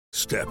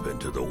Step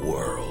into the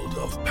world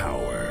of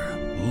power,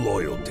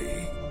 loyalty,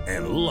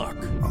 and luck.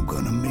 I'm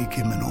gonna make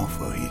him an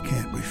offer he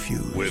can't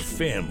refuse. With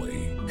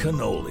family,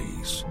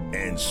 cannolis,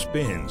 and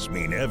spins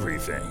mean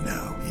everything.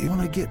 Now, you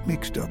wanna get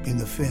mixed up in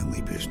the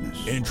family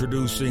business.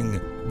 Introducing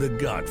The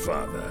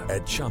Godfather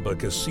at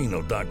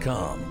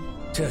ChumbaCasino.com.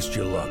 Test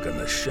your luck in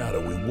the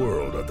shadowy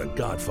world of The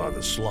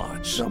Godfather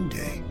slot.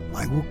 Someday,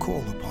 I will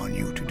call upon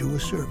you to do a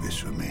service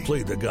for me.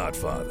 Play The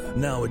Godfather,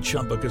 now at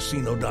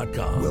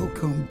ChumbaCasino.com.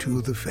 Welcome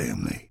to the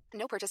family.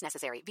 No purchase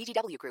necessary.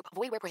 VGW Group.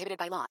 Void where prohibited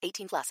by law.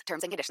 18 plus.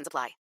 Terms and conditions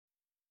apply.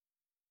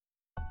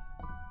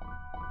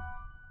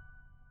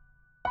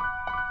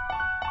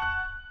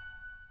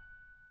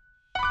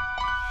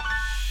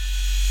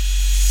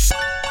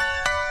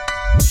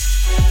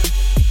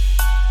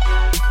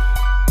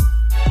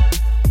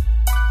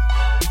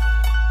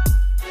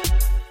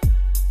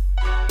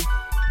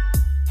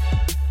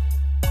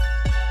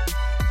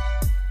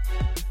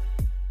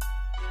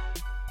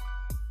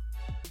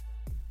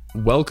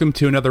 Welcome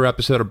to another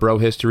episode of Bro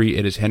History.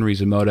 It is Henry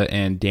Zamota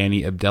and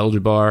Danny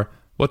Abdeljabbar.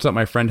 What's up,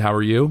 my friend? How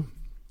are you?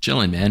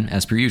 Chilling, man,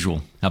 as per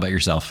usual. How about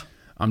yourself?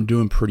 I'm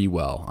doing pretty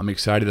well. I'm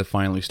excited to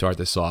finally start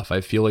this off.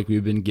 I feel like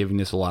we've been giving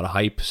this a lot of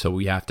hype, so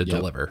we have to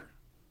deliver.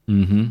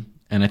 Mm-hmm.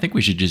 And I think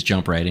we should just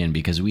jump right in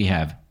because we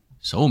have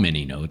so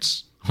many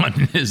notes on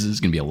this. This is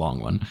going to be a long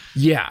one.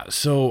 Yeah,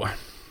 so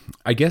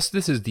I guess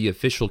this is the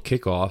official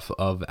kickoff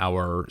of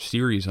our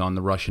series on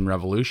the Russian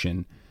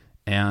Revolution,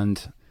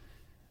 and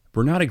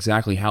we're not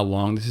exactly how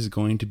long this is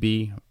going to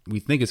be. We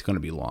think it's going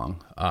to be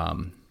long.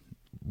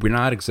 We're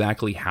not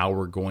exactly how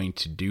we're going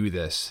to do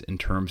this in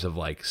terms of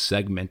like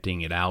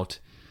segmenting it out,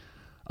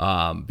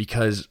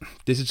 because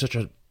this is such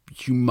a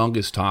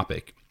humongous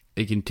topic.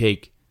 It can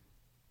take,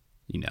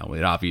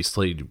 it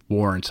obviously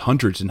warrants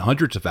hundreds and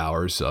hundreds of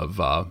hours of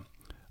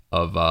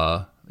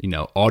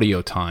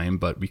audio time,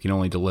 but we can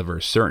only deliver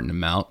a certain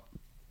amount.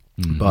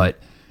 Mm-hmm.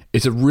 But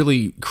it's a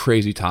really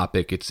crazy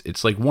topic.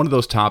 It's like one of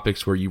those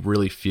topics where you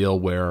really feel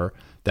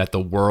that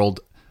the world,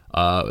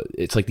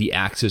 it's like the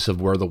axis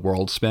of where the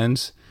world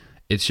spins.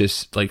 It's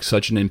just like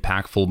such an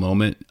impactful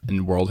moment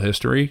in world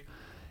history.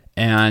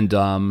 And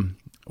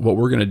what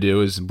we're going to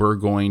do is we're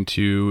going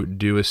to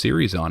do a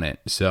series on it.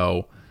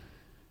 So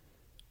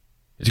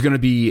it's going to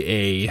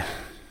be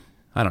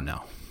I don't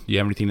know. Do you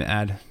have anything to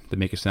add to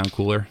make it sound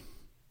cooler?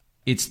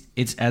 It's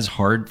as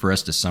hard for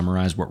us to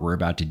summarize what we're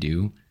about to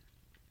do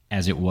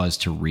as it was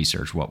to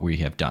research what we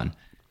have done.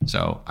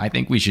 So I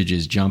think we should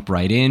just jump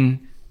right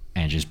in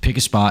and just pick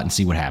a spot and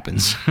see what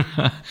happens.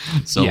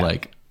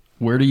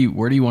 Where do you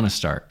want to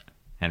start,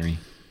 Henry?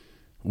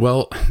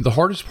 Well, the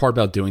hardest part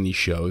about doing these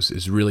shows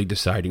is really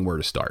deciding where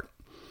to start.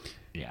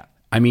 Yeah.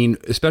 I mean,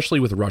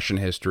 especially with Russian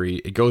history,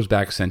 it goes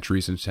back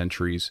centuries and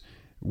centuries.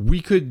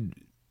 We could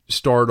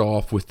start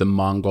off with the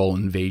Mongol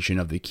invasion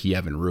of the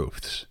Kievan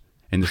Rus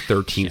in the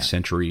 13th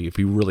century if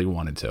we really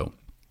wanted to.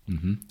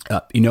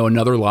 Mm-hmm.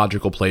 Another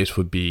logical place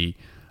would be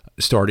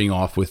starting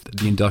off with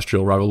the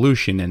Industrial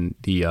Revolution and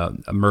the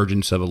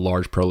emergence of a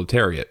large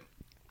proletariat.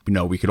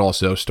 We could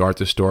also start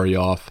the story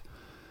off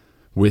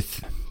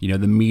with, the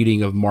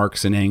meeting of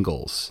Marx and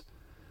Engels.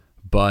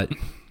 But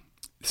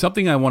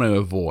something I want to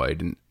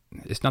avoid, and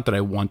it's not that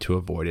I want to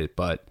avoid it,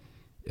 but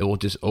it will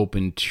just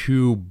open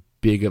too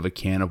big of a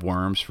can of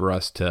worms for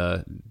us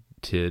to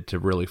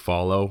really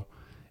follow,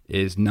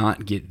 is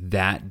not get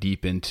that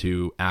deep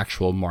into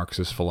actual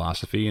Marxist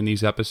philosophy in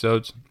these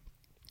episodes.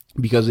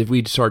 Because if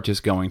we start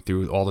just going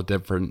through all the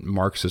different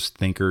Marxist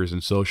thinkers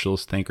and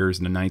socialist thinkers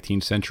in the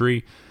 19th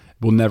century,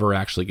 we'll never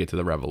actually get to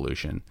the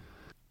revolution.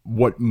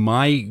 What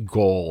my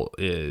goal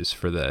is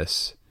for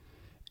this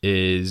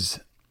is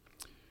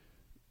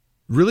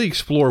really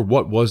explore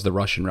what was the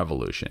Russian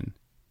Revolution.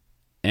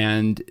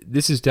 And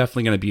this is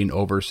definitely going to be an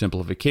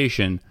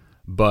oversimplification,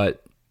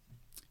 but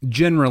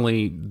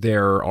generally,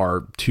 there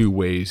are two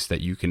ways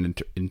that you can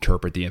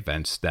interpret the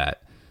events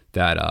that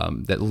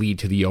lead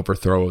to the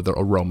overthrow of the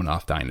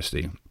Romanov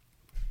dynasty.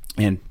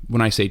 And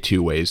when I say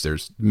two ways,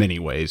 there's many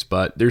ways,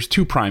 but there's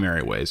two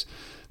primary ways.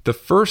 The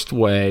first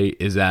way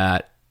is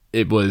that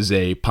it was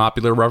a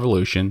popular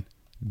revolution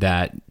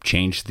that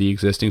changed the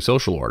existing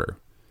social order.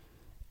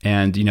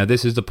 And,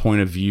 this is the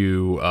point of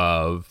view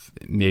of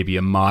maybe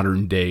a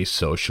modern day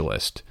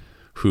socialist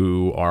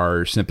who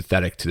are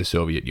sympathetic to the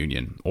Soviet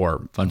Union,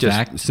 or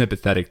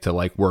sympathetic to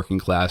like working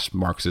class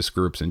Marxist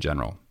groups in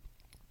general.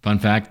 Fun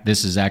fact,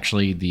 this is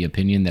actually the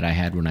opinion that I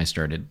had when I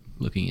started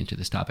looking into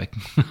this topic.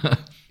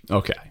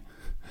 Okay.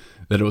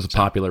 That it was a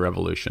popular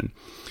revolution.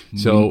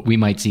 So we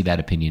might see that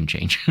opinion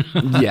change.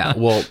 Yeah,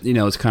 well,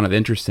 it's kind of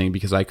interesting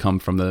because I come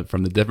from the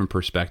different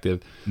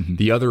perspective. Mm-hmm.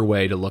 The other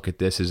way to look at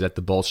this is that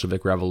the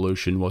Bolshevik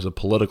Revolution was a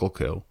political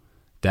coup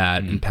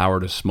that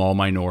empowered a small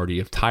minority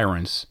of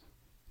tyrants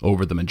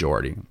over the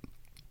majority.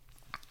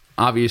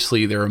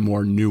 Obviously, there are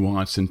more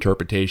nuanced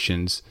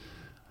interpretations,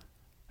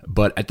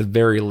 but at the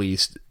very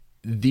least,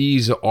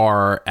 these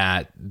are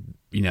at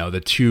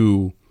the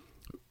two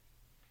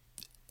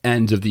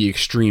ends of the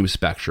extreme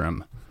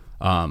spectrum.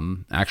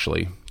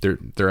 Actually,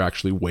 they're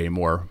actually way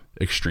more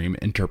extreme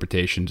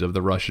interpretations of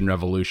the Russian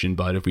Revolution,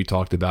 but if we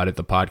talked about it,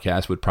 the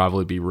podcast would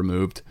probably be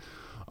removed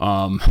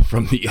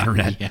from the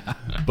internet. Yeah.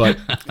 But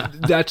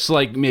that's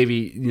like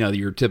maybe,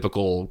 your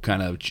typical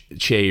kind of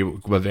Che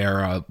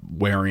Guevara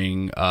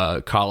wearing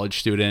college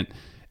student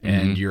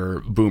and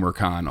your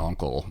BoomerCon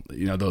uncle.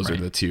 Those are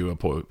the two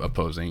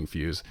opposing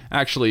views.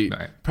 Actually,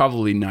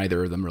 probably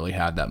neither of them really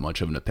had that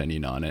much of an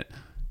opinion on it.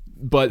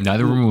 But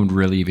neither of them would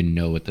really even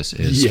know what this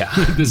is. Yeah.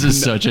 This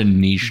is such a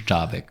niche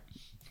topic.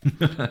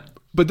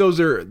 But those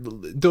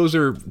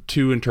are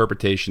two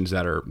interpretations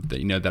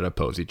that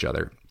oppose each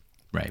other.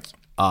 Right.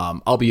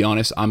 I'll be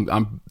honest,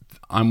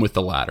 I'm with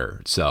the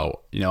latter. So,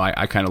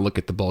 I kind of look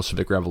at the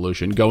Bolshevik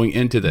Revolution going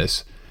into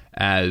this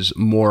as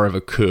more of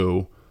a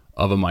coup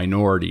of a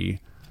minority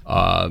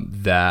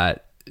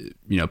that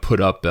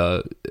put up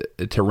a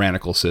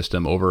tyrannical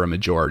system over a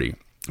majority.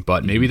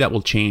 But maybe that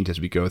will change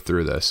as we go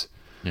through this.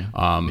 Yeah,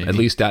 at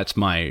least that's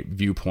my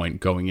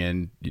viewpoint going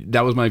in.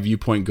 That was my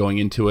viewpoint going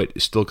into it.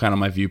 It's still kind of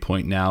my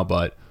viewpoint now,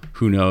 but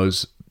who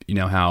knows,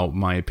 how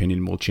my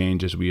opinion will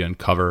change as we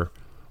uncover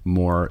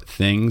more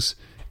things.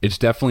 It's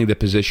definitely the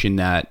position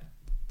that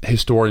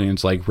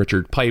historians like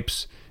Richard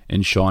Pipes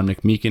and Sean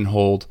McMeekin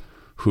hold,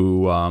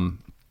 who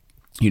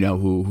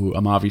who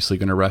I'm obviously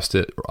going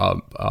to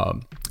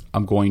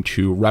I'm going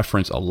to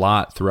reference a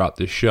lot throughout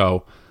this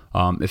show.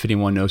 If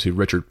anyone knows who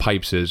Richard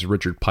Pipes is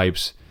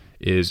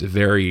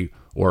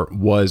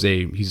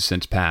he's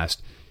since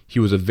passed. He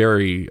was a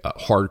very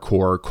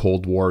hardcore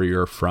Cold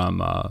Warrior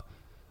from,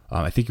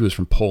 I think he was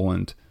from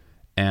Poland,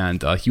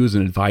 and he was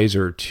an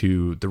advisor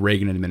to the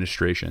Reagan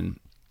administration.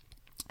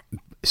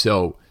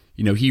 So,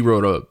 he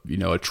wrote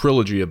a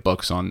trilogy of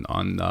books on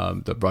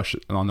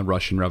the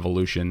Russian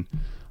Revolution.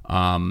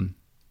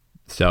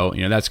 So,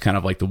 that's kind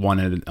of like the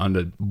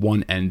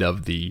one end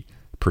of the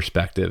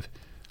perspective.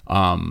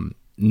 And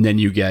then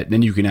you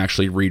can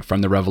actually read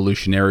from the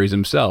revolutionaries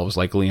themselves,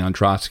 like Leon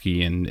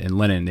Trotsky and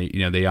Lenin.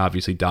 They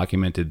obviously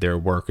documented their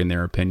work and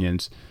their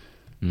opinions.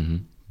 Mm-hmm.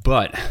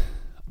 But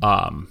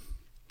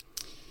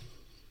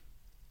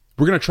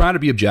we're going to try to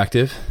be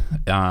objective.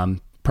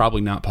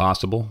 Probably not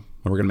possible.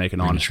 We're going to make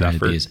an honest effort.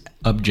 To be as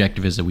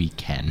objective as we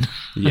can.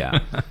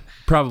 Yeah.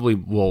 Probably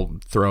we'll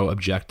throw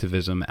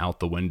objectivism out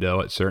the window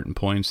at certain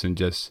points and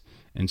just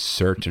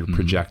insert and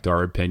project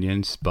our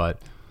opinions,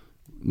 but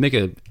make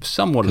a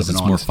somewhat of an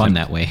honest. It's more fun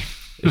that way.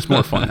 It's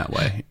more fun that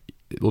way.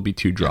 It will be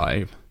too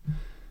dry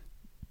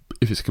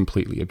if it's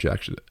completely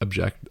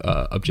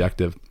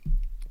objective.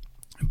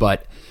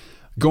 But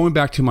going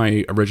back to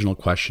my original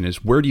question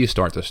is, where do you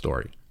start the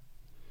story?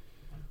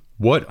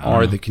 What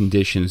are the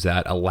conditions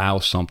that allow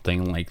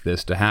something like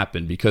this to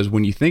happen? Because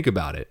when you think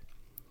about it,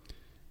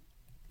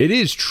 it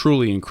is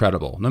truly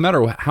incredible. No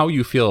matter how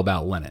you feel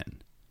about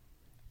Lenin,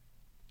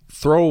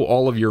 throw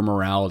all of your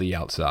morality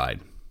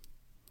outside.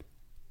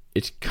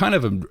 It's kind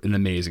of an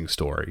amazing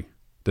story.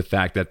 The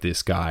fact that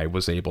this guy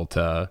was able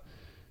to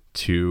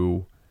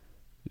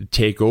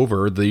take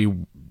over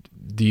the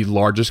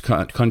largest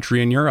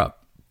country in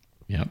Europe.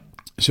 Yep.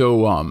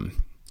 So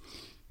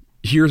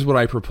here's what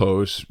I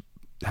propose.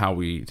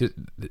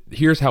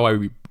 Here's how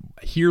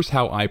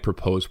I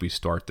propose we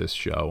start this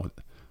show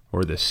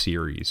or this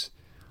series.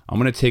 I'm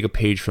going to take a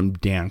page from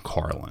Dan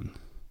Carlin,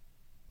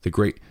 the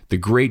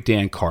great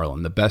Dan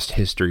Carlin, the best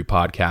history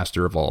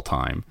podcaster of all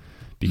time.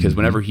 Because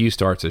whenever he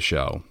starts a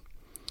show,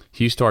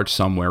 he starts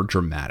somewhere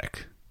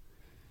dramatic.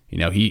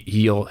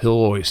 He'll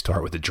always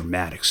start with a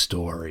dramatic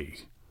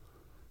story,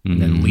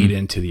 and then lead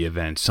into the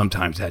event.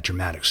 Sometimes that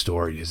dramatic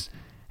story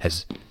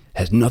has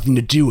nothing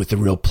to do with the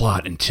real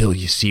plot until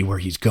you see where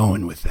he's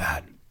going with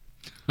that.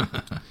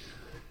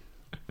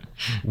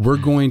 We're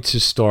going to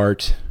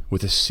start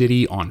with a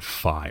city on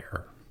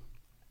fire.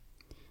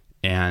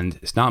 And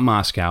it's not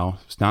Moscow,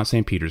 it's not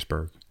St.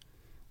 Petersburg,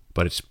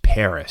 but it's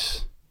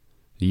Paris.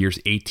 The year's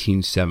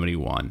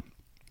 1871.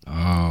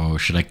 Oh,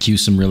 should I cue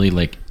some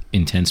really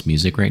intense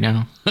music right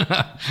now?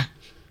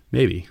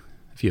 Maybe,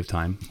 if you have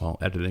time while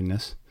editing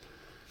this.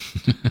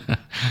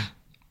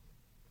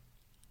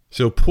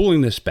 So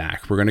pulling this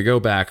back, we're going to go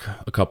back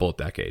a couple of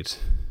decades.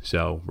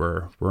 So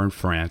we're in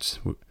France.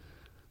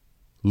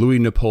 Louis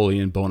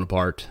Napoleon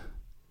Bonaparte,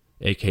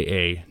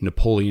 aka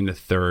Napoleon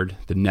III,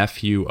 the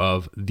nephew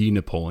of the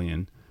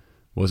Napoleon,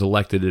 was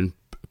elected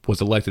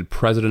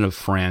president of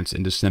France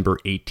in December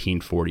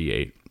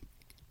 1848,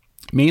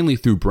 mainly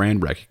through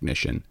brand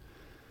recognition.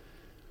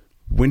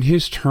 When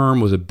his term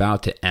was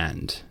about to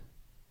end,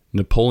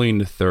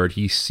 Napoleon III,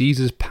 he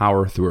seizes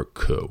power through a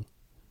coup,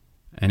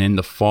 and in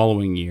the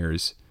following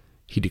years,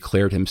 he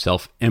declared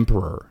himself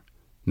Emperor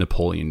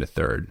Napoleon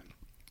III.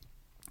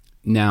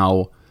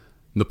 Now,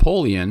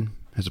 Napoleon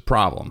has a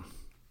problem.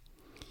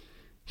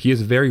 He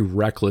has a very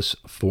reckless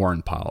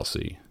foreign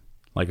policy,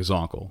 like his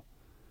uncle.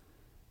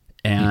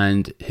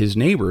 And his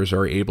neighbors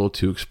are able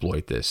to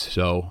exploit this.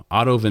 So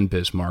Otto von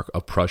Bismarck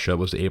of Prussia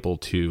was able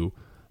to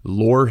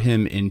lure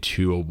him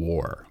into a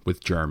war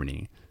with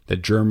Germany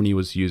that Germany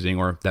was using,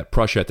 or that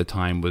Prussia at the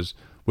time was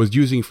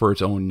using for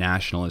its own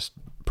nationalist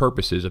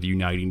purposes of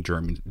uniting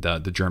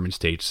the German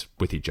states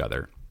with each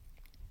other.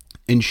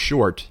 In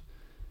short,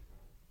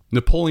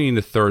 Napoleon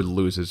III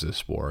loses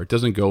this war. It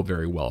doesn't go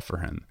very well for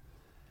him.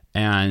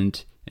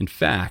 And in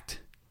fact,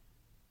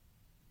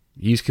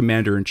 he's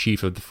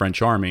commander-in-chief of the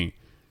French army.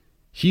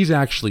 He's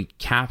actually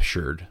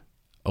captured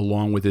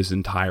along with his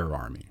entire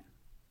army.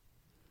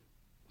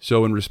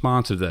 So in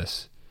response to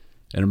this,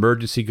 an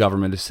emergency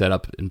government is set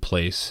up in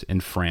place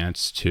in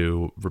France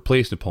to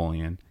replace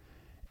Napoleon.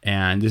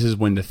 And this is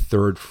when the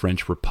Third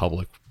French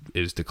Republic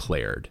is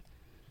declared.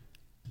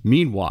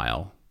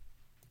 Meanwhile,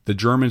 the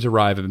Germans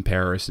arrive in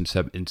Paris in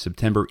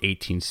September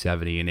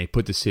 1870, and they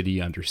put the city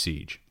under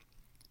siege.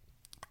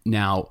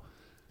 Now,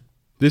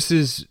 this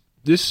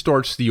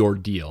starts the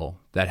ordeal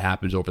that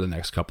happens over the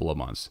next couple of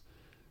months.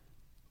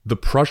 The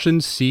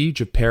Prussian siege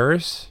of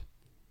Paris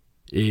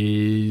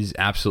is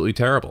absolutely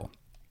terrible.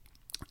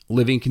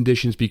 Living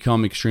conditions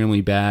become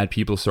extremely bad.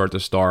 People start to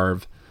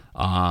starve.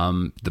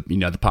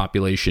 The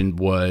population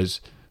was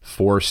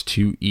forced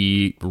to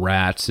eat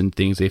rats and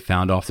things they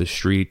found off the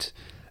street.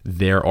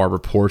 There are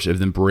reports of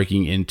them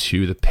breaking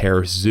into the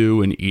Paris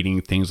Zoo and eating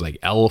things like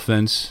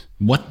elephants.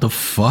 What the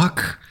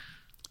fuck?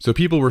 So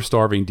people were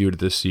starving due to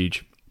this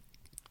siege.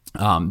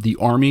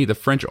 The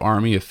French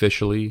army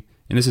officially,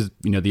 and this is,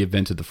 the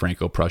events of the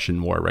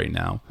Franco-Prussian War right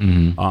now.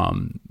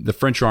 Mm-hmm. The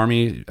French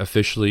army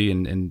officially,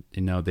 and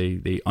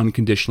they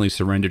unconditionally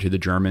surrender to the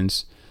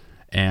Germans,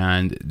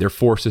 and they're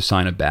forced to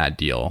sign a bad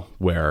deal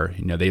where,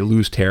 they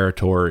lose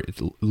territory.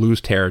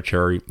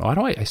 Why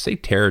do I say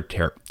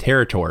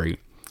territory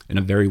in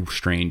a very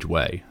strange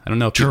way? I don't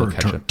know if people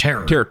catch it.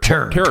 Territory.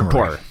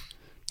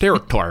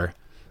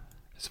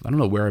 I don't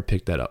know where I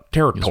picked that up.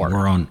 Territory.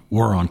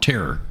 We're on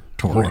terror.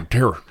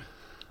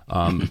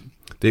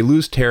 They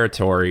lose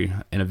territory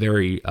in a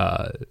very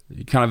kind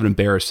of an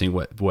embarrassing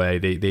way.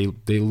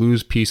 They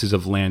lose pieces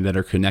of land that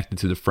are connected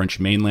to the French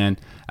mainland,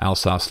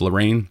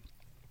 Alsace-Lorraine.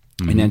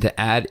 Mm-hmm. And then to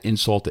add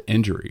insult to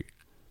injury,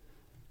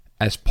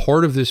 as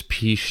part of this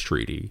peace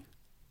treaty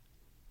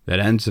that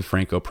ends the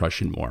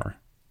Franco-Prussian War,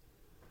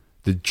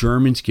 the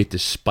Germans get to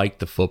spike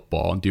the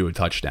football and do a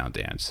touchdown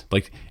dance.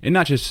 And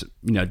not just,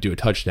 do a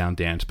touchdown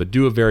dance, but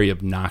do a very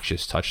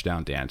obnoxious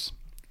touchdown dance.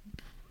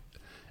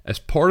 As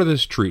part of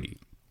this treaty,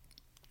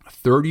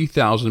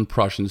 30,000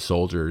 Prussian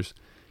soldiers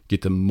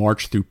get to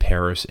march through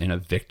Paris in a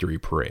victory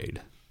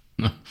parade.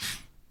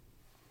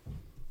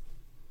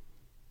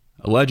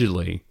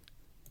 Allegedly,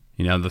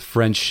 the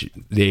French,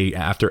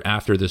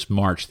 after this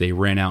march, they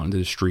ran out into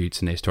the streets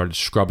and they started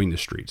scrubbing the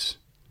streets.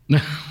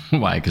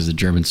 Why? Because the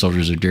German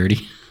soldiers are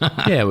dirty?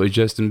 Yeah, it was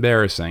just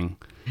embarrassing.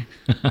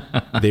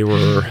 They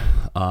were,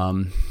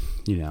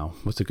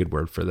 what's a good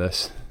word for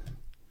this?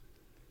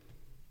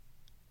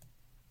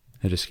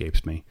 It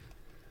escapes me.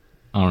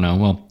 I don't know.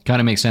 Well, kind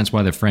of makes sense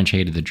why the French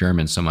hated the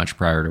Germans so much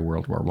prior to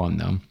World War I,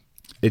 though.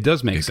 It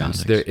does make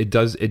sense. It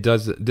does.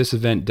 This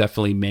event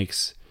definitely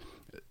makes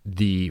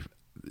the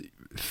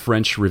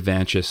French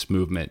revanchist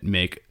movement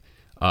make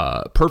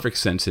perfect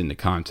sense in the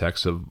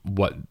context of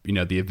what,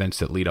 the events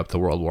that lead up to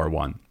World War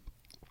I.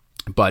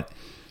 But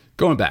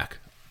going back,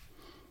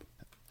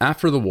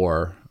 after the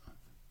war,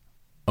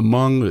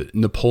 among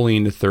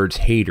Napoleon III's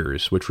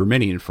haters, which were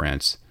many in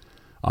France,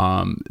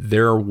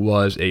 there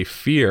was a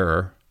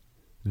fear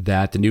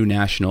that the new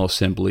National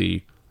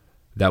Assembly,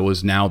 that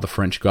was now the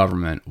French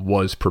government,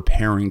 was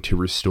preparing to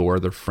restore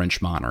the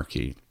French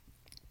monarchy.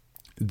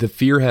 The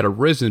fear had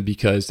arisen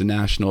because the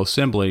National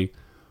Assembly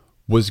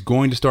was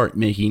going to start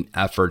making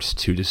efforts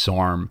to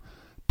disarm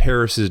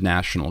Paris's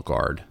National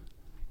Guard.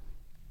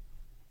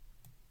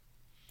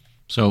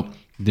 So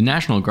the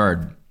National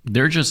Guard,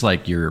 they're just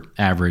like your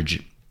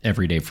average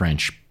everyday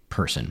French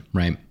person,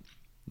 right?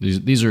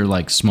 These are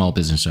like small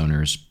business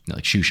owners,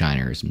 like shoe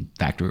shiners and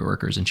factory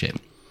workers and shit.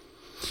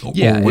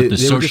 Yeah, or what the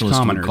socialists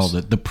would call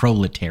the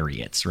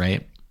proletariats,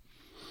 right?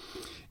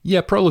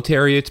 Yeah,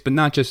 proletariats, but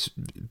not just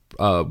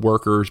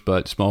workers,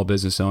 but small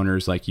business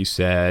owners, like you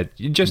said,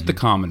 just the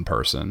common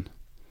person.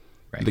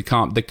 Right.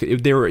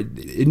 They were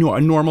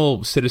a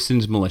normal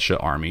citizens' militia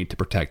army to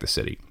protect the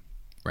city.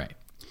 Right.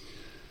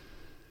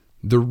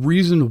 The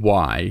reason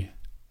why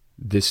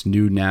this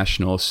new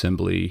National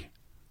Assembly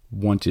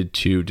wanted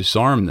to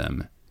disarm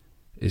them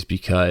is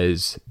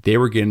because they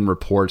were getting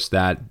reports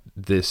that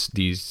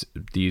these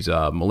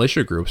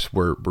militia groups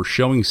were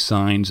showing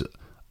signs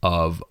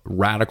of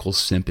radical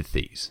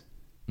sympathies.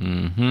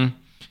 Mm-hmm.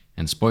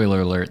 And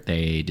spoiler alert,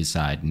 they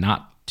decide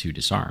not to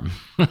disarm.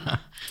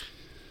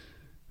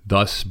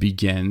 Thus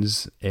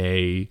begins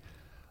a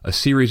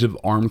series of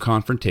armed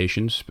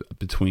confrontations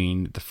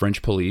between the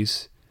French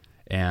police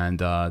and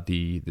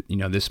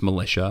this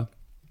militia.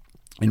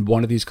 In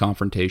one of these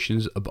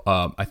confrontations,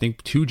 I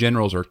think 2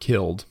 generals are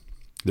killed.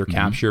 They're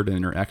captured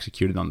and are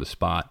executed on the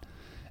spot.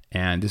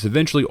 And this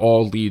eventually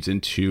all leads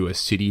into a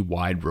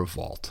citywide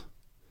revolt.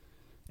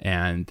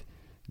 And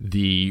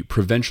the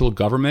provincial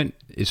government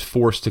is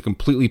forced to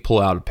completely pull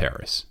out of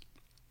Paris.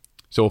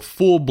 So a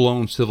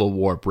full-blown civil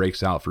war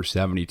breaks out for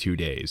 72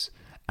 days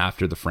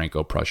after the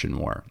Franco-Prussian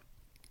War.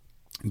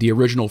 The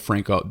original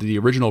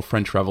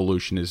French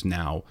Revolution is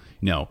now,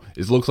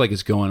 it looks like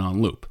it's going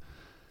on loop.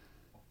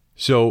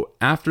 So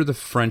after the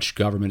French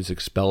government is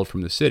expelled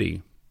from the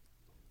city,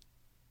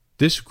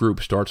 this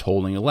group starts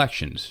holding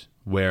elections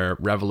where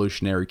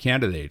revolutionary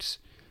candidates,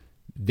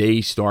 they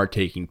start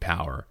taking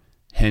power.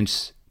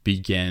 Hence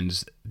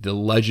begins the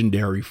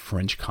legendary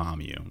French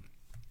Commune.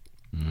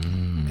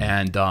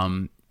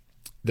 And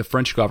the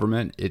French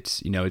government,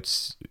 it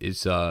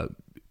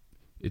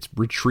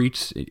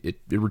retreats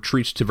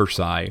to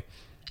Versailles,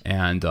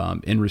 and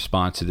in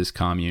response to this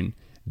commune,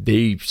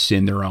 they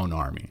send their own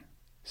army.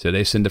 So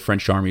they send the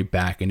French army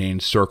back and they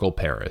encircle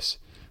Paris.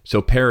 So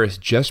Paris,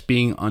 just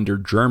being under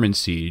German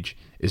siege,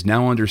 is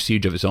now under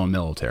siege of its own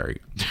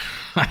military.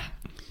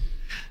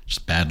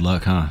 Just bad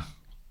luck, huh?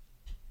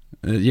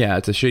 Yeah,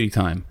 it's a shitty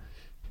time.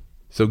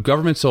 So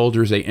government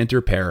soldiers, they enter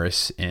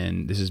Paris,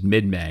 and this is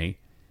mid-May,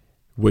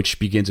 which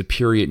begins a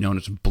period known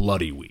as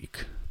Bloody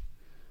Week,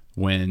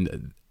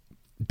 when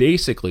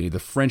basically the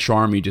French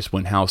army just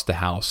went house to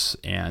house,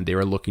 and they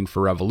were looking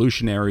for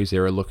revolutionaries. They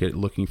were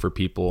looking for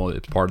people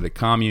as part of the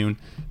commune.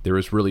 There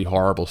was really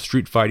horrible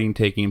street fighting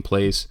taking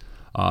place.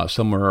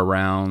 Somewhere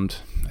around,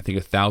 I think,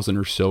 1,000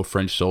 or so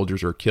French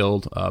soldiers are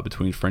killed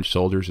between French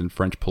soldiers and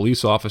French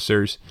police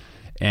officers.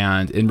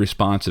 And in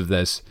response of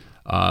this,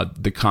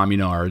 the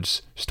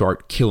communards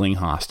start killing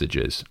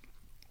hostages.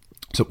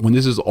 So when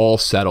this is all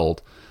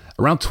settled,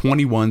 around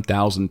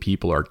 21,000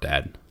 people are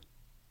dead.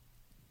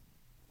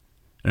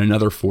 And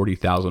another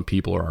 40,000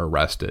 people are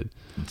arrested.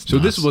 So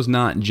this was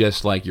not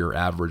just like your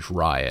average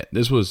riot.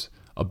 This was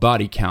a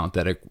body count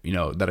that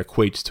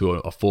equates to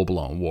a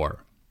full-blown war.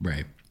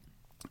 Right.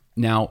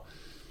 Now,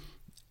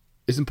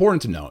 it's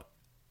important to note,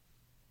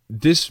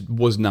 this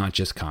was not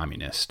just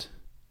communist.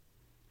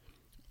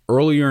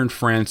 Earlier in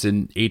France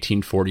in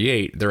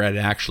 1848, there had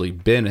actually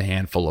been a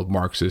handful of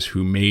Marxists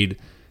who made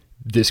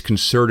this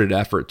concerted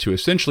effort to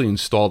essentially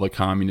install the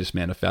Communist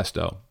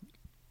Manifesto.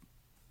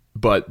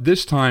 But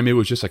this time it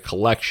was just a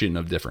collection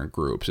of different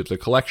groups. It was a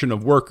collection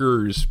of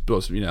workers,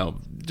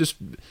 just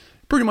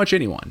pretty much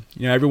anyone.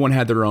 Everyone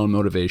had their own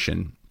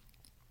motivation.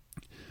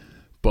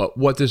 But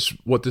what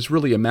this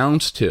really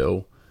amounts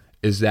to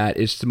is that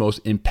it's the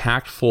most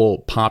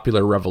impactful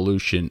popular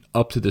revolution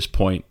up to this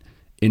point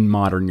in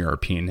modern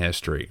European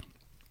history.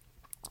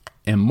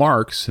 And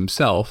Marx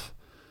himself,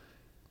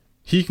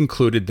 he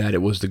concluded that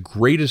it was the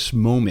greatest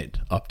moment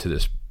up to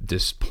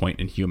this point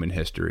in human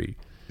history.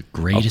 The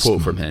greatest I'll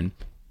quote from him: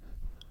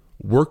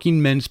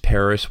 "Working men's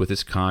Paris with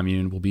its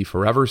commune will be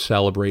forever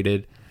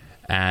celebrated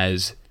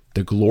as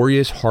the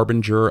glorious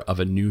harbinger of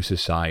a new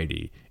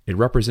society. It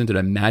represented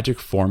a magic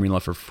formula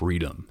for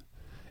freedom.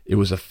 It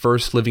was the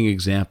first living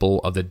example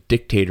of the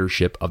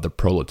dictatorship of the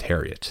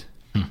proletariat."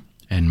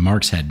 And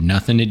Marx had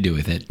nothing to do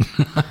with it.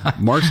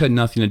 Marx had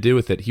nothing to do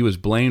with it. He was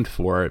blamed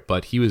for it,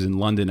 but he was in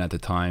London at the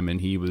time,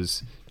 and he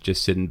was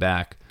just sitting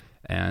back,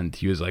 and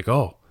he was like,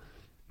 "Oh,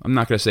 I'm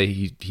not going to say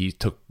he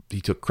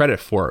took credit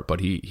for it,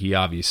 but he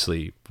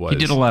obviously was." He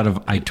did a lot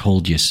of "I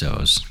told you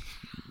so's."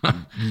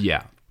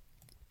 Yeah.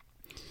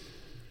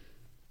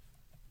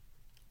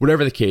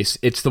 Whatever the case,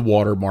 it's the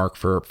watermark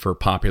for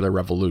popular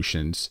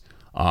revolutions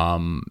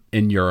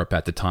in Europe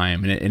at the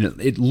time, and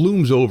it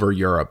looms over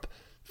Europe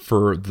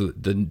for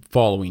the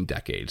following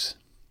decades.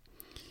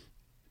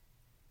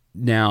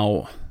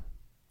 Now,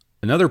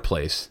 another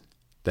place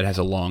that has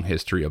a long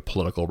history of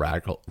political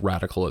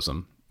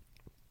radicalism.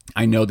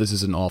 I know this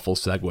is an awful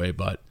segue,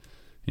 but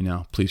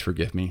please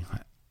forgive me.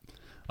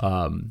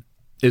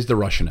 Is the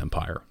Russian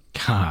Empire.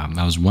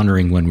 I was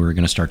wondering when we were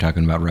going to start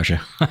talking about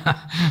Russia.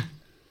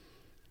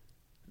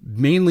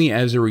 Mainly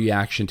as a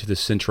reaction to the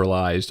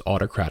centralized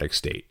autocratic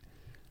state.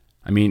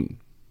 I mean,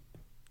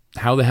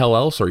 how the hell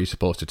else are you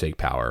supposed to take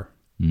power?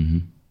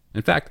 Mm-hmm.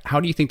 In fact, how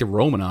do you think the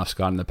Romanovs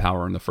got into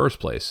power in the first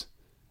place?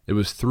 It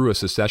was through a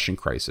secession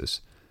crisis.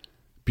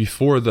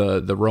 Before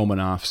the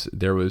Romanovs,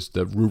 there was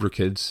the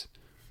Rurikids,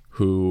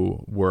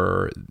 who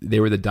were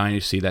the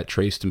dynasty that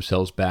traced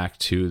themselves back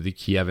to the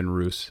Kievan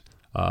Rus.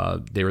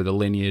 They were the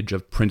lineage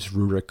of Prince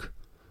Rurik,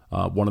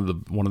 one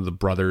of the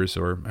brothers,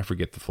 or I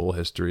forget the full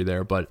history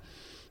there, but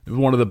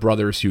one of the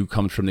brothers who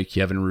comes from the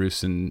Kievan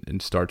Rus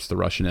and starts the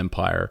Russian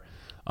Empire.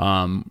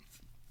 Or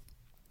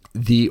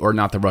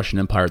not the Russian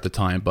Empire at the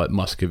time, but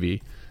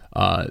Muscovy.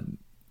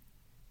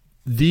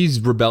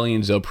 These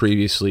rebellions, though,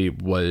 previously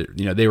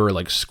they were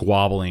like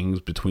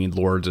squabblings between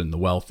lords and the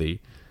wealthy.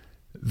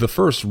 The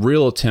first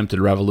real attempt at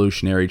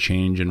revolutionary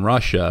change in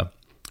Russia,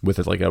 with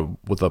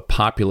a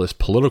populist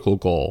political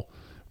goal,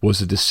 was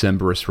the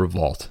Decembrist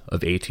Revolt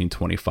of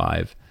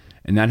 1825,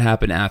 and that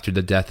happened after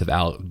the death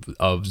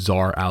of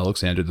Tsar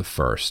Alexander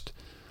I.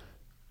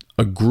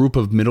 A group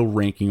of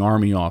middle-ranking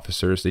army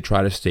officers, they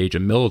try to stage a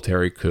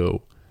military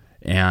coup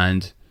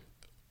and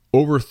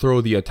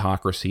overthrow the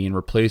autocracy and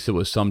replace it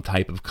with some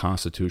type of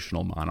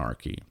constitutional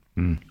monarchy.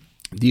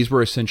 These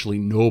were essentially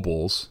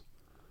nobles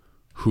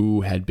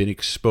who had been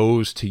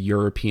exposed to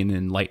European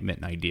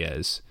Enlightenment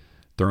ideas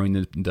during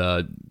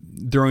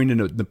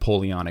the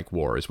Napoleonic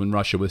Wars, when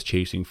Russia was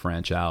chasing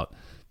France out.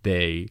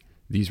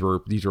 These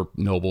were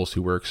nobles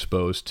who were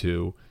exposed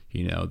to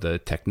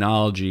the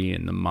technology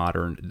and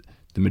the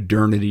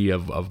modernity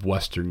of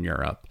Western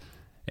Europe.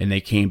 And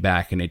they came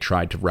back and they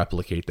tried to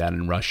replicate that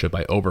in Russia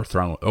by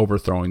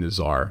overthrowing the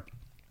Tsar.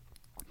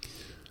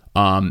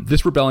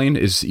 This rebellion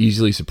is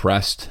easily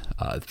suppressed.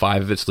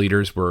 5 of its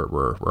leaders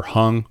were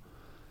hung,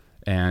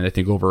 and I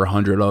think over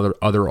 100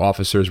 other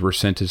officers were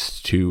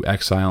sentenced to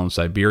exile in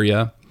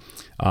Siberia.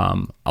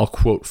 I'll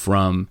quote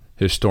from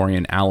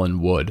historian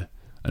Alan Wood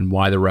on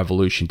why the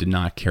revolution did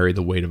not carry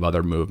the weight of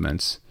other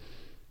movements.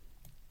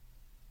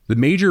 The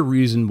major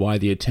reason why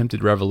the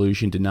attempted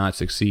revolution did not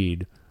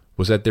succeed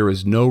was that there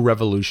was no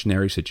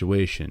revolutionary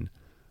situation.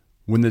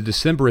 When the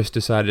Decembrists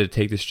decided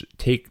to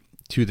take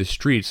to the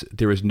streets,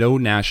 there was no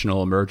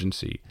national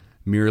emergency,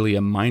 merely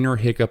a minor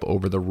hiccup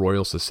over the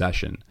royal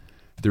succession.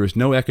 There was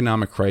no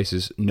economic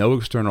crisis, no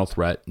external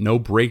threat, no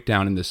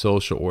breakdown in the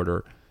social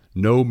order,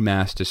 no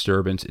mass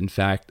disturbance. In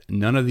fact,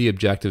 none of the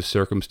objective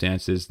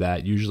circumstances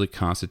that usually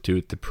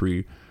constitute the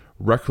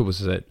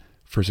prerequisite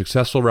for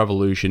successful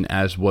revolution,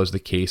 as was the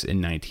case in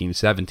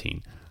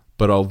 1917.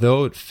 But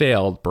although it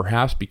failed,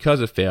 perhaps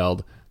because it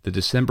failed, the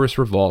Decembrist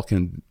revolt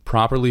can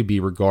properly be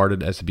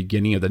regarded as the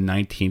beginning of the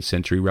 19th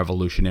century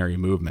revolutionary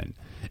movement.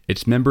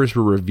 Its members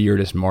were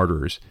revered as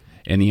martyrs,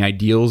 and the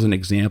ideals and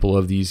example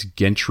of these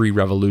gentry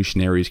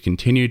revolutionaries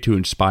continued to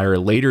inspire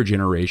later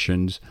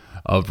generations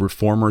of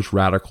reformers,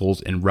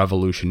 radicals, and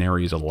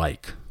revolutionaries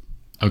alike.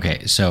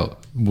 Okay, so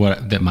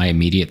my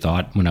immediate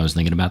thought when I was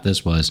thinking about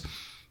this was,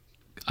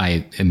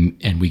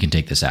 and we can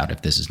take this out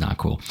if this is not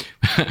cool,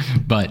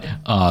 but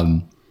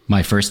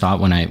my first thought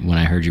when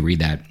I heard you read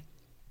that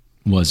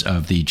was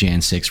of the Jan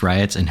 6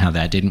 riots and how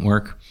that didn't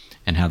work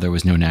and how there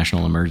was no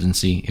national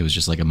emergency. It was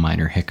just like a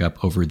minor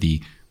hiccup over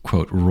the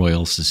quote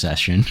royal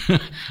secession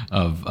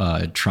of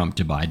Trump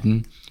to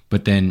Biden.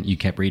 But then you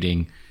kept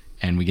reading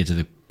and we get to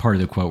the part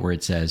of the quote where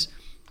it says,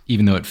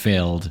 even though it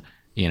failed,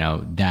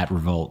 that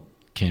revolt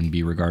can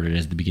be regarded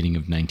as the beginning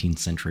of 19th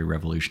century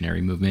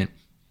revolutionary movement.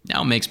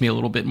 Now it makes me a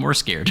little bit more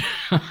scared.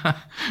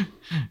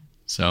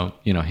 So,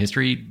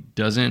 history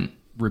doesn't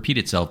repeat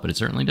itself, but it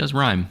certainly does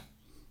rhyme.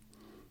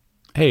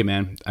 Hey,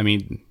 man, I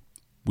mean,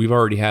 we've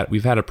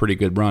had a pretty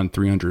good run,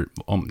 300,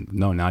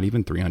 no, not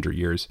even 300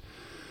 years.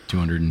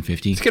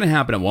 250. It's going to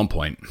happen at one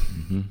point.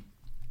 Mm-hmm.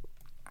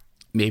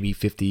 Maybe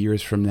 50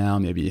 years from now,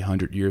 maybe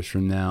 100 years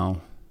from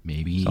now.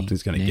 Maybe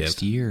something's going to give.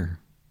 Next year.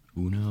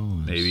 Who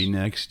knows? Maybe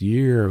next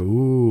year.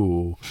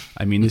 Ooh.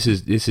 I mean, this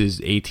is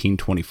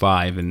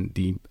 1825, and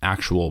the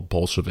actual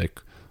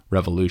Bolshevik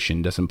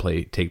revolution doesn't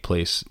take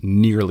place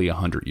nearly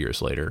 100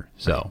 years later.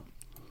 So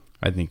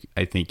right.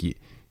 I think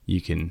you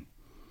can.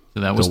 So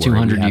that was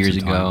 200 years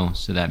ago.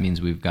 So that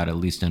means we've got at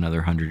least another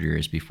 100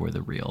 years before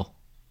the real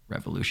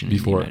revolution in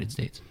the United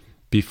States.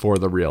 Before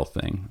the real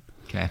thing.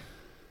 Okay.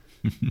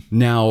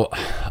 Now,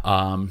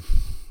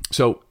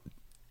 so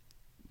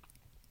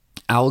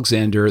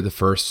Alexander the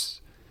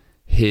First,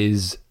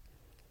 his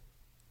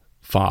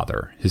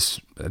father, his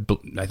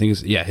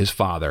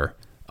father,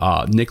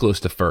 Nicholas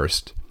the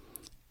First,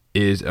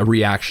 is a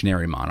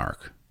reactionary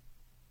monarch.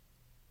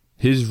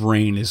 His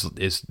reign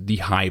is the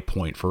high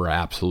point for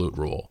absolute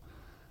rule.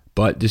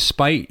 But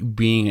despite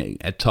being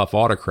a tough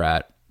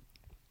autocrat,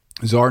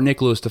 Tsar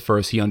Nicholas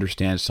I, he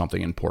understands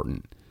something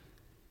important.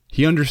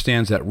 He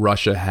understands that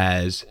Russia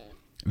has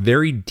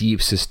very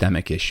deep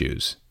systemic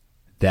issues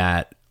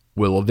that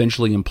will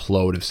eventually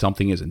implode if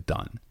something isn't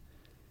done.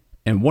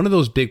 And one of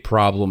those big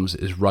problems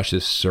is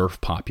Russia's serf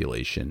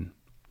population.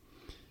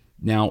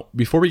 Now,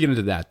 before we get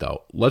into that,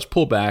 though, let's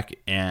pull back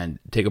and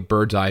take a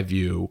bird's eye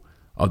view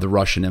of the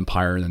Russian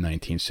Empire in the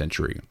 19th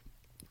century.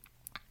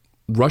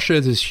 Russia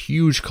is this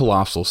huge,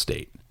 colossal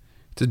state.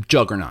 It's a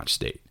juggernaut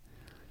state.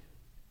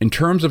 In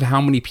terms of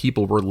how many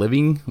people were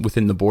living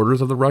within the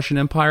borders of the Russian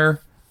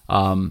Empire,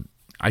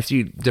 I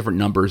see different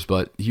numbers,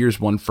 but here are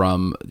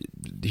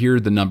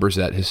the numbers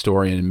that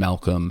historian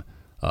Malcolm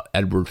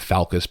Edward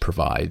Falkus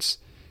provides.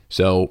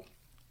 So,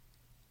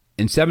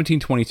 in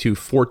 1722,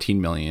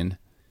 14 million,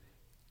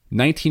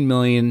 19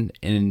 million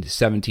in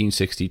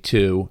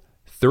 1762,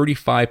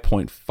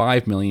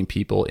 35.5 million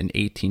people in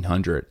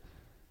 1800,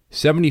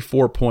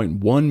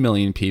 74.1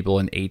 million people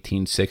in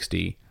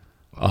 1860,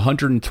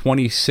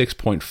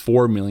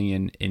 126.4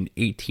 million in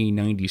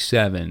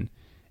 1897,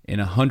 and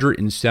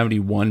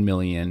 171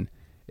 million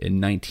in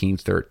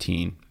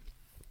 1913.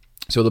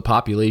 So the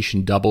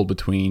population doubled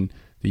between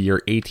the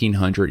year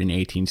 1800 and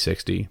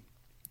 1860.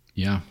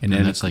 Yeah, and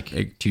then that's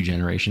like 2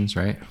 generations,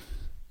 right?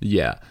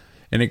 Yeah,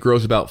 and it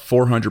grows about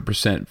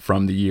 400%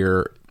 from the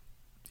year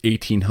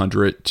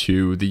 1800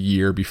 to the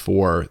year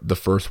before the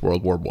First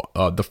World War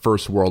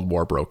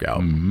broke out.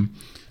 Mm-hmm.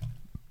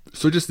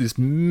 So just this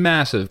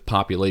massive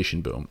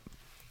population boom.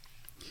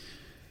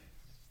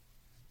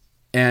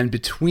 And to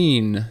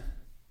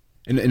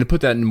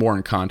put that more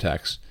in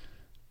context,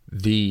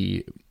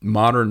 the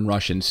modern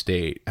Russian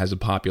state has a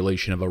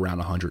population of around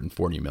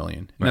 140 million.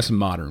 And right. That's a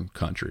modern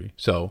country.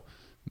 So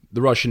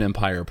the Russian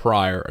Empire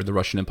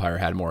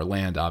had more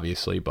land,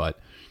 obviously, but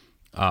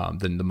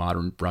than the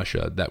modern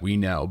Russia that we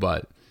know.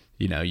 But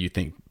you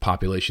think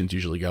populations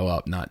usually go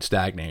up, not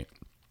stagnate,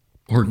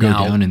 or go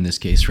down in this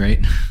case,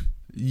 right?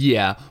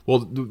 Yeah.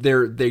 Well,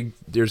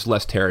 there's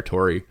less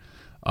territory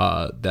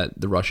that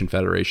the Russian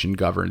Federation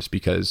governs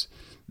because,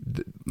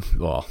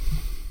 let's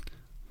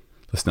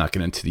let's not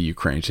get into the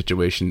Ukraine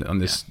situation on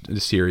this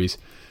series.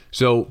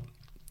 So,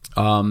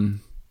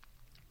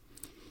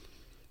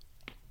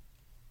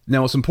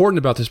 now what's important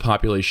about this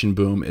population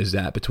boom is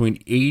that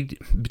between 80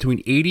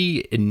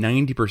 and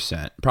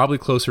 90%, probably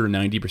closer to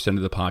 90%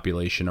 of the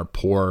population are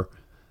poor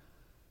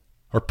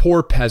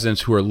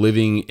peasants who are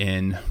living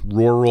in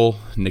rural,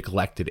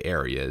 neglected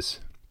areas.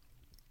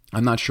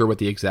 I'm not sure what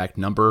the exact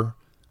number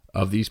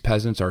of these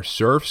peasants are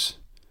serfs,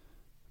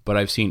 but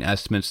I've seen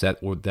estimates that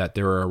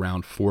there are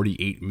around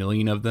 48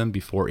 million of them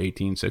before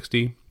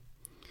 1860.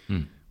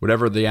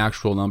 Whatever the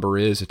actual number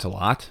is, it's a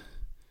lot.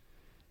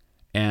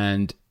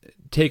 And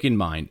take in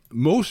mind,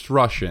 most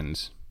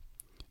Russians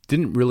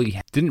didn't really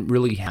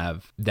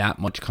have that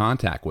much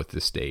contact with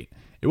the state.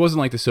 It wasn't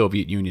like the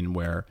Soviet Union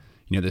where,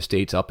 the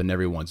state's up in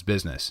everyone's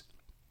business.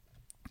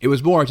 It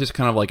was more just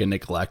kind of like a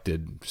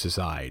neglected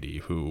society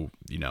who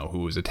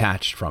was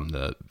attached from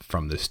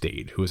the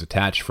state, who was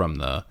attached from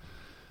the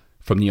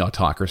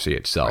autocracy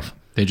itself. Right.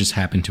 They just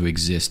happen to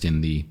exist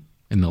in the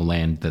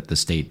land that the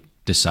state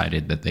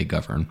decided that they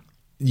govern.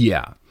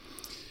 Yeah.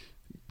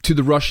 To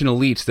the Russian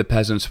elites, the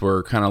peasants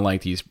were kind of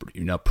like these,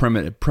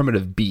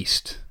 primitive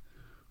beasts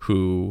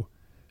who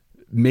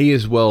may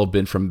as well have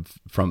been from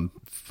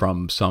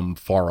some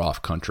far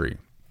off country.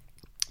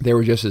 They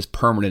were just this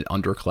permanent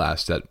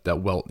underclass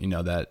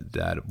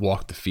that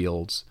walked the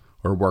fields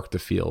or worked the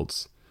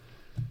fields.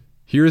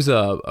 Here's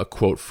a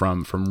quote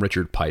from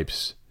Richard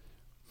Pipes.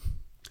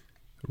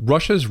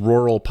 Russia's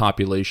rural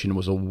population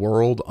was a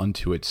world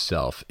unto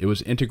itself. It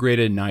was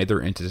integrated neither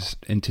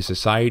into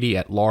society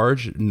at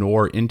large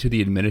nor into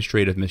the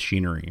administrative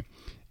machinery.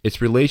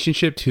 Its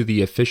relationship to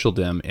the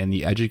officialdom and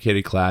the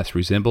educated class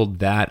resembled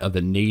that of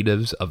the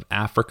natives of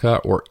Africa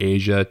or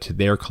Asia to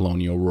their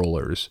colonial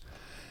rulers.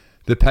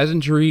 The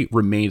peasantry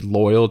remained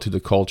loyal to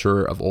the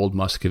culture of Old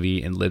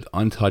Muscovy and lived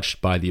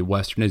untouched by the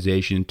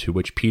westernization to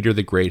which Peter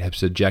the Great had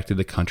subjected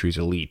the country's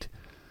elite.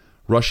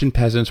 Russian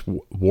peasants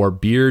wore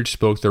beards,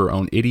 spoke their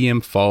own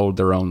idiom, followed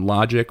their own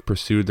logic,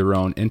 pursued their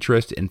own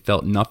interest, and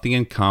felt nothing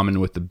in common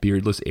with the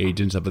beardless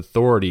agents of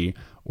authority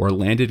or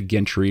landed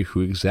gentry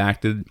who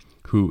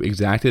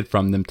exacted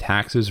from them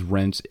taxes,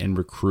 rents, and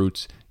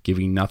recruits,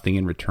 giving nothing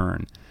in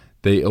return.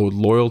 They owed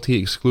loyalty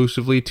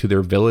exclusively to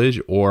their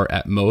village or,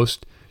 at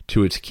most,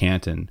 to its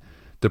canton.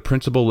 The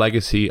principal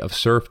legacy of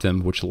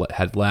serfdom, which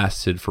had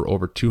lasted for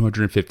over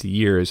 250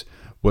 years,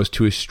 was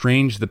to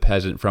estrange the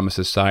peasant from a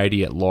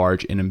society at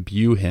large and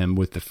imbue him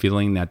with the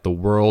feeling that the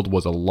world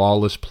was a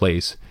lawless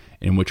place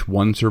in which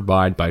one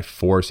survived by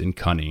force and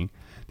cunning.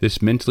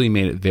 This mentally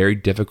made it very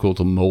difficult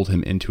to mold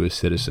him into a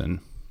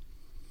citizen.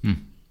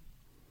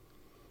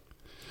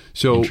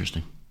 So,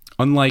 interesting.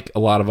 Unlike a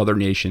lot of other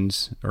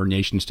nations or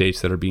nation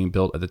states that are being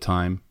built at the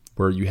time,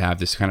 where you have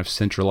this kind of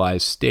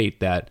centralized state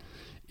that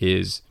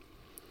is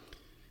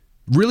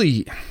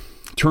really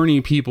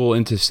turning people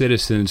into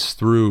citizens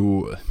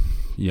through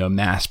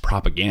mass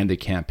propaganda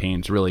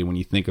campaigns, really, when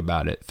you think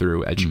about it,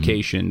 through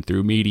education,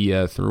 through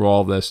media, through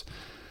all this.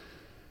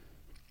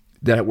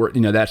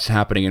 That's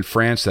happening in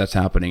France, that's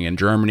happening in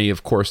Germany.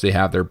 Of course, they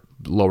have their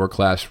lower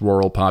class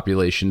rural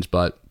populations,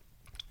 but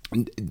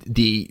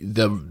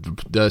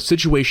the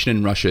situation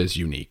in Russia is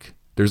unique.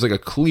 There's like a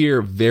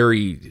clear,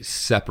 very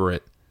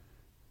separate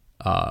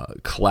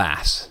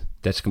class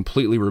that's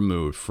completely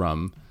removed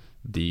from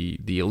the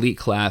elite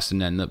class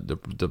and then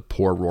the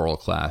poor rural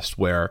class,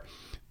 where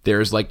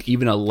there's like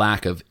even a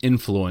lack of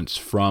influence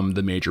from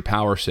the major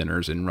power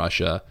centers in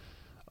Russia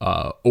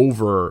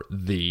over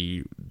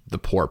the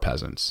poor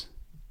peasants,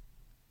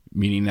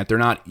 meaning that they're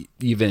not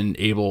even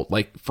able,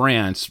 like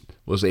France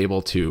was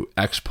able to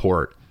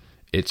export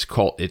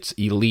its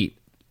elite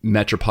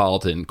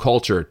metropolitan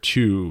culture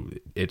to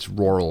its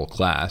rural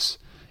class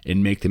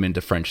and make them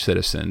into French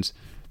citizens.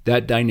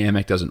 That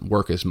dynamic doesn't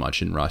work as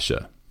much in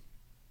Russia.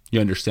 You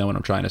understand what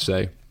I'm trying to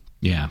say?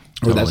 Yeah.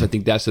 Totally. I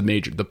think that's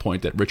the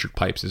point that Richard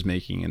Pipes is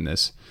making in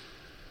this.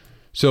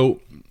 So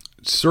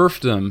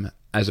serfdom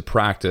as a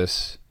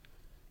practice,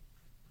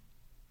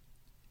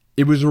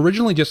 it was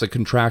originally just a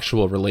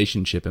contractual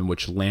relationship in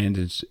which land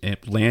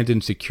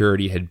and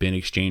security had been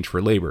exchanged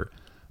for labor.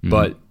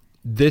 But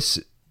this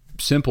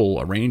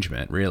simple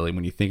arrangement, really,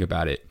 when you think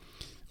about it,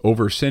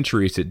 over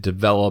centuries, it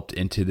developed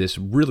into this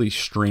really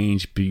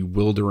strange,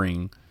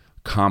 bewildering,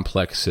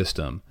 complex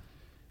system.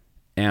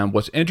 And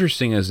what's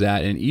interesting is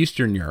that in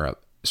Eastern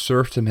Europe,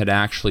 serfdom had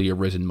actually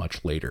arisen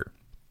much later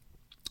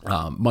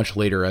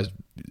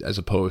as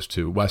opposed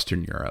to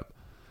Western Europe.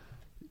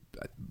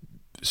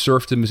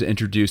 Serfdom is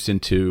introduced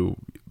into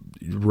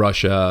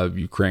Russia,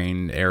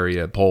 Ukraine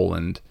area,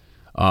 Poland,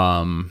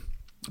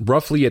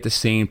 roughly at the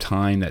same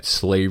time that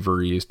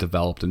slavery is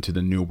developed into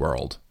the New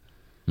World.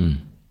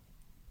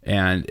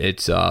 And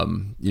it's,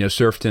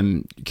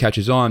 serfdom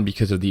catches on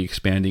because of the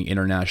expanding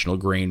international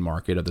grain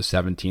market of the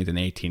 17th and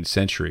 18th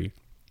century.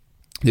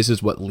 This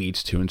is what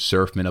leads to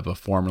encirclement of a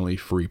formerly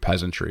free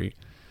peasantry.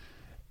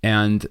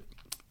 And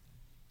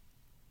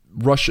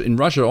in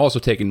Russia, also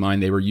take in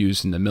mind, they were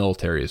used in the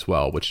military as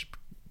well, which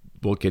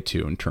we'll get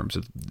to in terms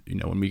of,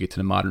 when we get to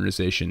the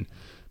modernization.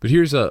 But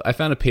I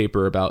found a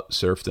paper about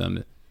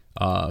serfdom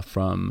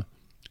from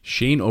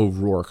Shane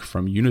O'Rourke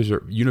from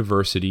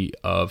University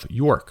of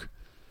York.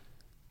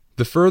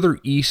 The further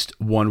east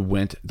one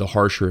went, the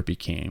harsher it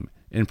became.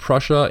 In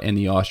Prussia and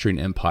the Austrian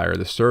Empire,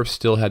 the serfs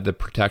still had the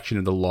protection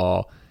of the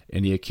law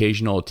and the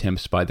occasional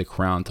attempts by the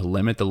crown to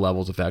limit the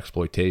levels of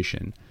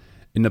exploitation.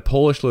 In the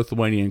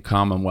Polish-Lithuanian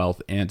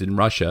Commonwealth and in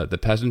Russia, the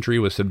peasantry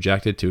was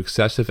subjected to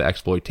excessive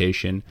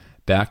exploitation,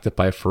 backed up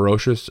by a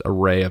ferocious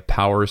array of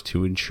powers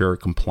to ensure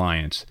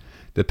compliance.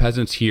 The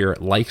peasants here,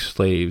 like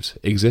slaves,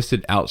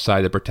 existed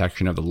outside the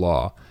protection of the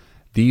law.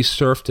 These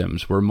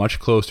serfdoms were much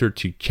closer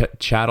to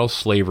chattel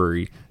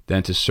slavery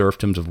than to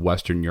serfdoms of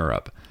Western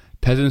Europe.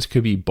 Peasants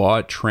could be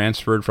bought,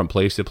 transferred from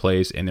place to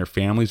place, and their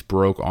families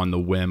broke on the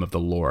whim of the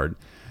lord.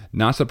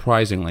 Not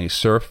surprisingly,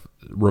 serf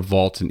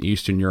revolts in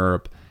Eastern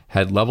Europe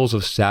had levels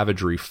of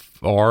savagery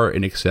far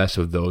in excess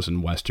of those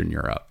in Western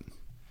Europe.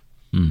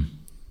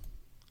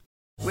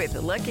 With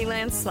the Lucky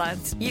Land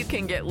Slots, you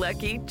can get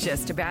lucky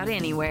just about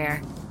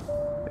anywhere.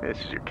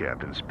 This is your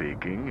captain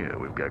speaking.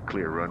 We've got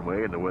clear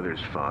runway and the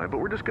weather's fine, but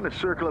we're just going to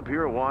circle up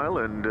here a while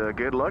and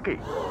get lucky.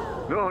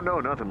 No,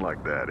 nothing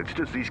like that. It's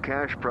just these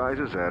cash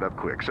prizes add up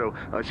quick. So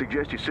I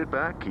suggest you sit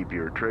back, keep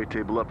your tray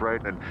table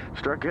upright, and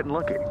start getting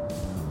lucky.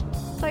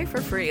 Play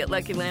for free at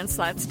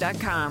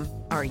LuckyLandSlots.com.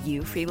 Are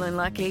you feeling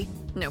lucky?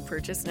 No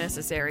purchase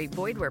necessary.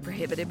 Void where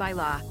prohibited by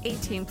law.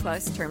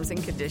 18+ terms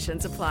and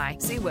conditions apply.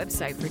 See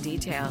website for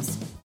details.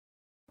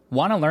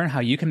 Want to learn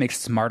how you can make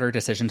smarter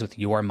decisions with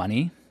your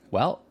money?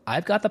 Well,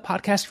 I've got the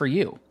podcast for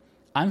you.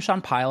 I'm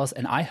Sean Piles,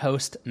 and I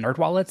host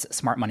NerdWallet's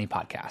Smart Money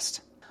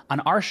Podcast. On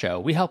our show,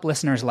 we help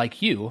listeners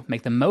like you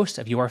make the most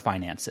of your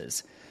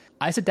finances.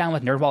 I sit down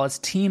with NerdWallet's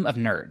team of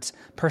nerds,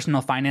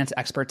 personal finance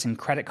experts in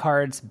credit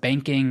cards,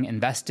 banking,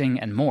 investing,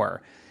 and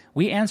more.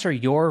 We answer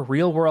your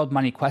real-world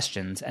money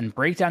questions and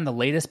break down the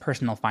latest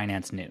personal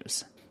finance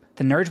news.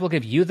 The nerds will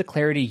give you the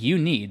clarity you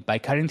need by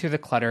cutting through the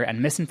clutter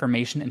and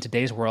misinformation in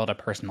today's world of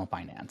personal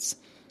finance.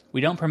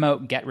 We don't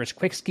promote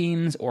get-rich-quick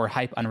schemes or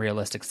hype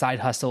unrealistic side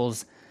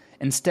hustles.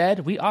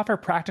 Instead, we offer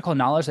practical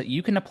knowledge that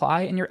you can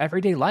apply in your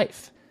everyday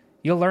life.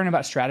 You'll learn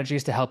about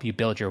strategies to help you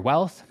build your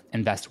wealth,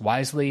 invest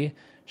wisely,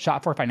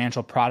 shop for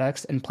financial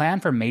products, and plan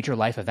for major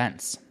life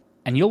events.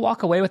 And you'll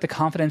walk away with the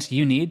confidence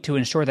you need to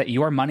ensure that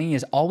your money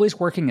is always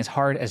working as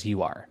hard as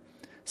you are.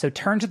 So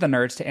turn to the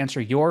nerds to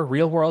answer your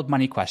real-world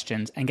money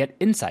questions and get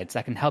insights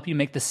that can help you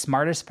make the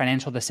smartest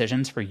financial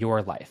decisions for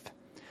your life.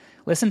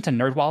 Listen to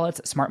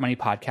NerdWallet's Smart Money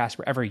Podcast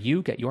wherever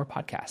you get your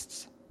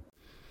podcasts.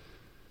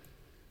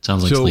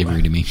 Sounds like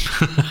slavery to me.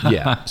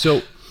 Yeah.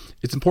 So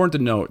it's important to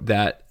note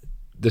that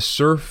the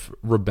serf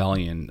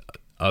rebellion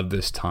of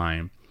this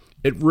time,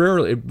 it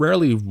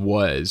rarely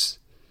was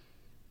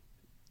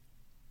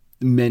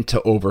meant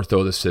to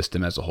overthrow the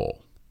system as a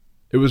whole.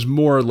 It was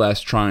more or less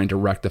trying to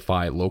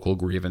rectify local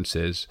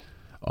grievances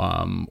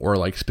or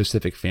like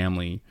specific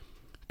family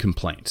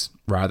complaints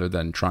rather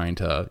than trying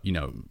to,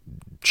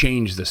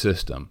 change the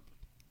system.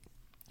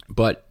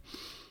 But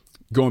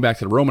going back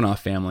to the Romanov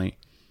family,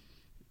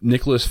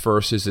 Nicholas I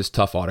is this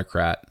tough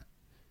autocrat.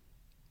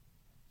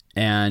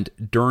 And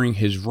during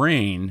his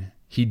reign,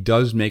 he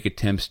does make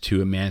attempts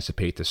to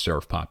emancipate the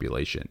serf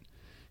population.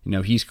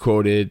 He's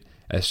quoted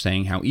as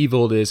saying how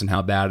evil it is and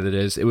how bad it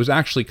is. It was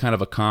actually kind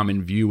of a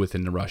common view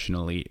within the Russian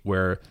elite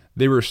where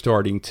they were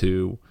starting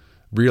to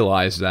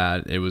realize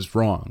that it was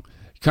wrong.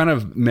 It kind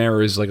of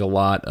mirrors like a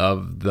lot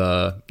of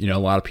the, a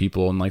lot of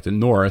people in like the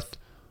North,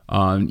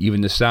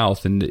 even the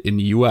South in the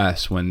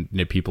U.S. when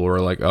people were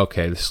like,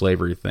 okay, the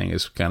slavery thing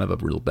is kind of a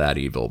real bad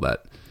evil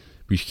that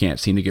we can't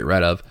seem to get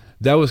rid of.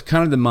 That was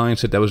kind of the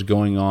mindset that was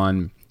going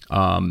on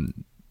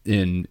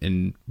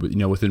in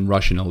within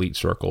Russian elite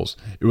circles.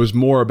 It was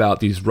more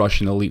about these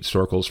Russian elite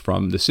circles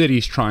from the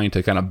cities trying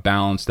to kind of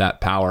balance that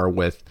power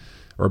with,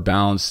 or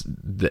balance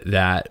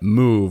that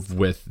move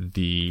with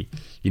the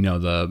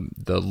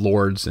the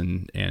lords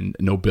and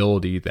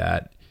nobility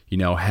that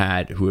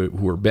had who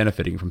were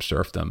benefiting from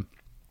serfdom.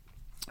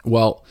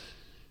 Well,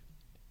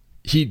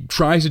 he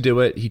tries to do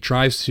it. He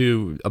tries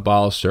to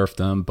abolish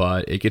serfdom,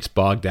 but it gets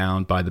bogged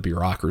down by the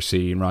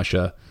bureaucracy in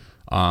Russia.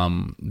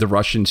 The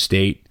Russian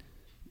state,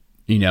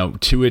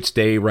 to its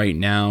day right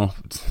now,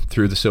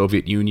 through the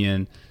Soviet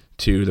Union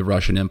to the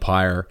Russian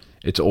Empire,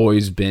 it's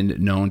always been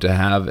known to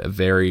have a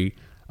very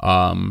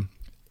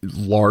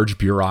large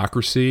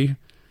bureaucracy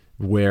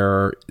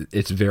where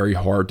it's very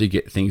hard to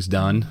get things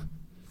done.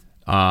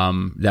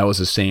 That was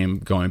the same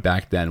going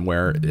back then,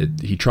 where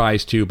he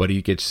tries to, but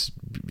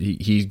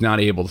he's not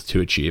able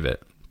to achieve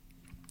it.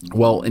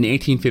 Well, in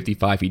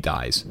 1855, he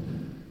dies,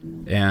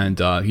 and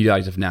he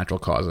dies of natural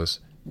causes.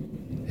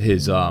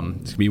 It's gonna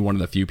be one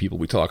of the few people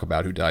we talk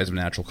about who dies of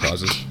natural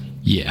causes.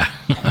 Yeah.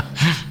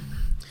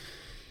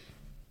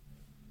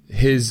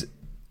 His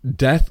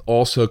death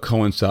also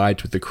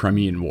coincides with the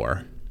Crimean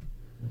War,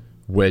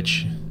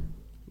 which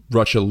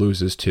Russia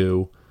loses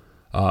to.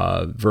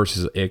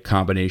 Versus a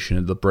combination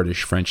of the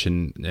British, French,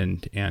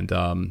 and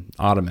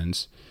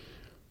Ottomans.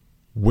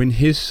 When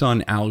his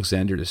son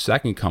Alexander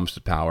II comes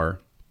to power,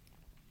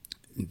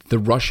 the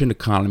Russian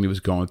economy was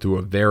going through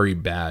a very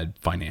bad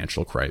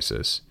financial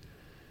crisis.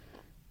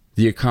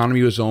 The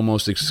economy was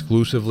almost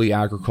exclusively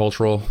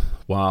agricultural,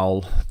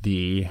 while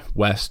the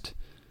West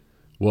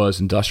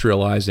was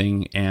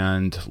industrializing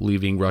and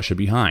leaving Russia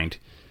behind.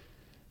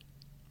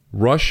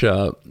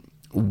 Russia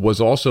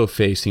was also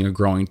facing a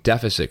growing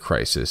deficit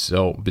crisis.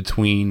 So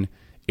between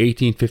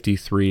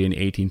 1853 and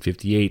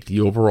 1858,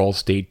 the overall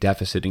state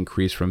deficit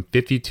increased from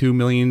 52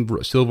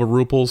 million silver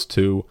rubles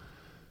to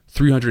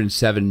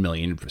 307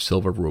 million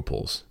silver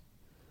rubles.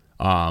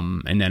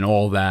 And then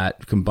all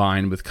that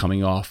combined with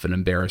coming off an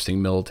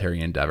embarrassing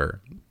military endeavor.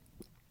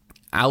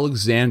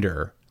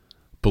 Alexander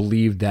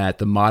believed that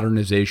the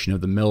modernization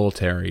of the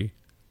military,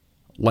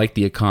 like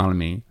the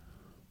economy,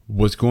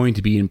 was going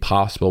to be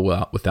impossible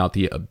without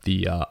the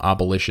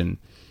abolition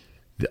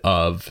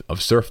of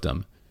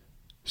serfdom.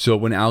 So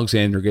when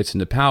Alexander gets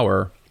into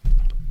power,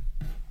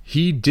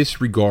 he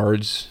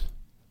disregards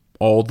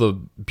all the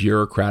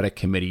bureaucratic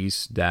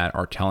committees that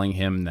are telling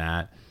him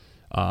that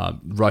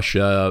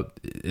Russia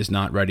is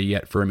not ready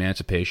yet for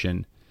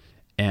emancipation,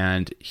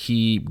 and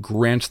he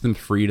grants them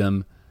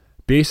freedom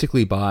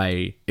basically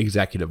by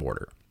executive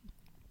order.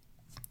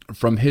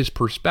 From his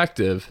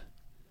perspective,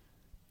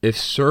 if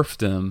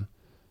serfdom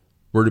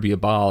were to be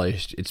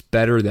abolished, it's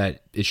better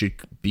that it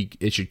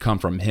should come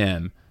from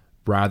him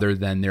rather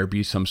than there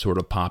be some sort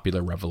of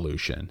popular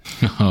revolution.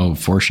 Oh,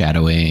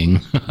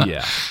 foreshadowing.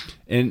 Yeah.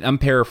 And I'm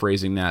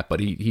paraphrasing that,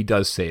 but he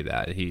does say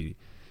that. He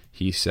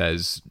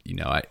says,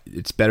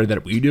 it's better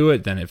that we do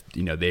it than if,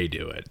 they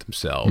do it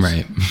themselves.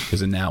 Right.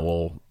 Because then that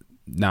will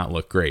not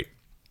look great.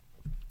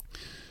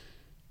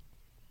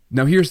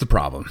 Now, here's the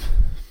problem.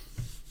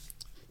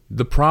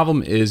 The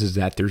problem is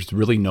that there's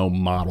really no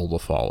model to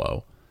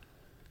follow.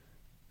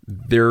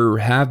 There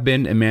have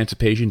been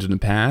emancipations in the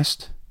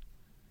past.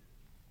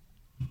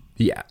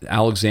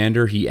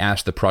 Alexander, he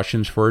asked the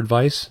Prussians for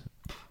advice.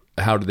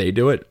 How do they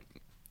do it?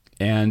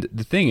 And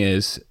the thing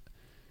is,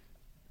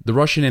 the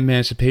Russian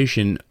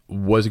emancipation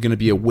was going to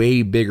be a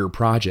way bigger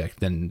project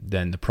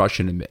than the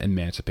Prussian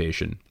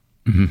emancipation.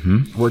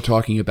 Mm-hmm. We're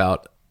talking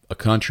about a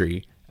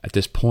country at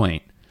this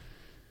point.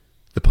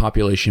 The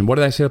population, what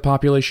did I say the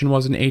population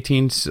was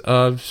in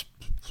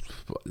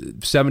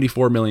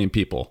 74 million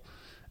people.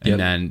 And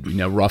then,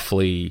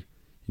 roughly,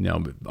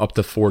 up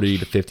to 40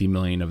 to 50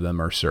 million of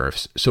them are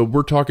serfs. So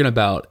we're talking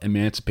about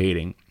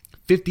emancipating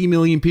 50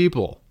 million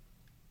people.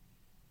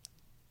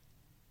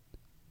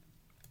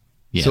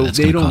 Yeah, so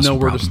they don't know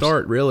where to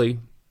start, really.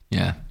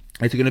 Yeah.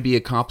 It's going to be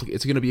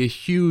it's going to be a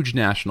huge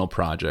national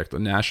project, a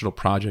national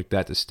project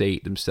that the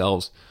state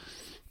themselves,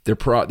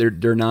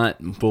 they're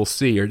not, we'll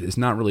see, or is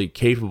not really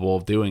capable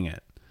of doing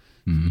it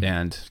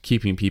and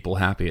keeping people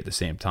happy at the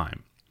same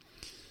time.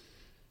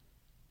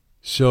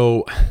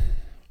 So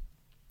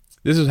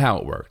this is how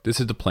it worked. This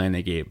is the plan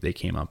they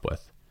came up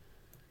with.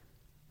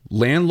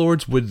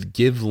 Landlords would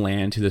give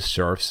land to the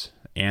serfs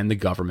and the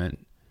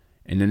government,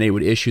 and then they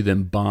would issue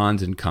them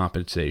bonds and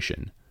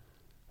compensation.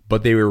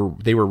 But they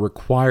were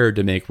required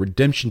to make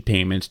redemption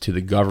payments to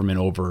the government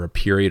over a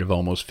period of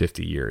almost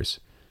 50 years.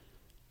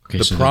 Okay,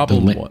 the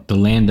problem, the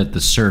land that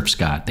the serfs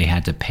got, they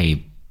had to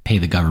pay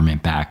the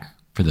government back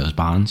for those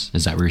bonds.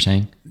 Is that what you're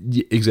saying?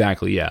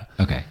 Exactly. Yeah.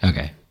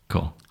 Okay.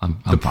 Cool.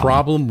 The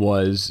problem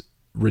was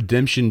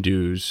redemption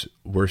dues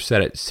were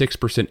set at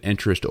 6%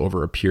 interest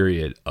over a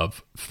period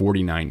of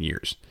 49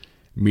 years,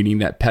 meaning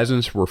that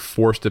peasants were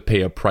forced to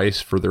pay a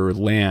price for their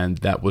land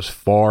that was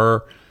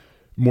far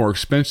more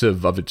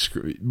expensive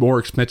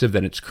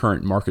than its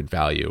current market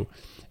value,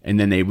 and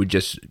then they would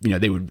just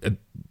they would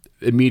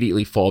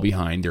immediately fall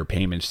behind their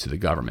payments to the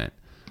government.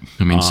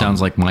 I mean,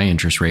 sounds like my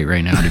interest rate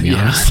right now, to be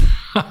honest.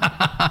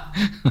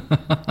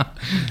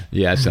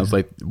 Yeah, it sounds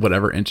like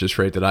whatever interest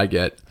rate that I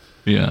get.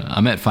 Yeah,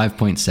 I'm at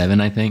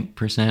 5.7, I think,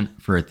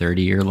 % for a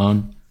 30-year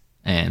loan,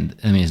 and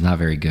I mean it's not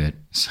very good.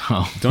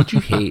 So don't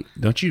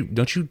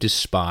you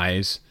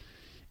despise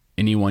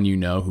anyone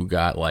who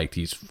got like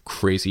these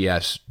crazy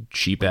ass,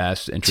 cheap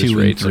ass interest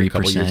rates like a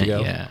couple years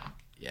ago?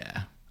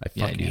 Yeah. I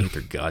fucking hate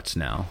their guts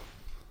now.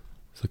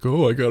 It's like,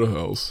 oh, I got a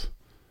house.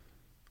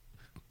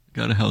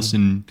 Got a house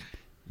in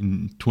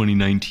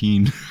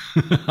 2019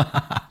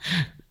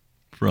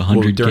 for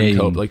 $100K during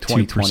COVID, like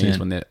 2020 is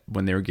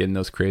when they were getting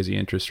those crazy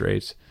interest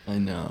rates. I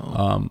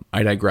know.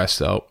 I digress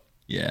though.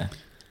 Yeah.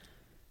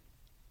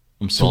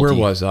 I'm salty. So where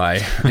was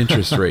I?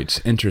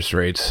 Interest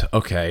rates.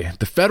 Okay.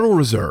 The Federal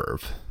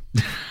Reserve.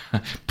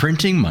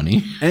 Printing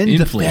money. And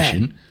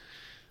inflation.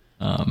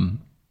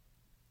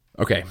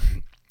 Okay.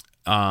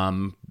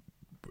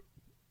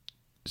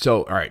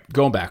 So, all right,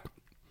 going back.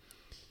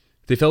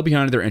 They fell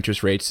behind their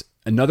interest rates.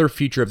 Another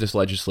feature of this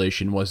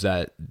legislation was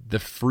that the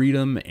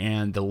freedom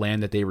and the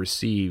land that they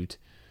received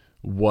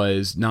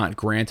was not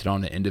granted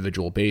on an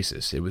individual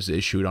basis. It was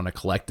issued on a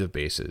collective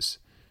basis.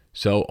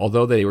 So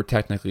although they were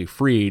technically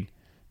freed,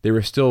 they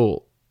were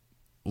still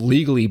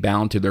legally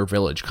bound to their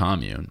village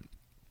commune.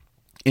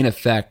 In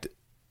effect,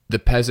 the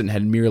peasant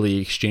had merely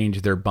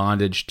exchanged their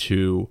bondage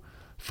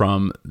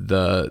from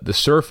the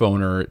serf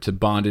owner to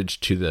bondage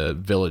to the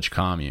village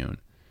commune.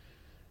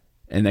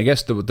 And I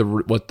guess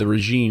what the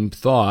regime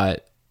thought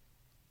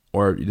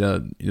or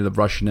the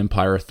Russian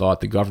Empire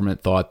thought, the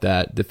government thought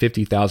that the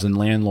 50,000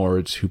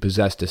 landlords who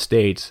possessed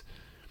estates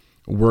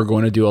were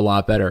going to do a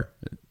lot better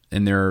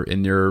in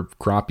their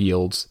crop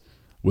yields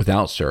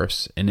without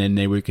serfs, and then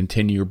they would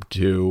continue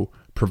to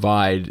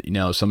provide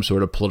some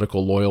sort of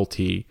political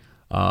loyalty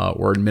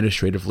or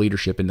administrative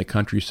leadership in the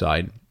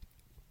countryside.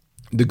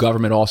 The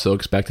government also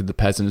expected the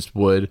peasants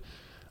would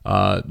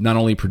not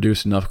only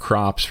produce enough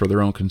crops for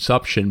their own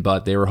consumption,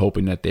 but they were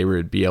hoping that they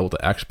would be able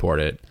to export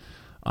it.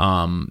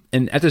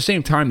 And at the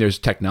same time, there's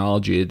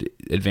technology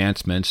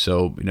advancements,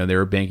 so they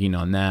were banking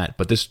on that.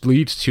 But this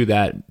leads to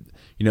that,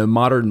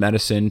 modern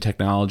medicine,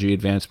 technology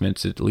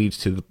advancements. It leads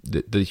to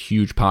the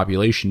huge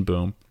population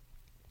boom.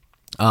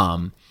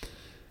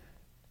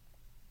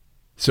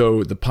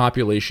 So the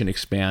population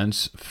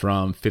expands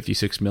from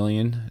 56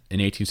 million in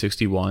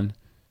 1861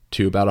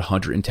 to about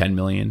 110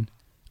 million,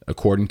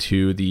 according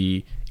to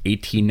the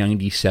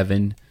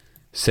 1897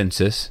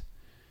 census.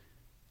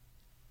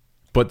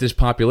 But this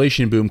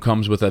population boom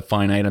comes with a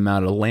finite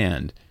amount of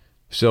land.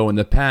 So in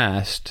the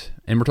past,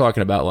 and we're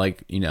talking about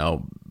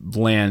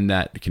land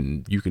that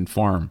you can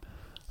farm.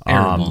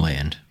 Arable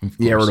land.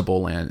 The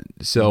arable land.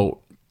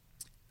 So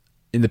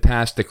in the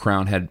past, the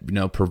crown had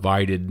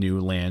provided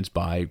new lands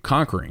by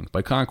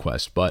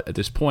conquest. But at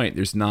this point,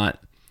 there's not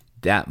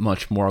that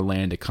much more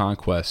land to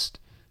conquest.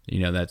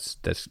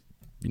 That's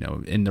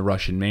in the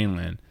Russian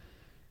mainland.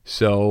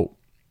 So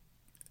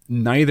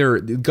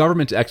the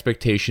government's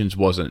expectations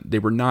they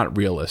were not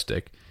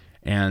realistic,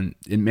 and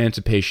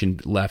emancipation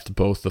left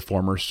both the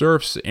former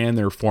serfs and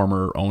their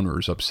former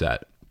owners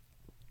upset.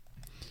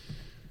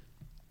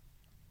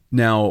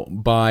 Now,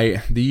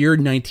 by the year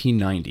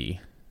 1990,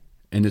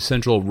 in the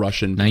central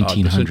Russian...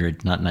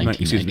 1900, not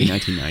 1990. Excuse me,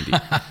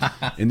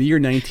 1990. In the year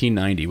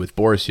 1990, with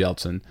Boris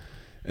Yeltsin,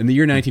 in the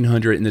year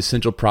 1900, in the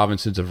central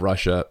provinces of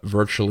Russia,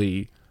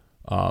 virtually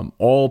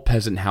all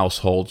peasant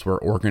households were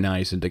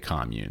organized into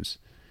communes.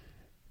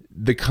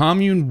 The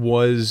commune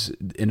was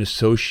an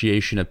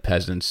association of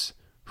peasants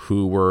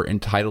who were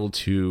entitled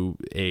to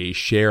a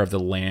share of the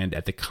land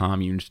at the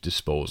commune's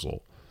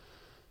disposal.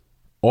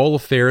 All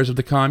affairs of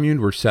the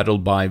commune were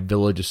settled by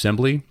village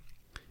assembly,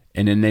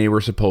 and then they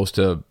were supposed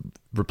to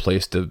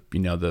replace the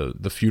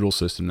feudal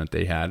system that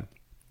they had.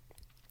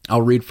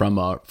 I'll read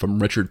from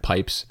Richard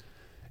Pipes,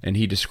 and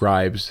he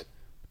describes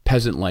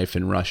peasant life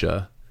in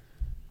Russia.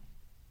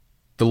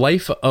 The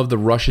life of the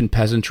Russian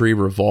peasantry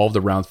revolved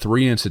around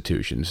three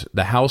institutions: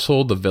 the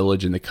household, the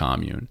village, and the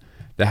commune.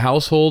 The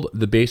household,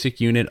 the basic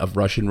unit of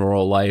Russian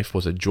rural life,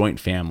 was a joint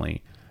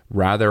family,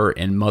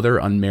 and mother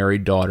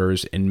unmarried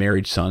daughters and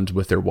married sons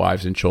with their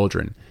wives and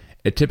children.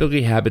 It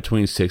typically had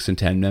between 6 and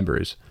 10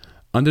 members.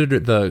 Under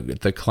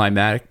the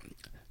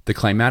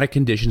climatic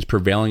conditions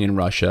prevailing in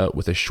Russia,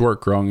 with a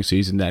short growing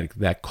season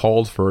that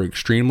called for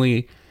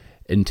extremely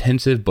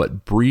intensive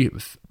but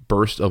brief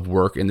bursts of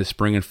work in the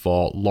spring and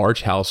fall,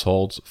 large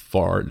households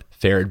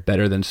fared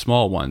better than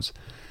small ones.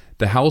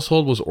 The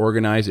household was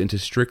organized into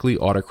strictly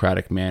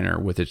autocratic manner,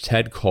 with its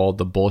head called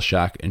the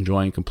Bolshak,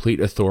 enjoying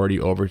complete authority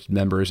over its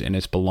members and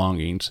its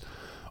belongings.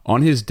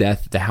 On his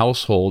death, the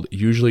household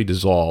usually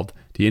dissolved,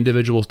 the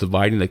individuals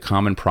dividing the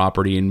common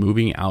property and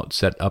moving out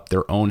set up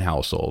their own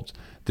households.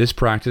 This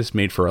practice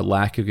made for a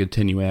lack of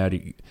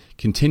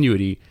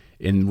continuity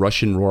in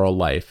Russian rural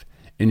life.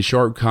 In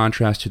sharp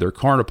contrast to their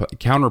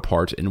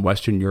counterparts in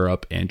Western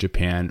Europe and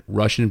Japan,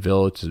 Russian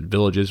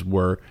villages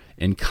were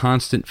in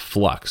constant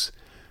flux.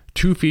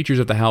 Two features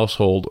of the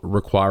household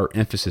require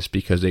emphasis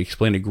because they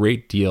explain a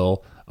great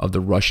deal of the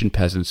Russian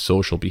peasant's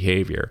social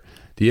behavior.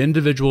 The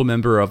individual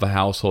member of a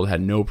household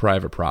had no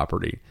private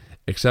property,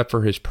 except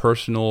for his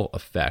personal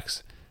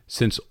effects,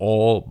 since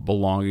all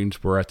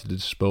belongings were at the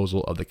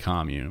disposal of the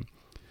commune.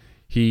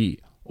 He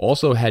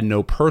also had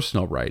no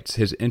personal rights,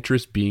 his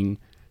interests being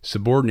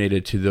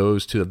subordinated to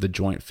those of the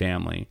joint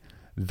family.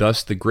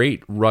 Thus, the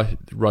great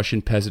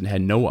Russian peasant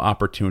had no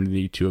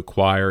opportunity to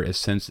acquire a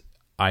sense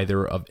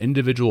either of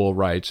individual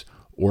rights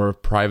or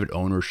of private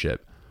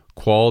ownership,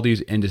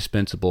 qualities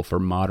indispensable for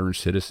modern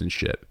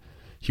citizenship.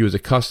 He was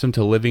accustomed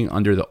to living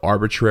under the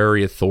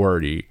arbitrary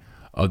authority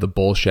of the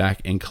Bolshak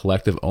and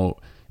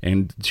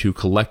to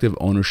collective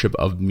ownership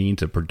of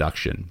means of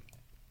production.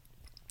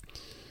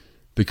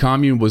 The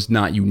commune was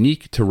not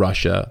unique to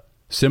Russia.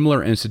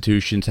 Similar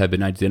institutions have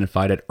been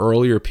identified at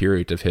earlier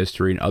periods of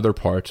history in other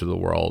parts of the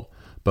world,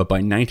 but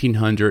by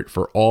 1900,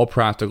 for all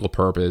practical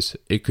purpose,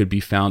 it could be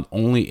found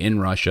only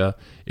in Russia.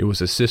 It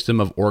was a system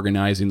of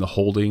organizing the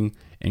holding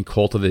and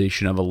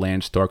cultivation of a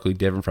land starkly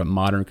different from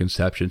modern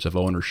conceptions of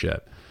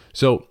ownership.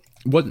 So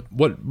what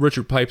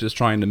Richard Pipes is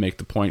trying to make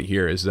the point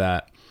here is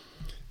that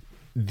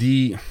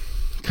the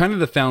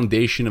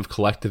foundation of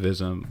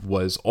collectivism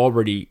was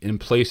already in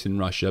place in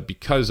Russia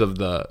because of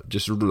the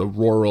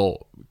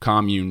rural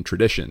commune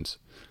traditions.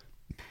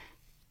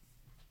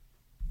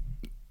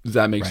 Does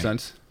that make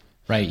sense?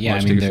 Right, yeah.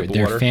 I mean,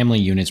 their family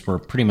units were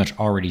pretty much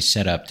already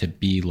set up to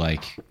be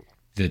like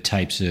the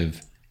types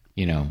of,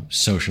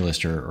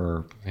 socialist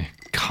or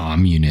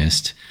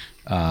communist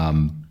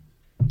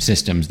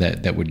systems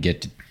that would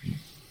get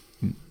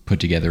put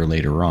together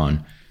later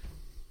on.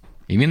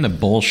 Even the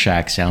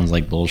Bolshak sounds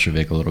like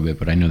Bolshevik a little bit,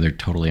 but I know they're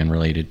totally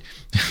unrelated.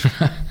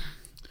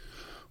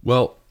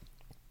 Well,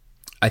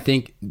 I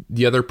think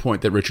the other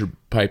point that Richard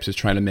Pipes is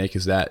trying to make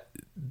is that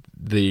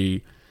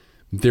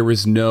there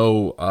was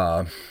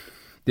no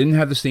didn't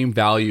have the same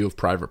value of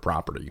private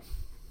property.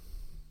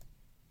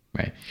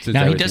 Right. Since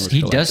Now he everything was does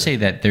collected. say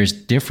that there's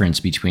difference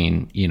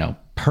between,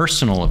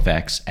 personal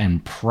effects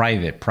and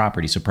private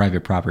property. So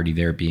private property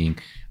there being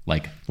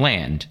like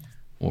land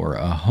or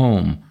a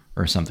home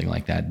or something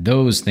like that.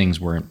 Those things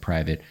weren't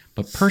private,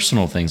 but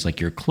personal things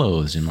like your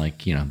clothes and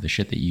like, the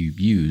shit that you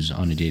use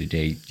on a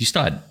day-to-day, you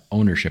still had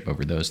ownership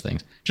over those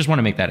things. Just want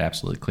to make that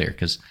absolutely clear,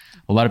 because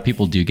a lot of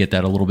people do get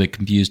that a little bit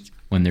confused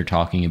when they're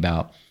talking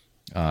about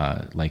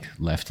like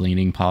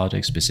left-leaning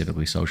politics,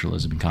 specifically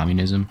socialism and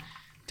communism.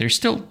 There's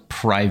still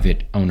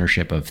private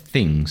ownership of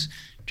things,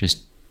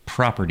 just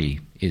property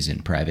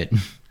isn't private.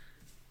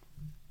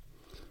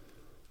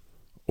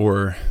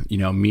 Or,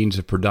 means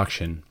of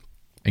production.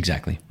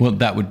 Exactly. Well,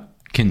 that would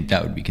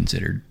be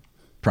considered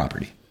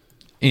property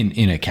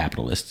in a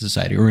capitalist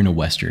society or in a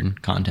Western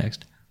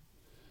context.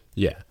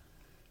 Yeah.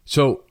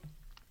 So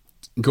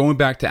going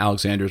back to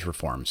Alexander's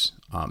reforms,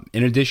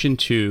 in addition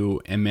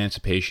to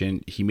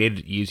emancipation, he made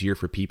it easier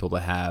for people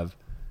to have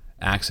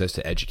access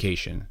to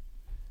education,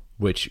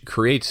 which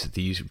creates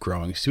these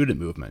growing student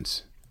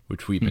movements,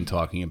 which we've been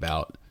talking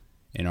about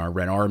in our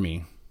Red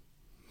Army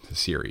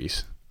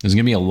series. There's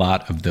going to be a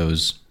lot of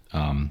those,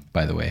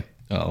 by the way,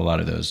 a lot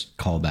of those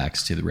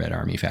callbacks to the Red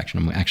Army faction.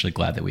 I'm actually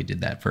glad that we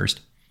did that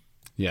first.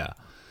 Yeah.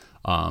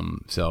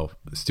 So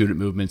student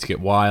movements get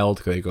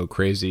wild. They go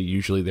crazy.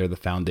 Usually they're the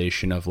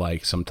foundation of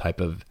like some type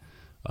of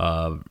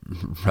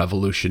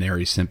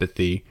revolutionary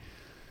sympathy.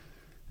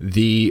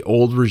 The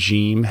old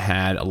regime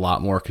had a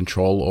lot more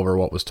control over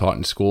what was taught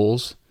in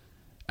schools.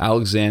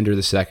 Alexander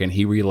II,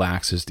 he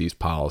relaxes these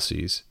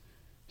policies.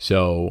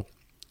 So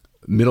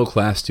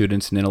middle-class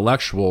students and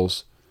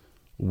intellectuals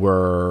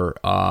were,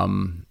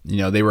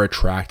 they were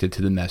attracted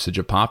to the message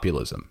of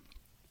populism.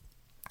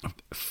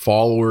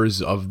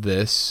 Followers of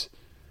this,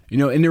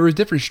 and there were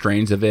different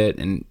strains of it,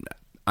 and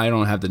I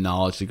don't have the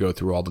knowledge to go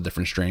through all the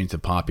different strains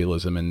of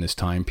populism in this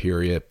time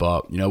period,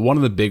 but, one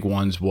of the big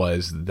ones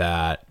was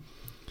that,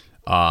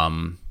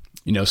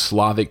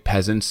 Slavic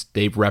peasants,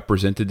 they've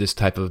represented this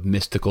type of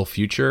mystical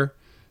future.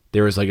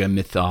 There was like a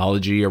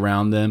mythology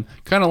around them,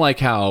 kind of like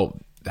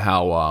how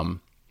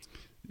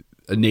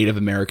Native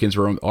Americans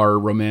are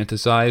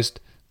romanticized.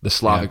 The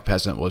Slavic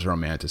peasant was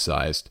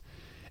romanticized.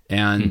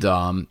 And,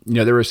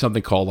 there was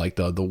something called like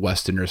the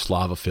Westerner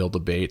Slavophile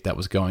debate that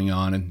was going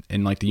on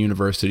in like the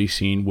university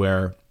scene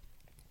where,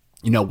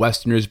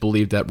 Westerners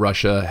believed that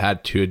Russia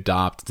had to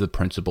adopt the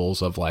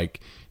principles of like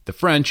the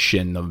French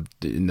and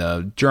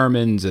the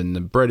Germans and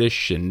the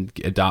British and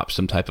adopt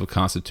some type of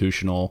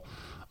constitutional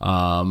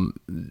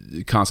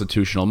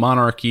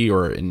monarchy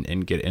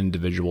and get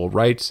individual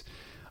rights.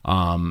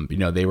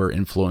 They were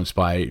influenced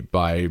by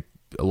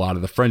a lot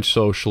of the French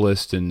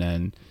socialists and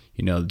then,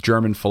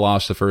 German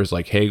philosophers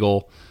like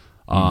Hegel.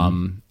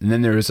 And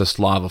then there is the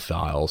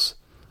Slavophiles.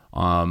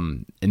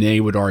 And they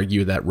would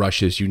argue that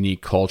Russia's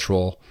unique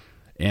cultural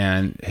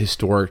and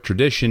historic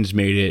traditions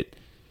made it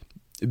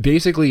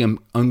basically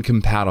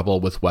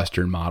uncompatible with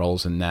Western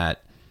models, and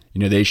that,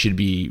 they should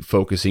be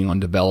focusing on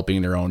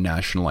developing their own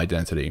national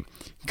identity.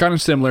 Kind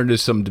of similar to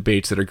some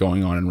debates that are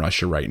going on in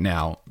Russia right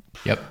now.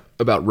 Yep.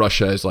 About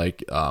Russia as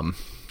like,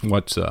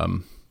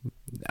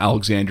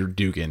 Alexander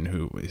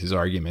Dugin, his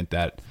argument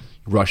that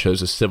Russia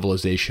is a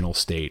civilizational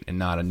state and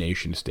not a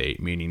nation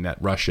state, meaning that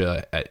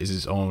Russia is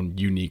its own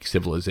unique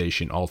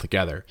civilization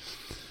altogether.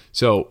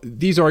 So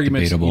these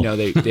arguments, Debatable.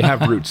 they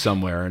have roots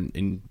somewhere,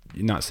 and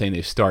not saying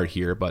they start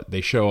here, but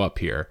they show up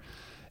here.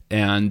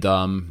 And,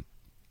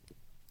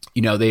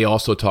 they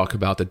also talk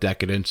about the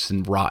decadence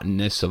and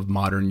rottenness of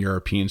modern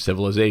European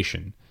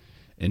civilization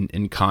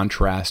in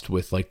contrast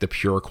with like the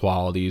pure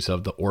qualities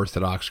of the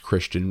Orthodox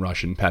Christian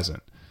Russian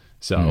peasant.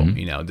 So,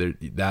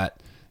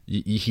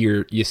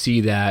 you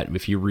see that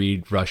if you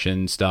read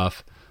Russian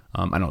stuff.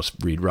 I don't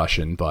read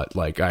Russian, but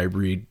like I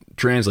read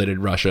translated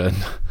Russian.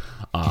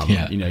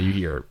 You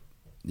hear,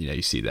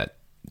 you see that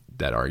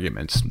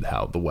arguments,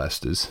 how the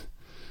West is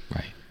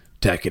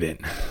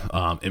decadent,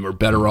 and we're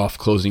better off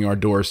closing our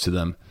doors to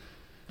them.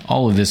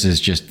 All of this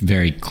is just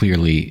very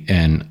clearly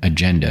an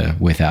agenda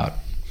without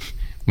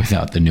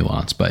the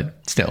nuance,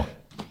 but still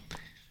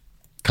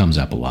comes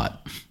up a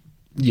lot.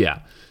 Yeah.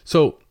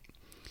 So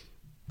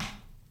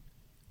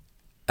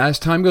as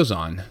time goes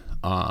on,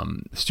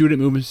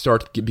 student movements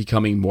start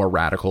becoming more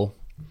radical.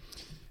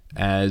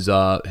 As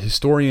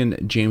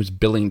historian James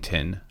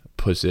Billington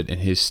puts it in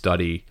his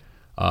study,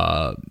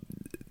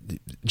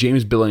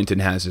 James Billington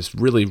has this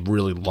really,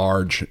 really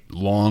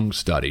long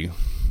study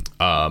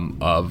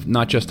of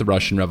not just the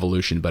Russian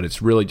Revolution, but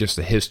it's really just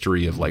the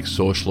history of like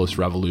socialist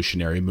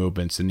revolutionary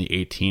movements in the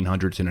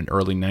 1800s and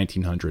early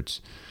 1900s.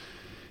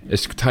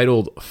 It's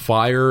titled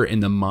 "Fire in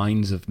the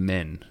Minds of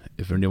Men."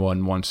 If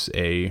anyone wants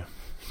to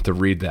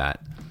read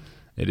that,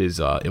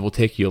 it will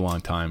take you a long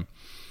time.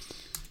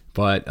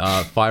 But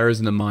Fires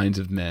in the Minds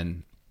of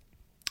Men.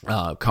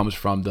 comes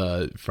from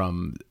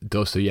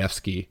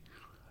Dostoevsky,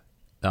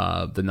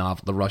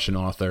 the Russian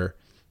author.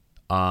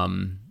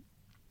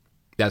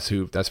 That's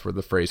where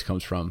the phrase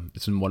comes from.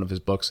 It's in one of his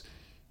books.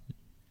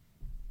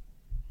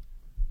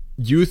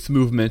 Youth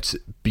movements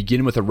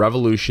begin with a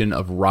revolution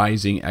of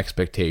rising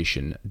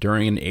expectation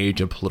during an age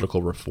of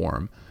political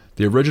reform.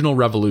 The original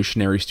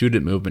revolutionary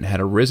student movement had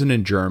arisen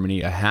in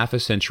Germany a half a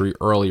century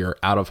earlier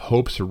out of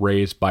hopes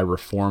raised by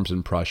reforms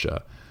in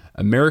Prussia.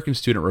 American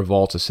student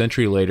revolts a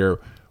century later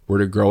were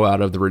to grow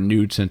out of the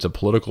renewed sense of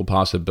political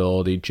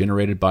possibility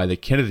generated by the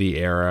Kennedy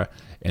era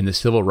and the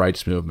civil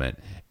rights movement.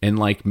 In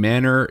like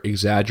manner,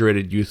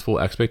 exaggerated youthful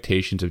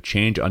expectations of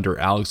change under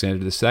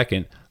Alexander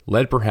II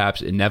led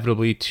perhaps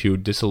inevitably to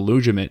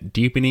disillusionment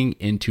deepening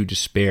into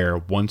despair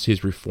once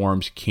his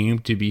reforms came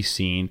to be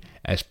seen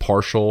as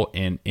partial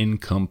and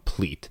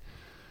incomplete.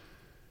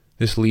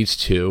 This leads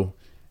to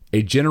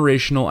a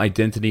generational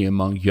identity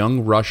among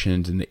young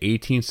Russians in the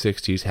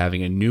 1860s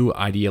having a new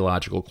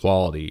ideological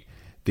quality.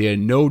 They had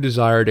no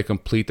desire to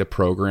complete the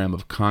program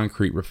of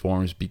concrete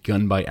reforms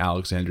begun by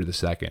Alexander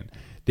II.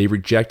 They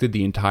rejected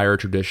the entire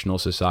traditional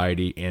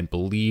society and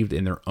believed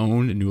in their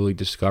own newly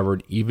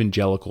discovered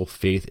evangelical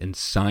faith and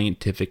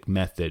scientific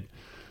method.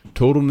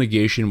 Total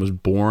negation was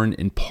born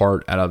in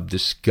part out of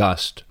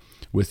disgust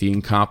with the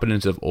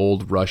incompetence of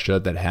old Russia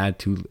that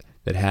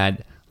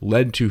had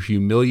led to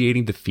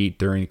humiliating defeat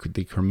during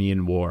the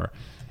Crimean War,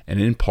 and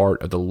in part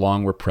of the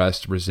long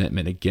repressed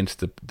resentment against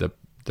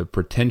the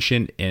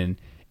pretension and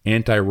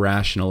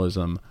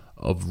anti-rationalism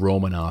of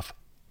Romanov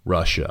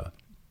Russia.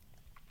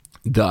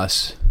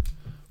 Thus,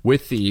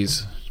 with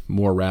these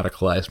more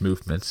radicalized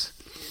movements,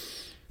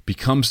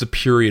 becomes the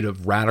period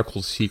of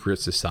radical secret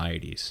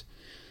societies.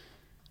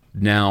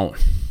 Now,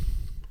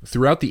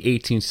 throughout the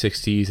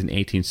 1860s and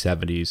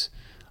 1870s,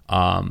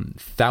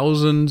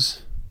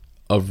 thousands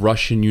of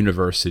Russian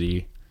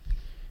university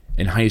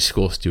and high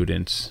school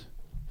students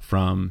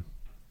from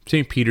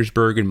St.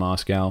 Petersburg and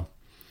Moscow,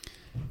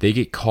 they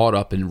get caught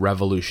up in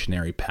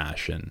revolutionary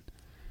passion.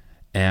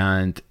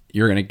 And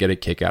you're going to get a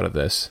kick out of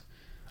this.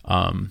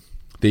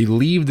 They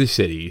leave the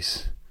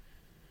cities.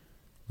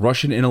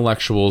 Russian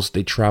intellectuals,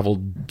 they travel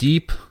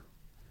deep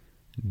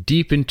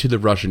into the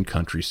Russian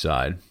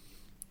countryside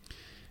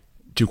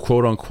to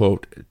quote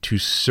unquote, to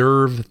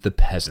serve the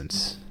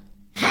peasants.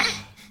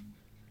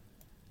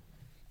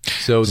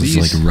 So this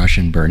is like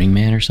Russian Burning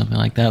Man or something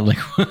like that. Like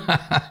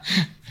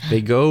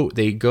they go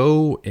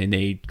and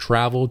they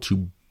travel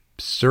to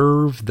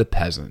serve the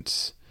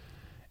peasants.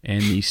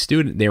 And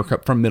they were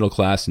from middle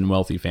class and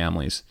wealthy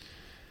families.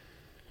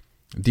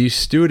 These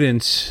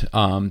students,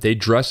 they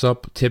dress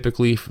up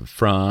typically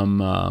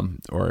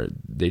or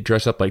they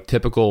dress up like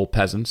typical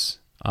peasants.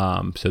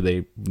 So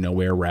they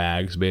wear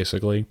rags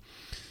basically.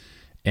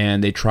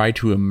 And they try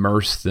to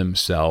immerse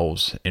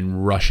themselves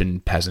in Russian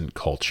peasant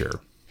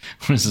culture.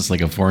 What is this, like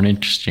a foreign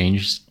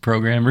exchange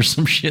program or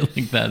some shit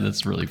like that?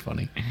 That's really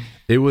funny.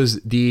 It was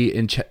the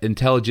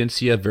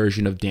intelligentsia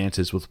version of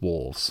Dances with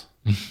Wolves.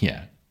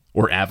 Yeah.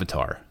 Or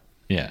Avatar.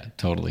 Yeah,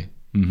 totally.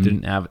 Mm-hmm.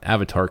 Didn't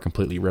Avatar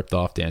completely ripped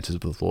off Dances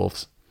with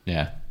Wolves?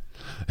 Yeah.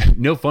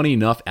 Funny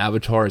enough,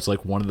 Avatar is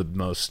like one of the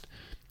most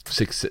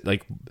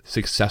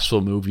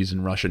successful movies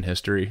in Russian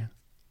history.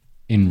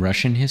 In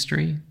Russian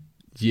history?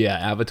 Yeah,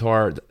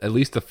 Avatar, at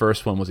least the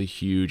first one was a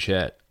huge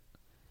hit.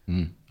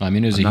 I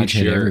mean, it was a huge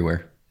hit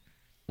everywhere.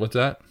 What's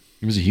that?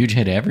 It was a huge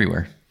hit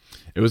everywhere.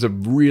 It was a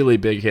really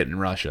big hit in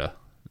Russia,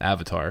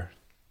 Avatar.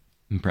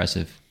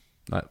 Impressive.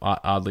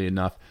 Oddly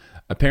enough.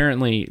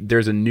 Apparently,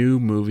 there's a new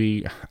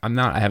movie.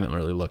 I haven't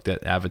really looked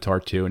at Avatar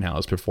 2 and how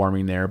it's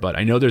performing there, but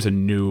I know there's a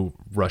new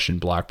Russian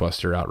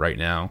blockbuster out right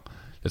now.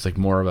 It's like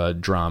more of a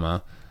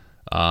drama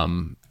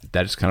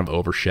that is kind of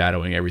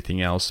overshadowing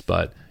everything else.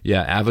 But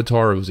yeah,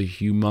 Avatar was a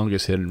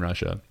humongous hit in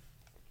Russia.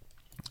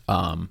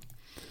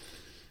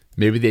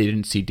 Maybe they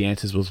didn't see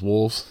Dances with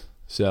Wolves,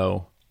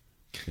 so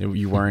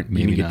you weren't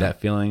going to get that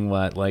feeling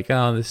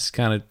this is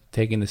kind of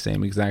taking the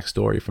same exact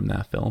story from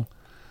that film.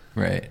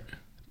 Right.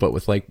 But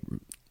with like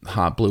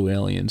hot blue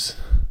aliens.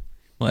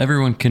 Well,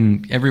 everyone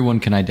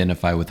can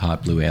identify with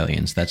hot blue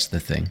aliens. That's the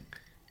thing,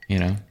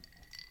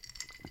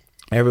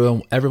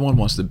 Everyone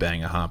wants to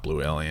bang a hot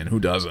blue alien. Who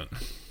doesn't?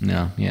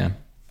 No, yeah.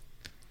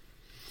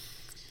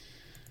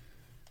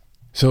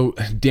 So,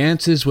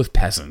 Dances with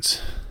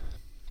Peasants.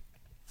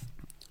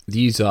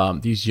 These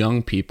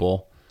young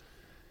people,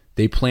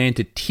 they plan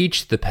to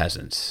teach the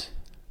peasants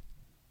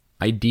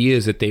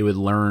ideas that they were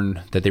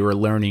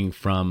learning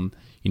from,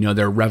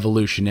 their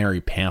revolutionary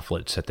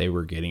pamphlets that they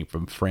were getting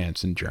from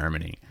France and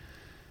Germany.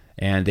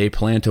 And they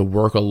plan to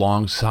work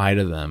alongside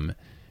of them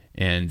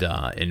and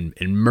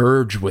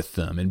merge with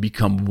them and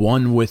become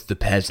one with the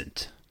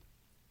peasant.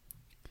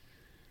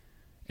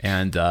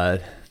 And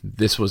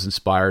this was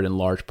inspired in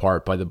large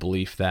part by the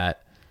belief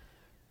that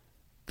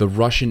the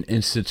Russian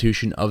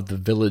institution of the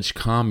village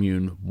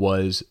commune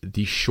was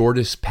the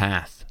shortest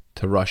path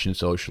to Russian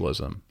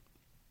socialism.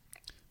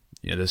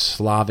 The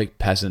Slavic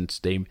peasants,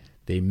 they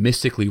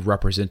mystically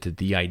represented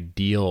the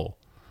ideal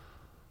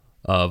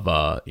of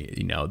the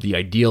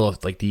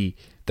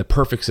the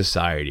perfect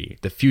society,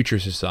 the future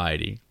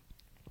society.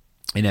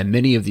 And then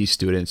many of these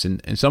students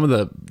and some of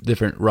the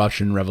different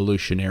Russian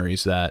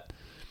revolutionaries that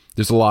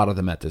there's a lot of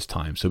them at this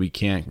time, so we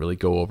can't really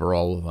go over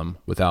all of them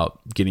without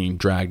getting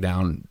dragged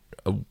down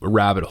a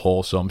rabbit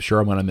hole. So I'm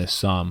sure I'm going to miss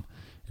some.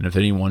 And if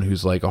anyone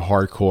who's like has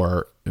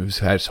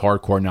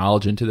hardcore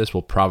knowledge into this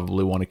will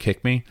probably want to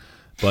kick me,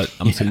 but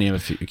I'm just going to name a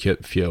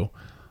few.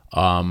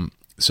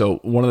 So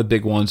one of the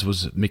big ones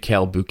was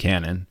Mikhail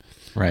Buchanan.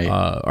 Right.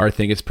 Or I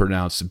think it's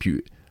pronounced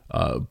Bakunin.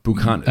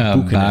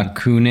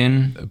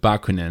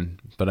 Bakunin.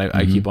 But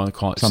I keep on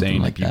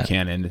saying like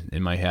Buchanan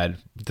in my head.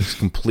 This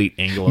complete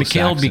Anglo-Saxon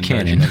Mikhail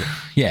Buchanan.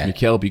 Yeah.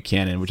 Mikhail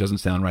Buchanan, which doesn't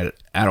sound right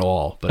at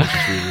all, but it's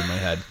just really in my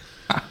head.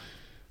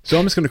 So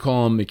I'm just going to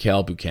call him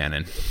Mikhail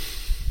Buchanan,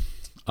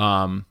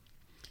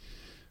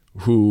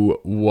 who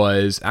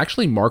was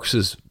actually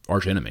Marx's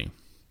archenemy.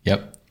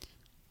 Yep.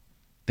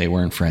 They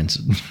weren't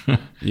friends.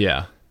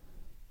 Yeah.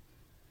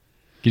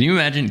 Can you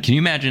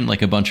imagine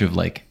like a bunch of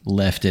like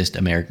leftist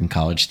American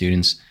college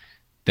students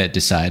that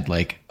decide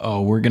like,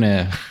 oh, we're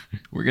gonna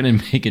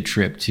make a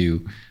trip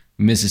to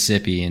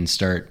Mississippi and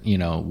start,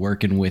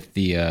 working with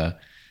the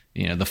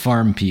the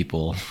farm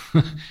people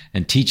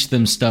and teach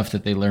them stuff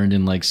that they learned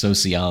in like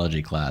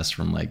sociology class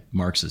from like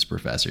Marxist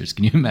professors.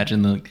 Can you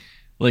imagine the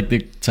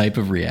type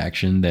of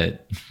reaction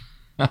that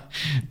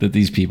that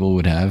these people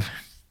would have?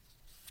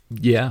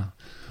 Yeah.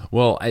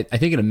 Well, I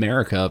think in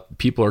America,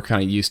 people are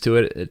kind of used to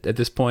it at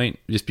this point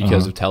just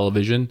because of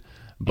television.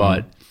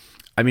 But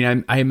I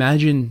mean, I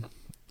imagine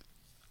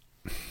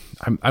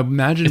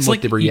it's what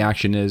like the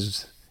reaction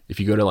is if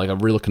you go to like a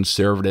real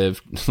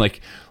conservative,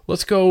 like,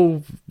 let's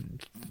go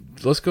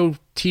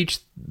teach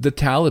the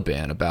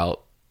Taliban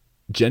about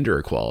gender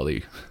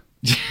equality.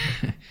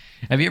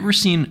 Have you ever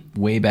seen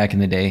way back in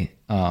the day,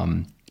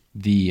 one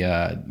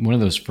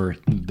of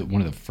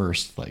the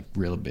first like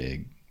real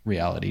big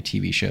reality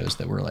TV shows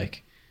that were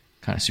like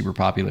kind of super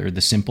popular, The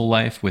Simple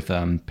Life with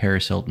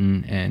Paris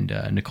Hilton and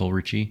Nicole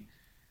Richie?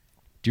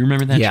 Do you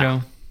remember that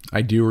show?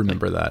 I do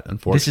remember that,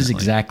 unfortunately. This is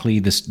exactly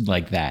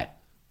that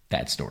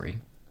story.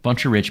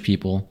 Bunch of rich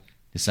people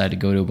decide to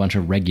go to a bunch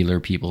of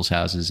regular people's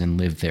houses and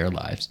live their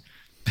lives.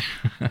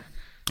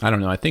 I don't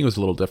know. I think it was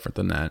a little different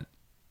than that.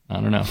 I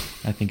don't know.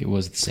 I think it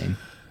was the same.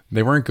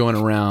 They weren't going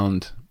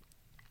around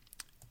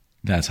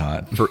that's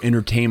hot for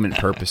entertainment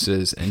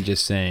purposes and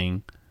just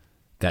saying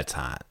that's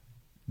hot.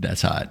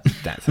 That's hot.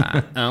 That's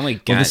hot. Oh my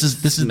God. Well, this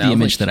is the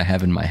image that I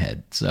have in my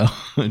head, so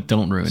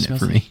don't ruin it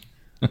for me.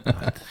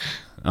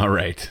 All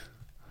right.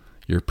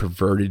 Your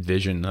perverted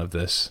vision of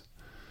this.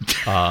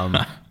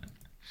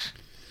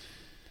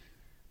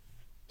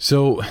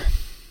 So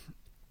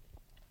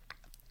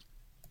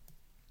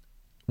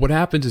what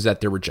happens is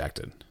that they're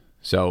rejected.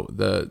 So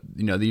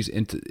these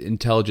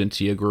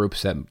intelligentsia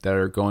groups that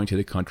are going to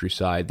the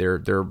countryside, they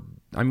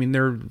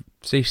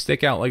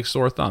stick out like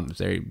sore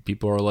thumbs.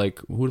 People are like,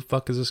 who the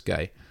fuck is this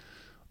guy?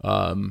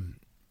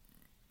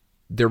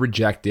 They're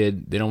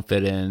rejected. They don't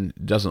fit in.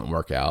 It doesn't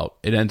work out.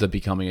 It ends up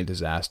becoming a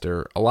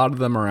disaster. A lot of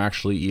them are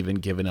actually even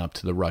given up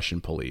to the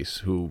Russian police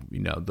who,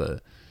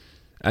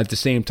 at the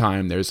same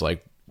time, there's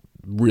like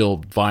real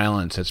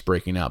violence that's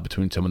breaking out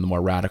between some of the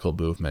more radical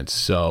movements.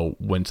 So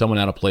when someone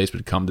out of place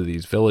would come to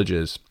these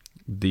villages,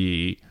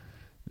 a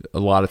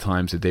lot of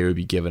times that they would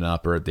be given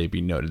up or they'd be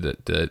noted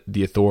that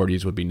the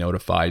authorities would be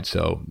notified.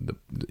 So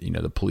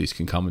the police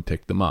can come and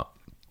pick them up.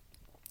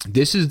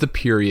 This is the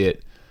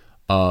period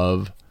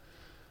of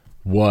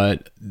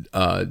what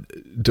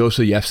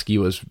Dostoevsky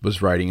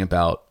was writing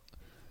about,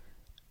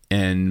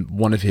 and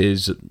one of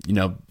his, he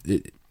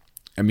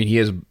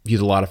has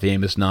a lot of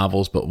famous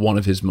novels, but one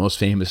of his most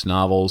famous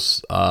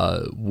novels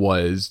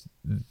was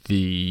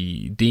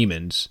The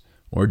Demons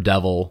or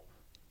Devil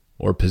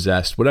or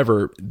Possessed,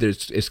 whatever.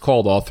 It's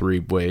called all three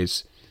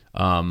ways.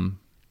 The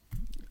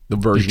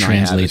version I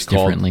have is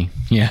called differently.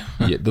 Yeah,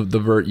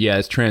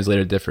 it's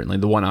translated differently.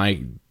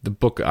 The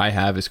book I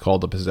have is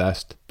called The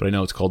Possessed, but I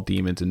know it's called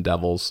Demons and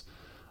Devils.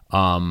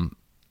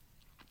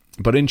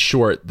 But in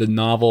short, the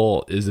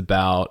novel is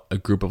about a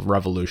group of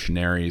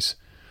revolutionaries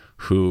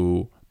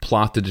who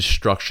plot the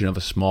destruction of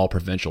a small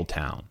provincial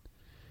town.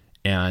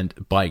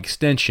 And by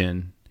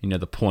extension,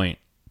 the point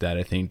that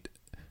I think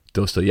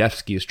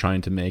Dostoevsky is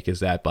trying to make is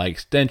that by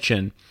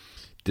extension,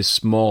 this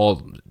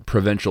small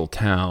provincial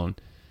town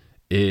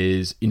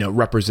is,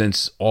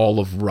 represents all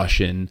of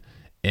Russian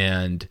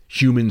and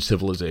human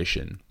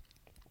civilization.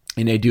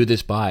 And they do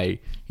this by,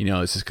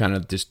 this is kind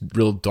of this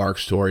real dark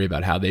story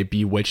about how they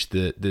bewitched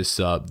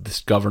this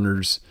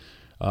governor's,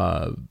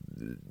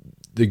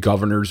 the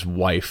governor's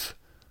wife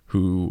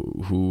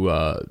who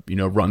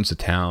runs the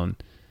town.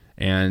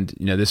 And,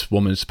 this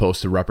woman is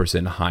supposed to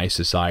represent high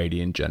society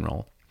in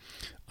general.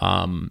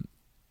 And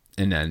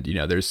then,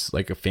 there's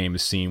like a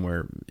famous scene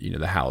where,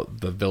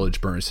 the village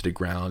burns to the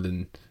ground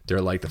and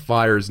they're like, the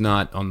fire is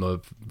not on the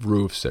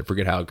roofs. I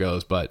forget how it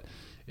goes, but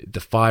the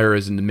fire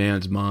is in the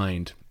man's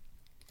mind.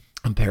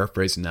 I'm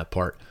paraphrasing that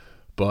part,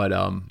 but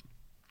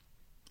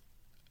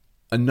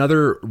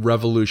another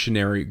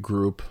revolutionary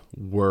group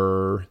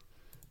were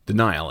the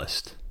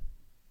nihilists.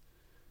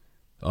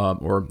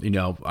 or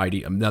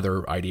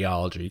another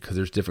ideology, because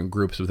there's different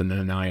groups within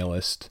the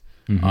nihilist.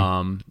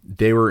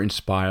 They were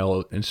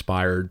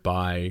inspired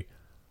by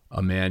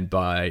a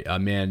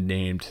man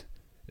named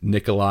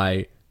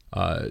Nikolai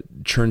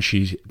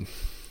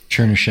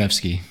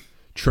Chernyshevsky.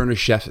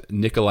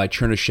 Nikolai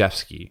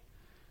Chernyshevsky.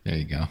 There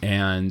you go.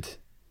 And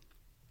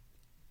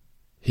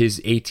his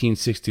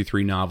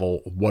 1863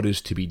 novel, What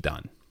Is to Be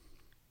Done?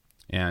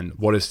 And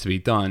What Is to Be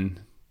Done,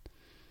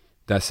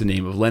 that's the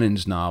name of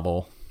Lenin's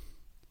novel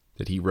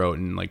that he wrote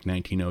in like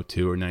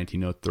 1902 or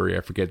 1903.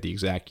 I forget the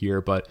exact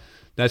year, but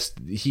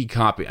he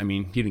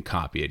didn't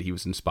copy it. He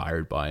was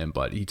inspired by him,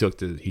 but he took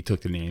the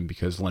name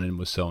because Lenin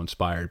was so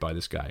inspired by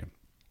this guy.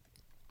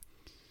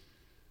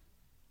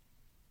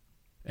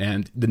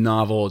 And the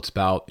novel, it's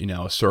about,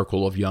 a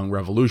circle of young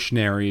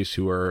revolutionaries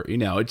who are,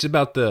 it's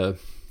about I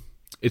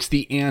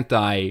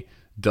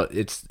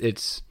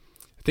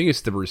think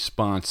it's the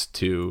response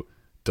to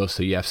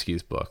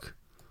Dostoevsky's book,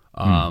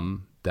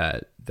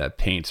 that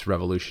paints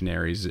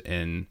revolutionaries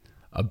in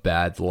a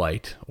bad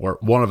light, or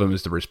one of them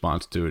is the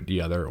response to the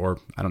other, or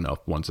I don't know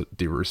if one's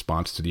the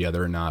response to the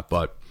other or not,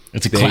 but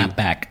it's a clap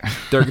back.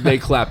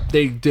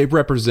 They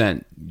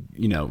represent,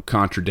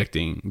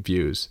 contradicting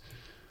views.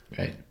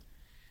 Right.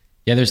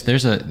 Yeah,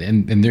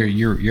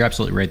 you're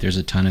absolutely right. There's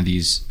a ton of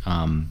these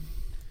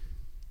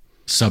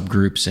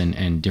subgroups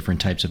and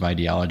different types of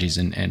ideologies,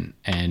 and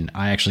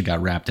I actually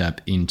got wrapped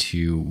up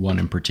into one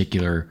in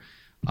particular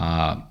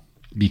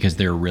because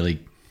they're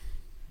really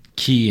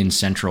key and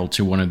central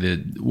to one of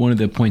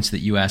the points that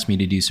you asked me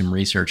to do some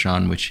research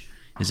on, which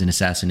is an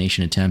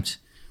assassination attempt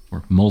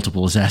or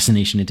multiple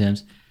assassination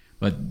attempts.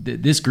 But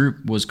this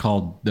group was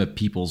called the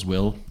People's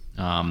Will.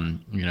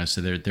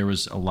 So there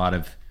was a lot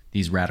of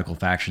these radical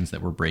factions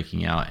that were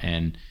breaking out,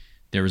 and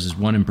there was this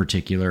one in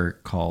particular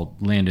called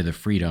Land of the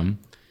Freedom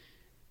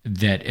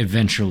that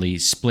eventually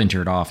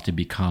splintered off to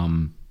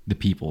become the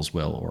People's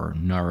Will, or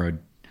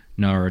Narodnaya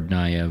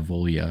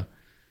Volya.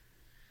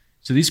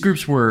 So these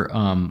groups were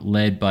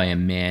led by a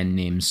man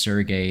named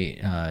Sergei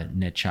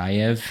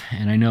Nechayev,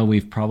 and I know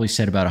we've probably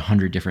said about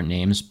 100 different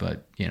names,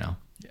 but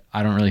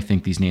I don't really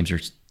think these names are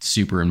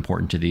super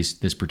important to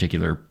this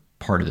particular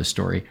part of the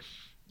story.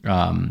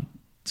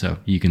 So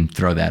you can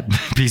throw that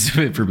piece of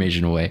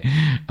information away.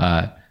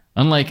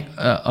 Unlike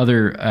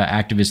other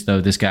activists, though,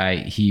 this guy,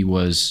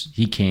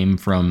 he came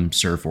from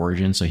serf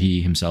origin, so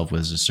he himself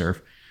was a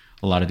serf.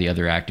 A lot of the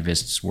other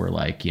activists were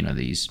like,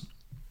 these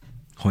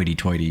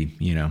hoity-toity,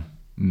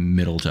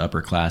 middle to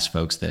upper class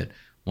folks that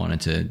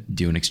wanted to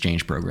do an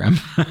exchange program.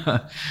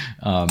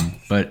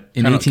 But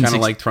in kind of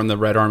like from the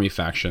Red Army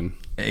faction.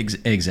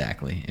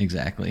 Exactly.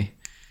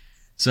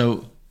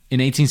 So in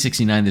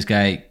 1869, this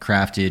guy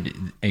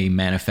crafted a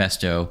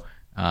manifesto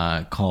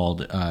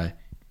called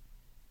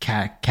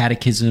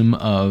Catechism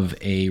of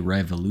a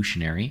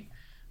Revolutionary,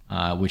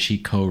 which he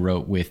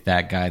co-wrote with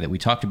that guy that we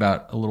talked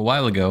about a little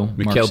while ago,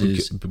 Mikhail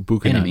Marx's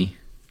Buchanan. enemy.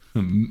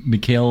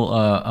 Mikhail,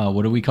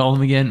 what do we call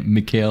him again?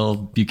 Mikhail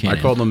Buchanan.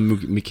 I called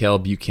him Mikhail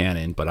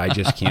Buchanan, but I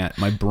just can't.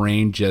 My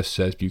brain just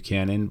says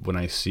Buchanan when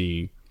I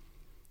see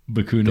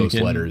those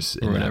letters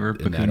in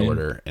that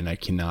order, and I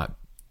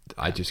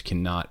just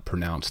cannot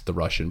pronounce the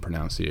Russian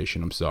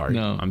pronunciation. I'm sorry.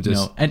 And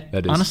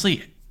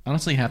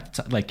honestly, have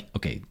to,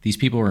 okay, these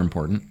people are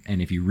important,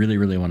 and if you really,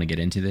 really want to get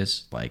into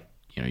this,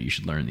 you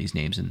should learn these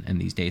names and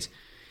these dates.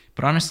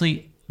 But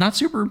honestly, not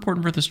super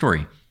important for the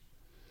story.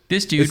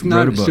 This dude it's wrote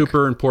not a book.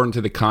 Super important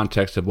to the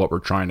context of what we're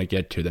trying to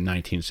get to, the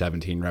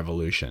 1917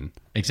 revolution.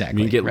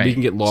 Exactly. We can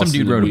get lost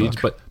in the weeds,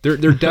 but they're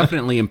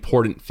definitely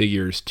important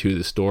figures to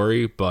the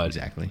story. But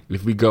exactly.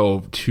 If we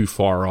go too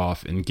far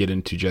off and get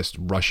into just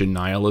Russian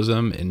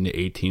nihilism in the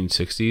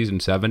 1860s and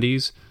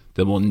 70s,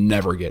 then we'll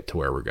never get to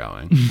where we're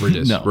going.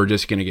 We're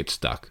just going to get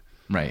stuck.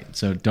 Right.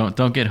 So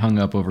don't get hung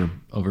up over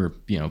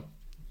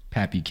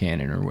Pat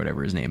Buchanan or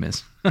whatever his name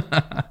is.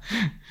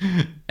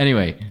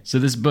 Anyway, so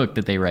this book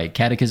that they write,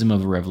 Catechism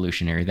of a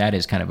Revolutionary, that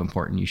is kind of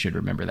important. You should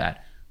remember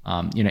that.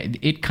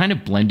 It kind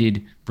of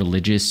blended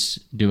religious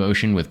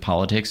devotion with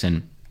politics.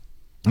 And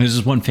there's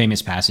this one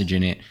famous passage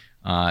in it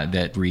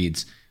that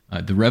reads,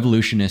 the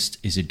revolutionist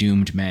is a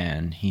doomed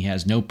man. He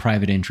has no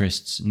private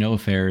interests, no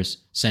affairs,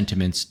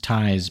 sentiments,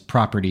 ties,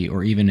 property,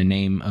 or even a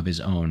name of his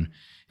own.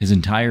 His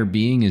entire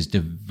being is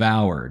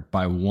devoured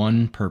by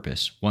one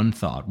purpose, one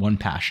thought, one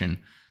passion,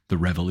 the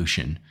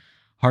revolution.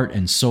 Heart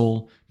and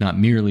soul, not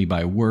merely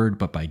by word,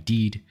 but by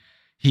deed.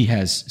 He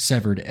has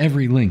severed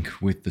every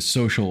link with the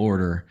social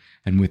order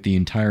and with the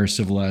entire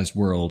civilized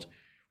world,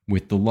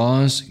 with the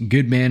laws,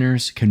 good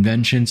manners,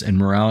 conventions, and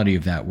morality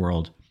of that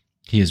world.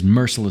 He is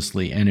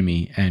mercilessly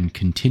enemy and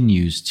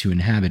continues to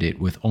inhabit it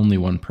with only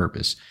one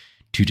purpose,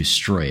 to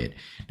destroy it.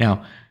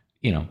 Now,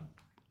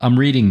 I'm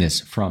reading this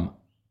from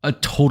a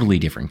totally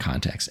different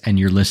context, and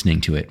you're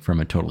listening to it from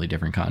a totally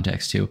different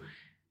context too.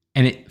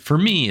 And for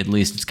me, at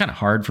least, it's kind of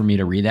hard for me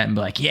to read that and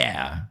be like,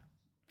 yeah,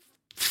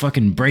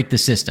 fucking break the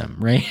system,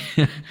 right?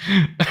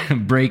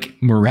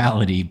 Break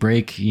morality,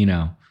 break,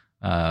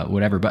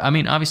 whatever. But I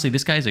mean, obviously,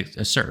 this guy's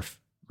a serf,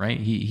 right?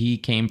 He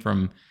came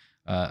from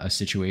a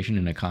situation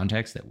in a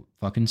context that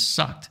fucking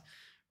sucked.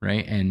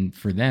 right? And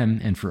for them,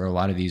 and for a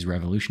lot of these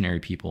revolutionary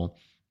people,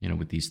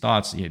 with these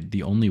thoughts,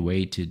 the only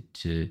way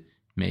to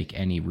make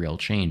any real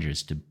change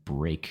is to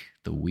break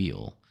the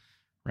wheel,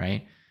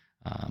 right?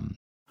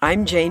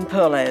 I'm Jane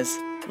Perlez,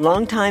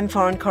 longtime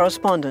foreign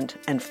correspondent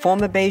and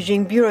former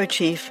Beijing bureau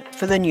chief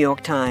for the New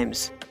York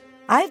Times.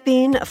 I've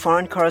been a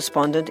foreign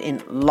correspondent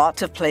in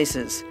lots of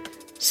places: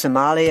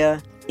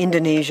 Somalia,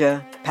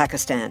 Indonesia,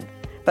 Pakistan,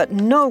 but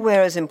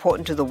nowhere as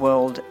important to the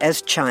world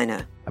as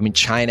China. I mean,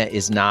 China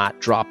is not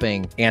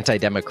dropping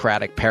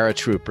anti-democratic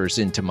paratroopers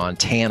into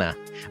Montana.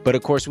 But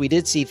of course, we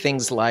did see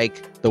things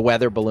like the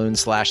weather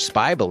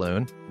balloon/spy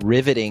balloon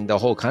riveting the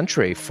whole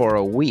country for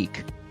a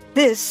week.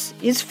 This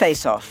is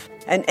Face Off,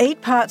 an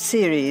 8-part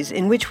series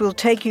in which we'll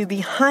take you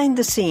behind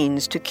the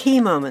scenes to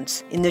key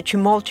moments in the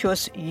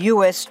tumultuous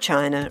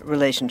U.S.-China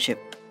relationship.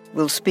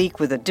 We'll speak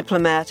with a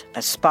diplomat,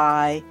 a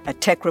spy, a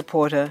tech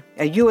reporter,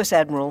 a U.S.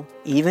 admiral,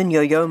 even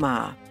Yo-Yo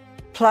Ma.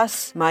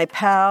 Plus, my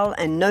pal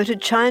and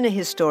noted China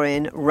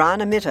historian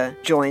Rana Mitter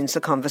joins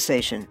the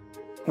conversation.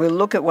 We'll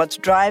look at what's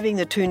driving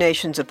the two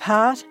nations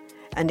apart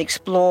and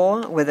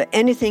explore whether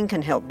anything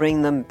can help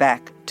bring them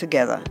back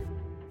together.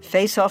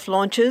 Face Off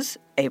launches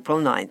April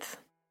 9th.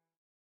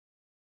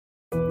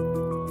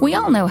 We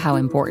all know how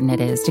important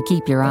it is to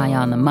keep your eye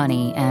on the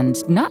money, and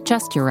not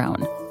just your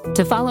own.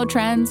 To follow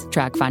trends,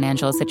 track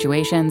financial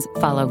situations,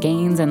 follow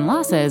gains and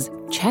losses,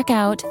 check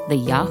out the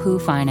Yahoo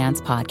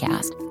Finance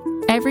podcast.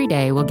 Every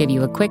day, we'll give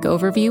you a quick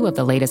overview of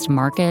the latest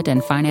market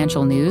and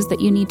financial news that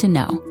you need to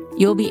know.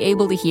 You'll be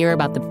able to hear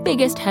about the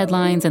biggest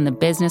headlines in the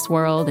business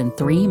world in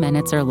 3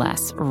 minutes or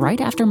less,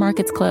 right after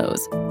markets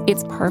close.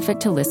 It's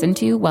perfect to listen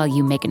to while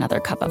you make another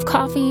cup of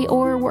coffee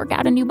or work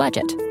out a new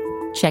budget.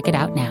 Check it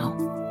out now.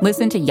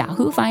 Listen to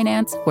Yahoo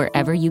Finance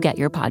wherever you get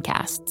your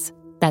podcasts.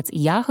 That's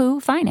Yahoo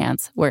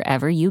Finance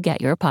wherever you get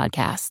your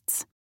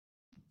podcasts.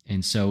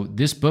 And so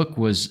this book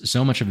was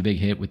so much of a big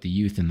hit with the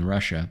youth in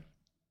Russia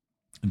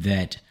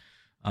that,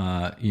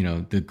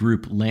 the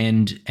group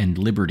Land and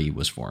Liberty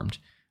was formed.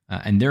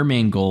 And their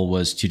main goal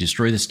was to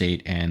destroy the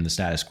state and the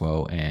status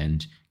quo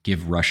and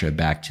give Russia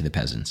back to the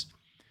peasants.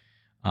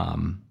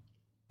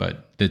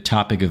 But the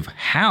topic of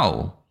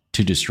how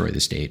to destroy the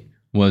state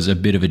was a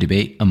bit of a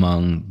debate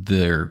among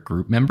their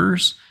group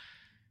members.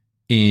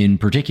 In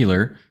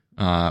particular,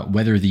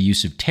 whether the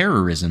use of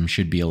terrorism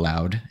should be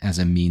allowed as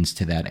a means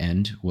to that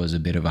end was a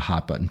bit of a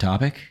hot button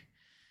topic.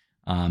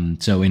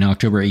 So in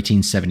October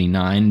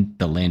 1879,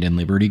 the Land and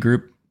Liberty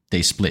group,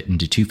 they split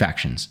into two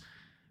factions.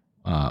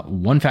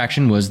 One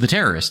faction was the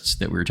terrorists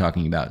that we were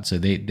talking about. So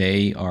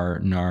they are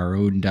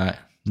Narodnaya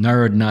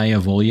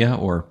Volya,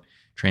 or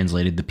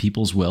translated the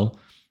People's Will.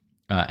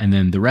 And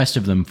then the rest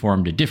of them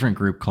formed a different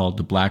group called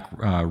the Black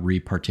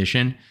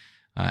Repartition.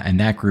 And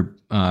that group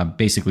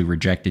basically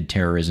rejected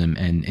terrorism,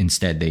 and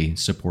instead they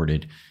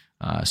supported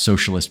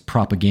socialist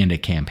propaganda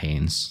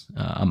campaigns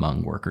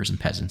among workers and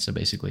peasants. So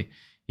basically,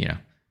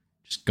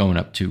 just going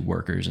up to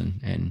workers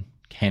and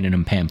handing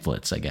them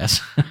pamphlets, I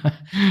guess.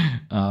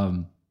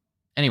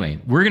 Anyway,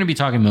 we're going to be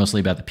talking mostly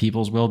about the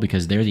People's Will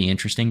because they're the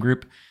interesting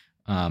group.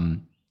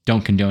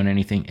 Don't condone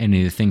any of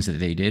the things that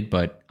they did,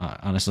 but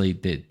honestly,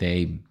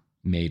 they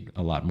made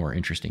a lot more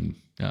interesting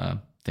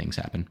things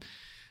happen.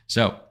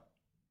 So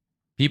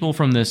people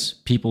from this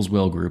People's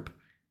Will group,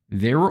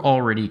 they were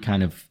already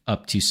kind of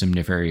up to some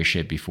nefarious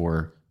shit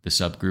before the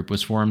subgroup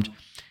was formed.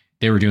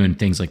 They were doing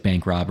things like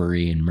bank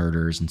robbery and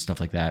murders and stuff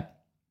like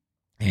that.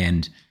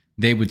 And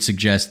they would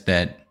suggest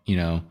that,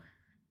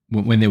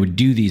 when they would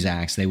do these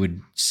acts, they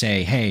would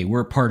say, hey,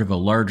 we're part of a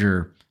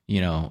larger,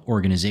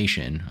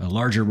 organization, a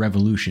larger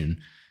revolution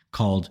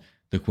called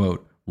the,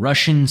 quote,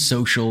 Russian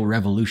Social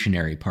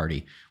Revolutionary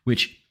Party,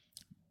 which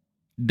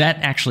that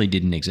actually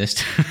didn't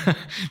exist.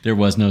 There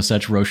was no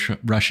such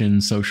Russian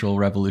Social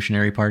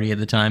Revolutionary Party at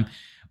the time.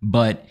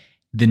 But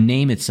the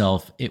name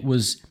itself, it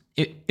was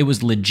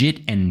legit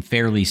and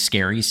fairly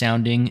scary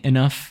sounding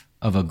enough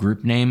of a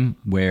group name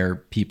where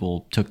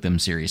people took them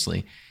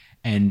seriously.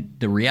 And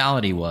the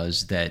reality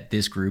was that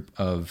this group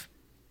of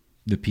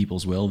the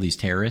People's Will, these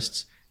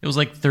terrorists, it was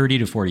like 30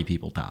 to 40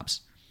 people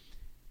tops.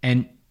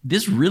 And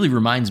this really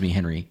reminds me,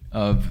 Henry,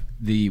 of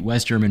the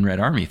West German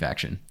Red Army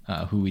faction,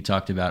 who we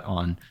talked about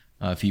on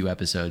a few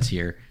episodes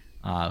here,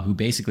 who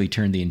basically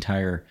turned the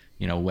entire,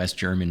 West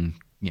German,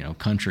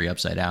 country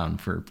upside down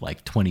for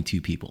like 22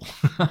 people.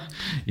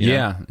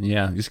 Yeah.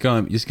 Just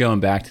going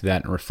back to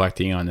that and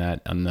reflecting on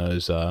that, on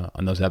those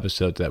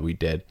episodes that we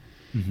did.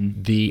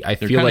 Mm-hmm. I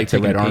feel like the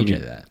Red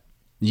Army,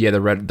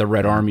 the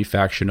Red Army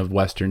faction of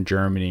Western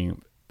Germany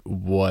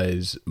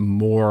was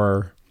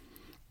more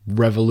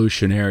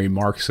revolutionary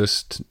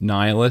Marxist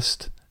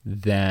nihilist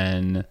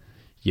than,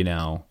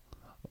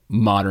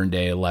 modern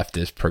day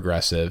leftist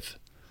progressive.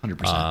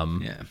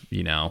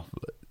 100%.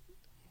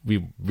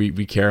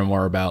 We care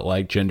more about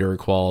like gender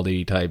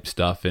equality type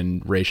stuff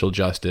and racial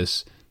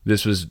justice.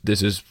 This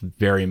is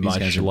very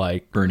much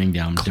like burning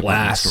down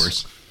department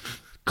stores.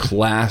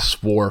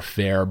 Class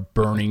warfare,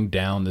 burning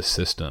down the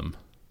system.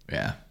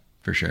 Yeah,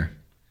 for sure.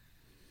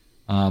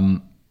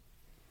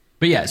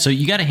 But yeah, so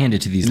you got to hand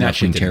it to these And that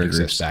left-wing shit terror didn't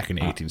groups exist back in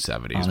the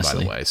 1870s, by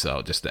honestly. the way.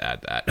 So just to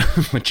add that,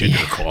 gender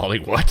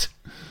equality, what?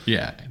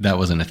 Yeah, that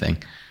wasn't a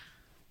thing.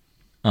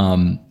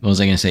 What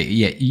was I going to say?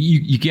 Yeah,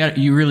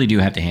 you really do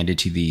have to hand it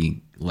to the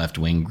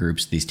left-wing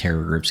groups, these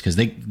terror groups, because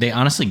they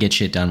honestly get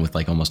shit done with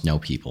like almost no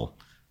people,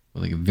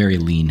 with like a very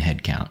lean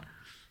head count.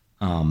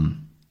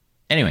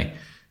 Anyway,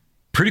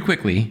 pretty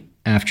quickly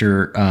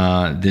after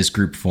this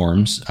group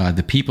forms,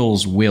 the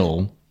People's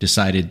Will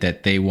decided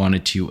that they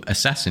wanted to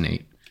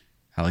assassinate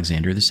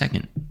Alexander II,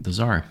 the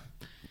Tsar.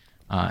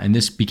 And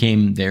this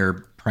became their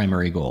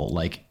primary goal.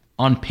 Like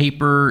on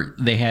paper,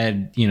 they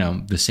had,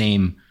 the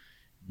same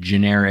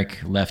generic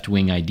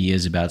left-wing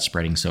ideas about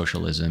spreading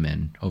socialism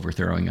and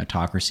overthrowing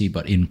autocracy.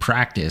 But in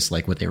practice,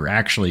 like what they were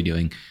actually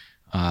doing,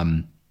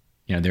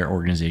 their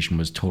organization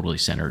was totally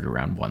centered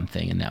around one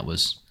thing. And that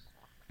was,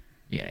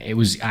 it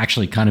was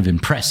actually kind of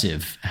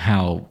impressive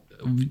how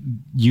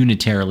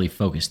unitarily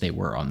focused they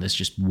were on this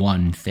just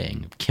one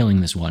thing,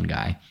 killing this one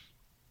guy.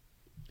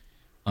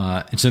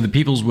 And so the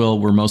People's Will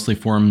were mostly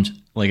formed,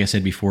 like I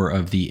said before,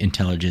 of the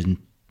intelligentsia,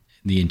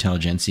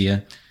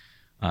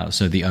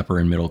 so the upper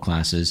and middle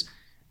classes.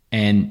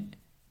 And,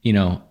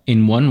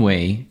 in one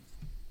way,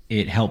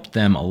 it helped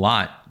them a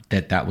lot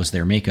that was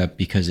their makeup,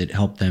 because it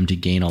helped them to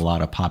gain a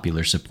lot of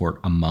popular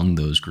support among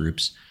those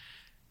groups.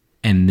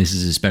 And this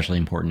is especially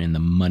important in the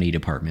money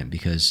department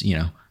because,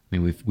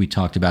 we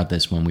talked about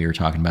this when we were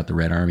talking about the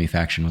Red Army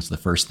faction. Was the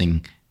first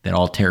thing that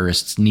all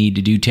terrorists need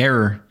to do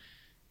terror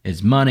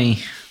is money.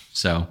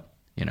 So,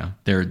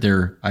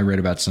 I read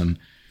about some,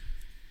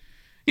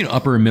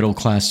 upper and middle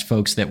class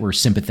folks that were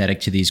sympathetic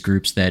to these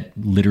groups that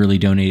literally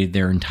donated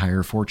their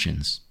entire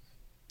fortunes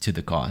to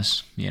the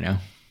cause,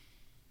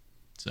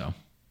 So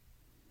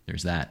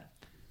there's that.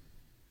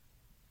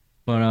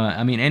 But,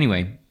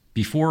 anyway,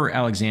 before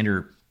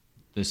Alexander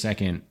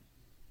II,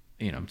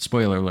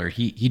 spoiler alert,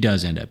 he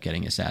does end up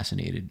getting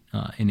assassinated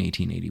in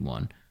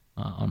 1881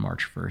 on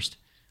March 1st.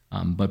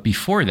 But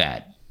before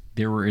that,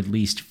 there were at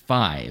least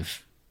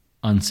 5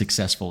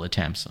 unsuccessful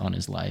attempts on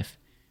his life.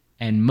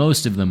 And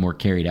most of them were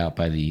carried out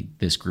by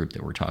this group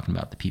that we're talking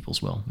about, the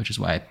People's Will, which is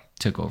why I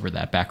took over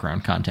that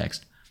background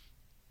context.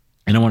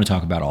 And I want to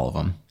talk about all of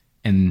them.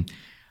 And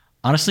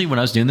honestly, when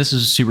I was doing this, it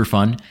was super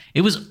fun.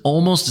 It was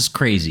almost as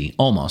crazy,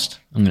 I'm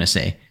going to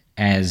say,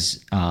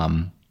 as,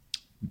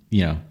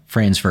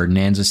 Franz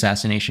Ferdinand's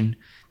assassination.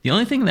 The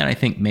only thing that I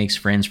think makes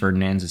Franz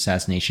Ferdinand's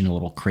assassination a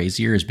little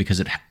crazier is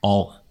because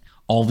all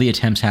the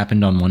attempts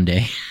happened on one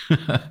day,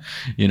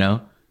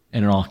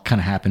 and it all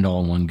kind of happened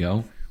all in one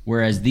go.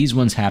 Whereas these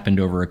ones happened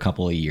over a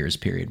couple of years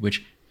period,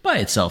 which by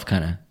itself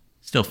kind of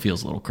still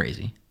feels a little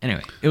crazy.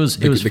 Anyway, it was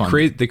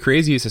fun. The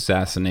craziest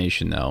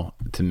assassination, though,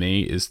 to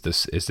me, is the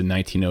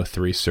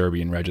 1903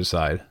 Serbian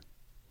regicide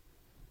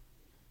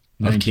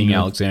of King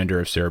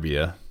Alexander of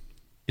Serbia.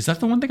 Is that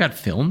the one that got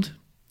filmed?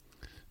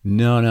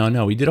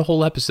 No. We did a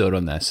whole episode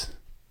on this.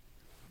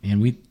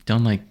 And we've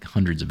done like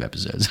hundreds of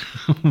episodes.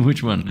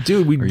 Which one?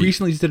 Dude, we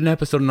recently did an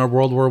episode in our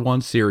World War I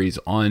series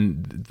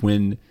on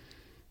when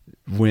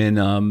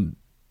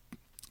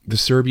the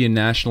Serbian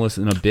nationalists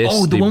in Abyss.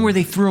 Oh, the one where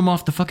they threw him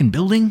off the fucking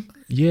building?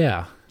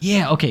 Yeah.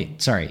 Yeah, okay.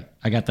 Sorry.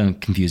 I got them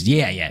confused.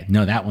 Yeah.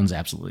 No, that one's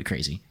absolutely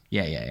crazy.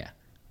 Yeah.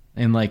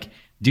 And like,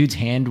 dude's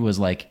hand was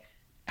like,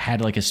 had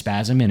like a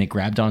spasm and it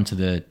grabbed onto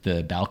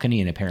the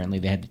balcony and apparently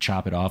they had to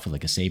chop it off with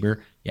like a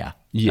saber. Yeah.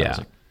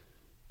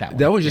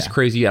 That was just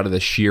crazy out of the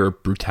sheer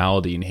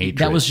brutality and hatred.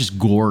 That was just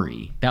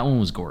gory. That one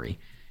was gory.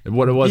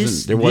 What it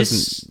wasn't,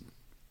 wasn't.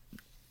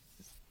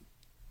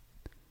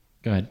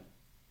 Go ahead.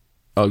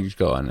 Oh, you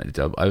go on.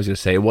 I was going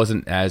to say it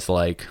wasn't as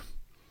like,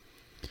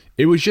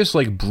 it was just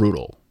like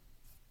brutal.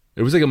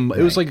 It was like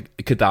it was like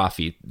a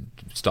Gaddafi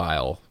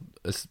style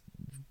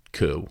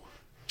coup.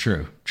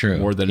 True.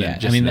 More than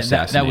just an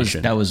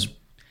assassination.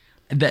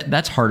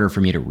 That's harder for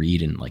me to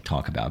read and like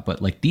talk about.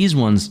 But like these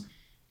ones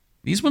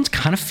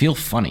kind of feel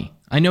funny.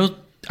 I know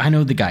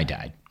the guy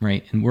died,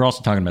 right? And we're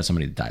also talking about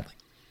somebody that died like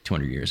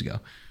 200 years ago.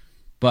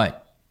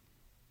 But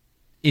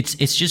it's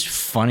just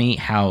funny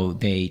how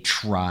they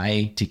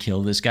try to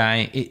kill this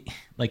guy.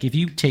 Like if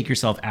you take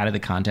yourself out of the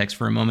context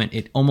for a moment,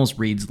 it almost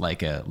reads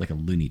like a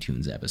Looney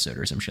Tunes episode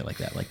or some shit like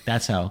that. Like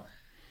that's how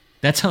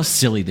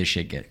silly this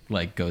shit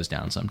goes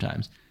down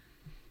sometimes.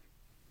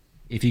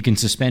 If you can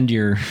suspend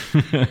your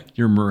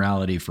your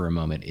morality for a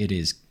moment, it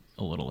is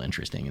a little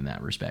interesting in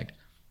that respect.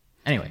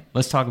 Anyway,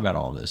 let's talk about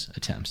all of those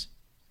attempts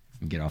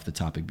and get off the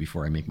topic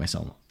before I make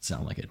myself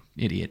sound like an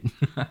idiot.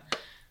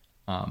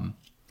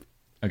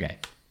 Okay.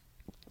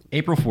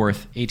 April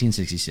 4th,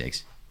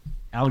 1866.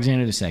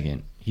 Alexander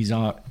II, he's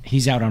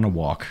out on a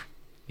walk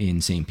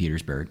in St.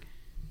 Petersburg,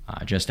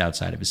 just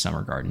outside of his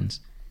summer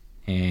gardens.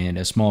 And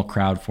a small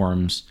crowd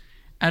forms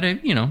at a,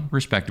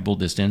 respectable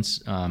distance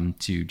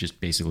to just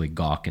basically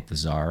gawk at the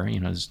Tsar.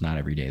 It's not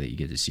every day that you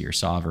get to see your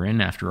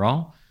sovereign, after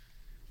all.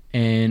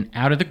 And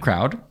out of the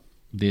crowd,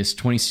 this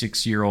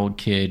 26-year-old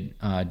kid,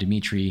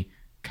 Dmitry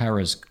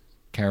Karakozov.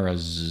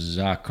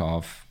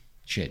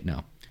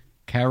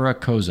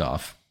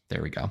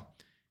 There we go.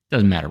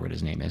 Doesn't matter what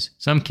his name is.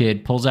 Some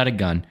kid pulls out a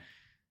gun,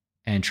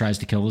 and tries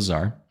to kill the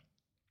Tsar.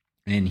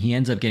 And he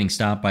ends up getting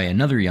stopped by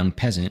another young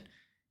peasant.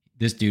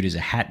 This dude is a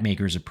hat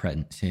maker's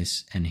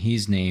apprentice, and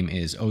his name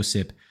is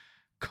Osip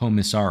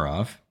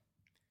Komisarov.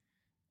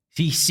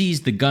 He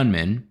sees the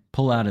gunman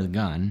pull out a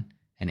gun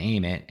and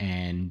aim it,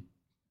 and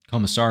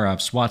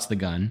Komisarov swats the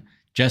gun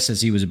just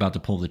as he was about to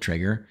pull the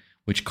trigger,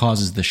 which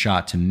causes the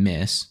shot to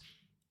miss.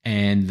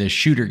 And the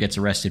shooter gets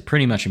arrested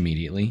pretty much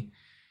immediately.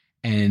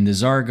 And the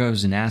Tsar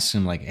goes and asks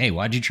him, like, hey,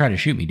 why'd you try to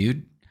shoot me,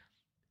 dude?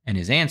 And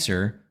his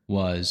answer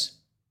was,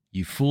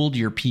 you fooled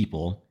your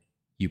people.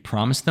 You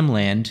promised them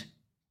land,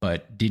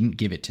 but didn't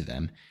give it to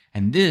them.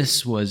 And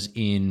this was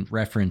in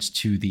reference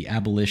to the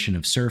abolition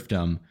of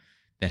serfdom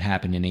that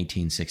happened in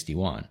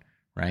 1861,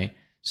 right?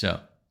 So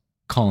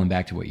calling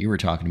back to what you were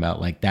talking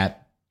about, like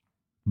that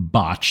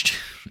botched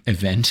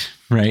event,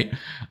 right?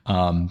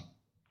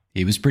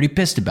 He was pretty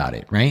pissed about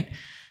it, right?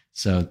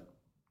 So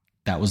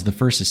that was the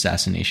first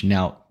assassination.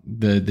 Now,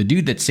 the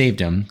dude that saved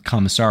him,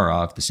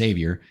 Komisarov, the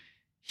savior,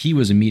 he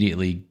was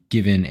immediately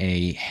given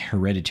a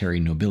hereditary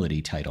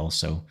nobility title.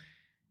 So,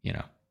 you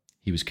know,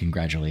 he was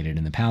congratulated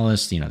in the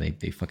palace. You know,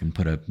 they fucking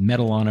put a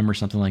medal on him or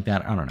something like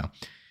that. I don't know.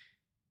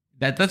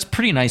 That's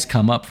pretty nice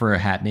come up for a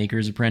hat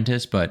maker's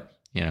apprentice, but,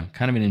 you know,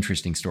 kind of an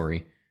interesting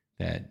story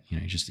that, you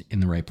know, just in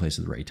the right place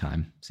at the right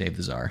time. Save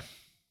the Tsar.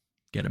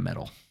 Get a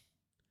medal.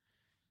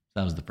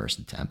 That was the first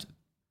attempt.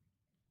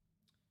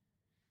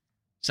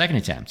 Second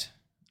attempt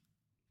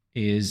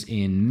is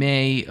in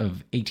May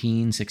of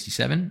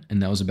 1867,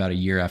 and that was about a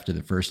year after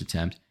the first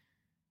attempt.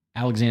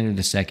 Alexander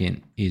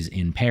II is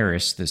in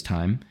Paris this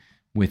time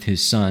with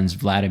his sons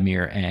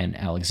Vladimir and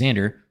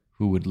Alexander,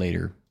 who would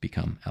later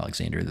become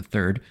Alexander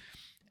III,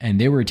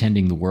 and they were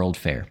attending the World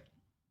Fair.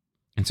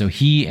 And so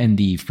he and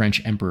the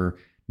French Emperor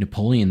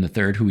Napoleon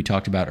III, who we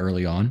talked about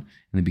early on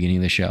in the beginning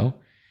of the show,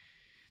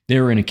 they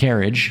were in a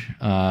carriage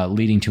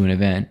leading to an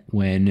event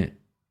when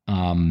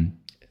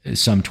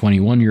some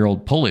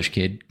 21-year-old Polish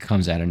kid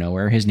comes out of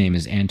nowhere. His name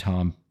is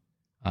Anton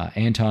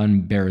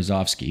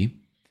Berezovsky.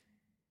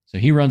 So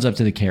he runs up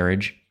to the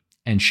carriage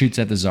and shoots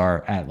at the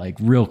Tsar at like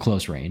real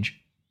close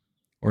range.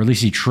 Or at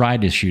least he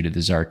tried to shoot at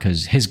the Tsar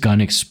because his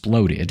gun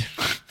exploded.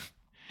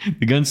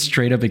 The gun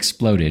straight up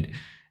exploded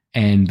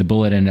and the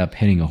bullet ended up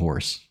hitting a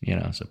horse. You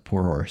know, so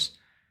poor horse.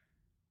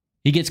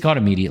 He gets caught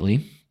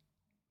immediately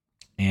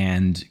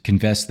and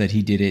confessed that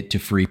he did it to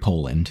free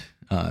Poland,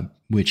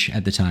 which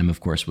at the time,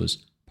 of course, was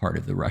part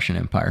of the Russian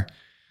Empire.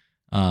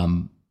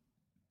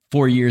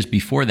 4 years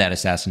before that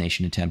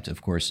assassination attempt,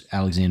 of course,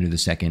 Alexander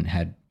II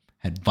had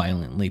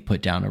violently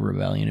put down a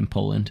rebellion in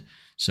Poland.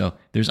 So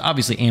there's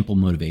obviously ample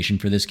motivation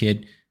for this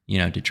kid, you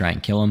know, to try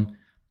and kill him.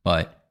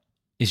 But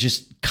it's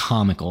just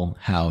comical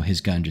how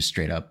his gun just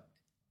straight up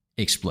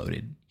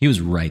exploded. He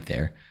was right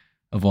there.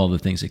 Of all the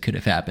things that could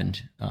have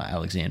happened,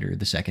 Alexander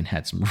II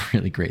had some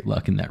really great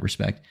luck in that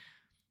respect.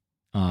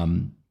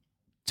 So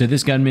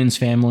this gunman's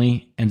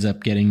family ends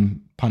up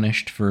getting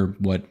punished for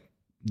what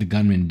the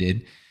gunman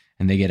did,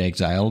 and they get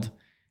exiled.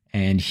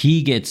 And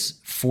he gets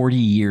 40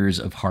 years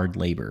of hard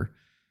labor,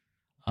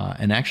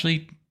 and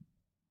actually,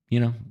 you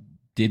know,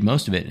 did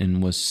most of it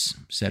and was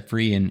set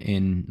free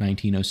in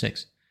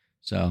 1906.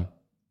 So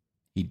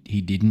he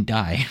didn't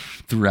die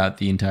throughout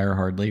the entire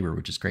hard labor,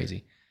 which is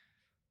crazy.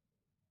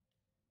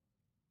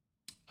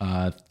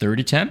 Third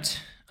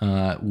attempt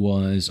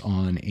was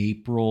on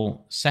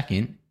April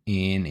 2nd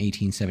in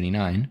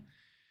 1879,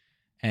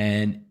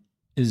 and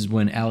is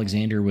when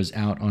Alexander was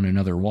out on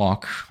another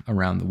walk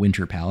around the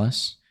Winter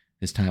Palace,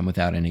 this time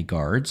without any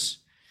guards.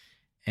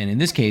 And in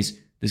this case,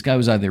 this guy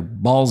was either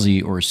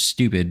ballsy or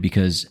stupid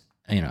because,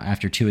 you know,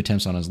 after 2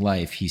 attempts on his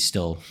life, he's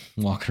still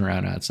walking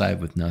around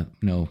outside with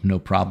no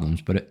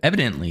problems. But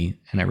evidently,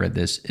 and I read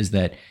this, is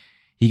that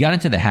he got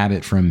into the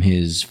habit from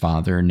his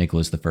father,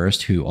 Nicholas I,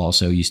 who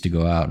also used to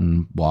go out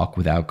and walk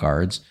without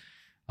guards.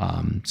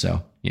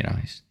 So, you know,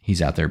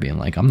 he's out there being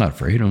like, I'm not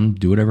afraid. I'm going to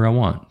do whatever I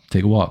want.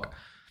 Take a walk.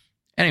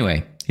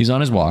 Anyway, he's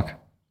on his walk.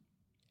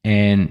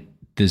 And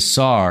the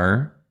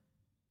Tsar,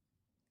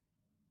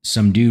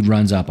 some dude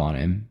runs up on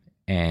him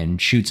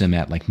and shoots him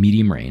at like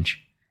medium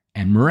range.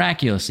 And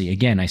miraculously,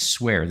 again, I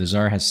swear, the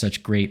Tsar has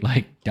such great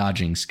like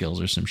dodging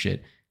skills or some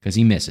shit because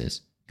he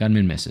misses.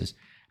 Gunman misses.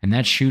 And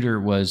that shooter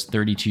was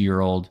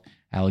 32-year-old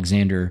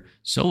Alexander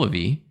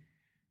Solovey.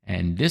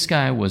 And this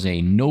guy was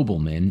a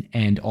nobleman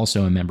and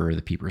also a member of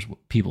the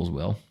People's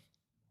Will.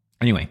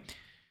 Anyway,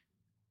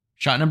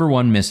 shot number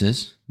 1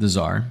 misses the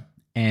Tsar.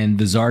 And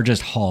the Tsar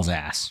just hauls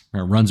ass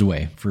or runs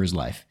away for his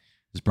life.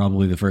 It's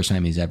probably the first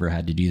time he's ever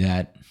had to do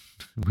that,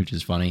 which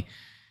is funny.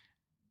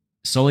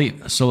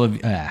 Soloviev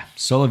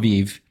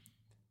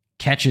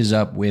catches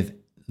up with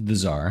the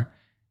Tsar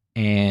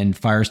and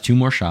fires 2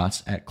 more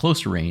shots at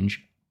closer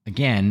range.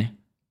 Again,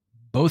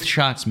 both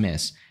shots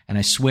miss. And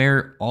I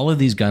swear all of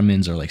these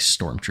gunmen are like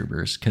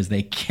stormtroopers because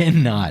they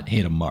cannot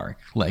hit a mark,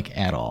 like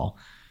at all.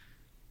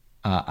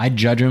 I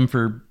judge them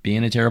for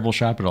being a terrible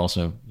shot, but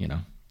also, you know,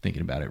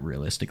 thinking about it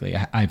realistically,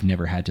 I've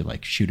never had to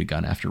like shoot a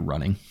gun after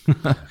running.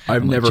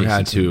 I've never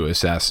had to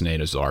assassinate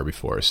a Tsar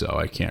before, so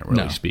I can't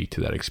really speak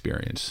to that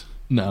experience.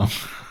 No.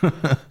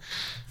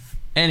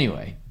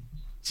 Anyway,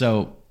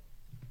 So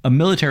a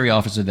military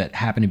officer that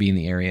happened to be in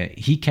the area,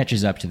 he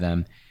catches up to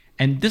them.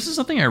 And this is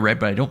something I read,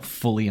 but I don't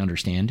fully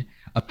understand.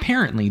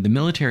 Apparently, the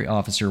military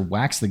officer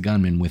whacks the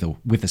gunman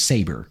with a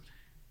saber,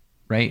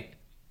 right?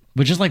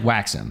 But just like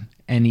whacks him.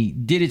 And he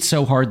did it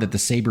so hard that the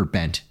saber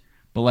bent.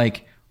 But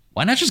like,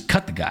 why not just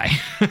cut the guy?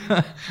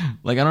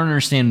 Like, I don't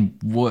understand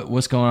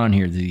what's going on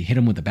here. Did he hit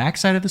him with the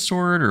backside of the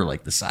sword or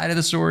like the side of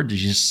the sword? Did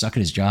he just suck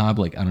at his job?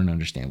 Like, I don't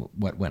understand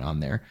what went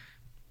on there.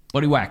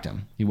 But he whacked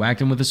him. He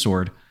whacked him with a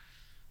sword.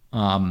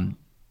 And,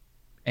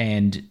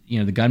 you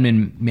know, the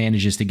gunman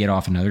manages to get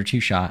off another 2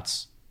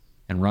 shots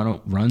and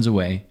runs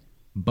away.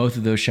 Both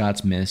of those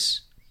shots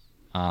miss,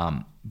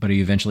 but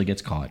he eventually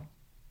gets caught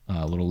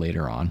a little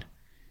later on.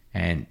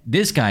 And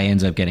this guy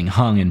ends up getting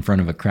hung in front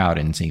of a crowd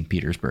in St.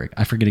 Petersburg.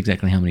 I forget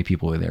exactly how many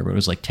people were there, but it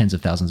was like tens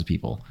of thousands of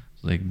people.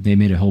 Like, they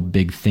made a whole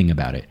big thing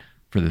about it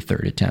for the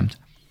 3rd attempt.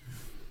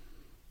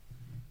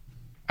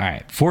 All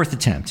right, 4th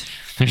attempt.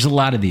 There's a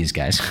lot of these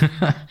guys.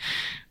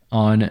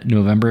 On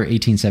November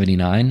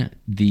 1879,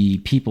 the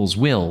People's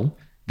Will,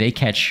 they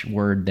catch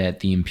word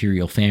that the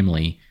imperial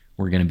family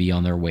were going to be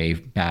on their way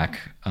back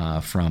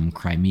from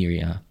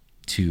Crimea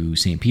to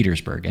St.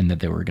 Petersburg, and that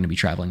they were going to be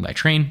traveling by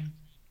train,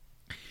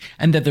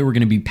 and that they were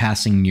going to be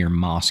passing near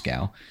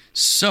Moscow.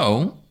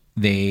 So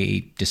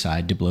they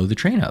decide to blow the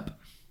train up,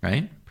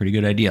 right? Pretty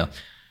good idea.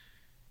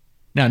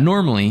 Now,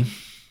 normally,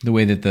 the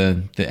way that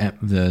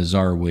the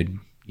Tsar would,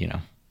 you know,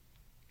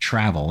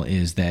 travel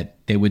is that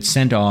they would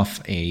send off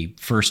a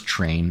first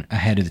train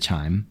ahead of the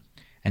time,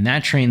 and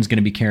that train's going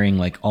to be carrying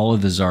like all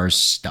of the Tsar's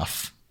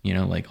stuff, you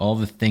know, like all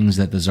the things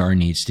that the Tsar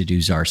needs to do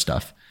Tsar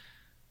stuff,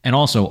 and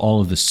also all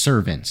of the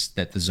servants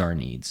that the Tsar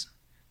needs.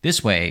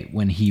 This way,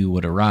 when he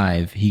would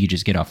arrive, he could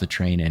just get off the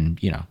train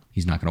and, you know,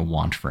 he's not going to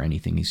want for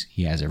anything.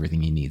 He has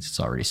everything he needs. It's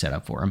already set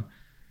up for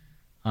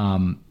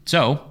him.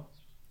 So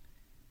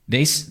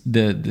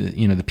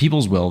the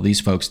People's Will, these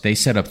folks, they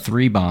set up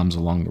 3 bombs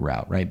along the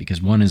route, right?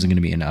 Because one isn't going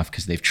to be enough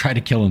because they've tried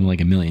to kill him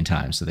like a million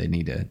times. So they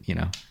need to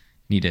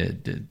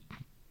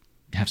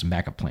have some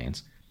backup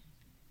plans.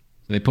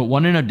 So they put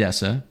one in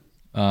Odessa.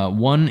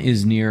 One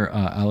is near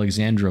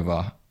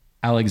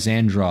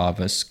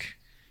Alexandrovsk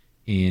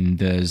in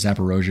the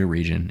Zaporozhye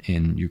region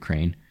in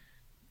Ukraine,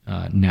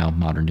 now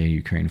modern day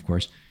Ukraine, of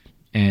course.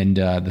 And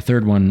the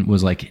third one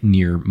was like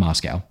near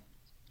Moscow.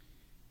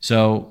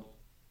 So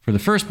for the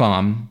first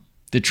bomb,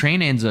 the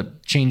train ends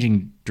up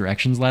changing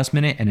directions last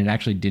minute, and it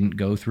actually didn't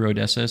go through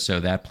Odessa, so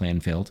that plan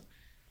failed.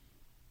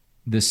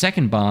 The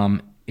second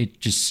bomb,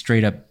 it just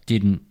straight up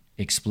didn't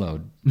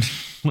explode.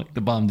 Like, the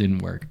bomb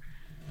didn't work.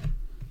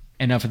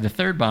 And now for the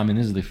third bomb, and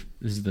this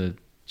is the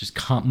just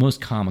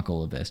most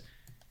comical of this.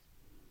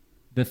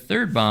 The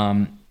third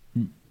bomb,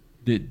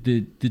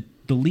 the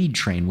lead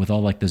train with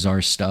all like the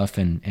Tsar's stuff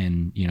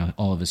and you know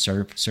all of his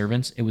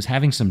servants, it was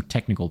having some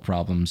technical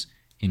problems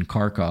in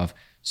Kharkov,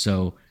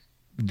 so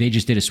they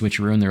just did a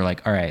switcheroo and they're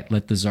like, all right,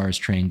 let the Tsar's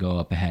train go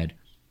up ahead.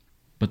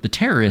 But the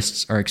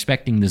terrorists are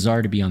expecting the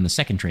Tsar to be on the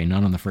second train,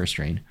 not on the first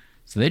train.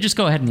 So they just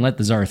go ahead and let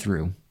the Tsar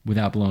through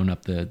without blowing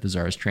up the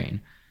Tsar's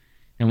train.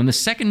 And when the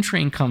second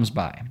train comes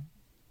by,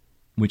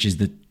 which is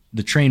the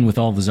train with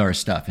all the Tsar's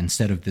stuff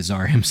instead of the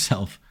Tsar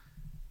himself,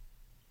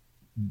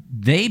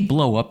 they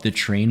blow up the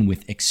train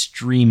with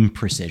extreme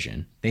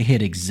precision. They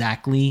hit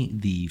exactly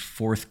the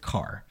 4th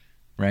car,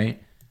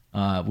 right?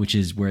 Which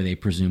is where they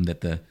presumed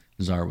that the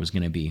Tsar was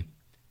going to be.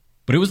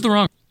 But it was the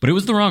wrong.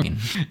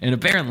 And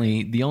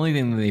apparently, the only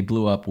thing that they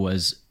blew up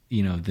was,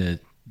 you know,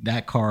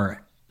 that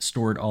car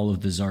stored all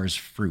of the Tsar's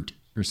fruit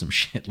or some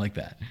shit like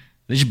that.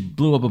 They just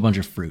blew up a bunch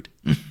of fruit,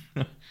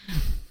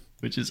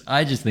 which is,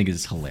 I just think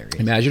is hilarious.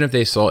 Imagine if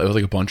they saw it was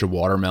like a bunch of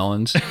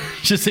watermelons,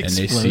 just and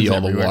they see all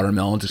everywhere. the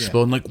watermelons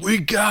exploding. Like, we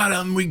got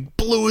him, we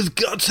blew his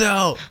guts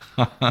out.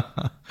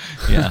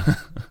 Yeah,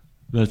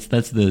 that's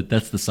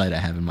the sight I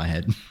have in my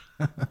head.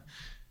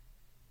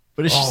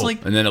 But it's just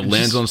like, and then it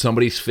lands on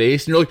somebody's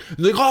face, and you're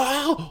like,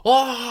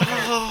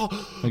 oh,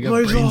 I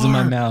got brains in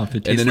my mouth.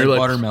 It tastes like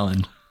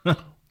watermelon.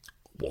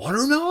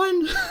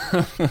 Watermelon?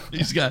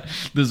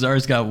 The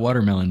Tsar's got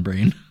watermelon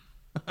brain.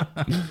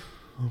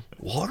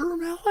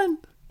 Watermelon?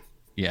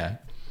 Yeah.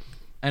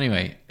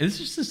 Anyway, it's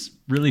just this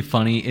really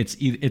funny.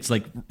 It's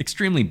like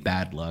extremely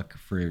bad luck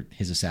for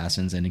his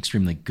assassins and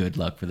extremely good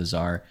luck for the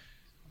Tsar.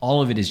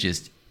 All of it is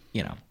just,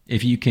 you know,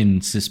 if you can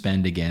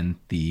suspend again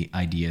the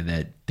idea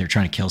that they're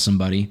trying to kill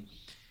somebody,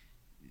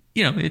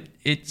 you know,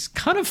 it's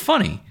kind of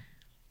funny.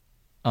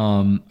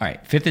 All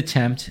right, 5th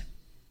attempt.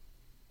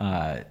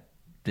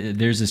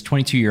 There's this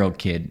 22-year-old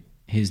kid.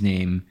 His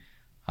name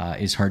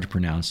is hard to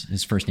pronounce.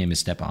 His first name is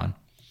Stepan.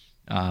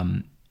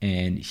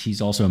 And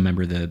he's also a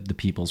member of the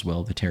People's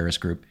Will, the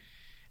terrorist group.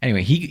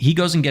 Anyway, he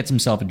goes and gets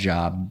himself a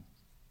job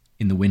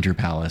in the Winter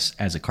Palace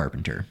as a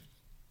carpenter.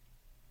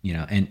 You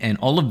know, and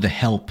all of the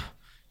help,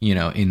 you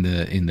know, in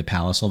the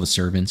palace, all the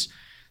servants,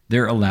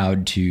 they're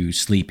allowed to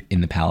sleep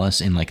in the palace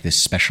in like this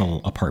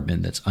special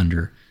apartment that's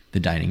under the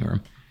dining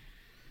room.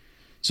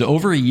 So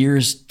over a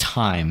year's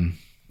time,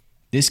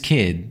 this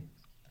kid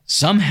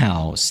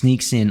somehow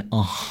sneaks in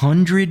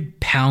 100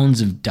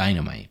 pounds of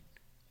dynamite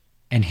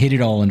and hid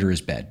it all under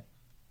his bed.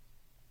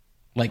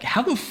 Like,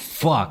 how the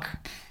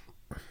fuck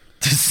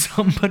does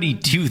somebody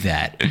do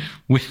that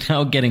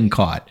without getting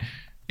caught?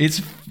 It's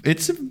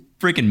a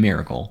freaking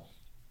miracle.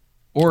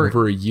 Or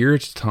over a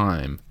year's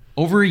time.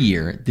 Over a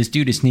year, this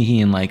dude is sneaking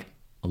in like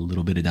a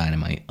little bit of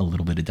dynamite, a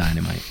little bit of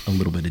dynamite, a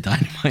little bit of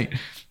dynamite,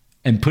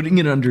 and putting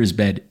it under his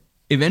bed.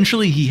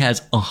 Eventually, he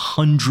has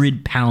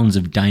 100 pounds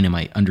of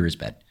dynamite under his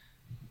bed.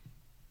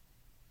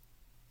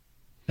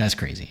 That's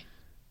crazy.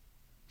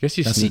 Guess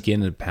you sneak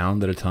in a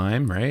pound at a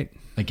time, right?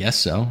 I guess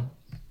so.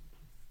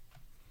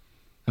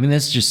 I mean,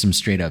 that's just some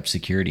straight up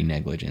security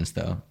negligence,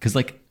 though. Because,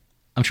 like,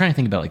 I'm trying to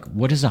think about, like,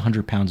 what does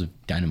 100 pounds of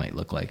dynamite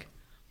look like?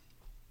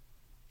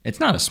 It's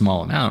not a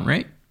small amount,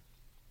 right?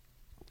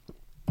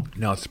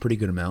 No, it's a pretty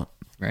good amount.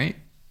 Right?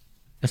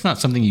 That's not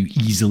something you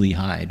easily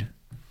hide,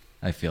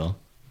 I feel.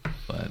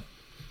 But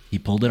he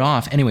pulled it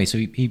off. Anyway, so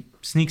he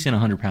sneaks in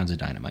 100 pounds of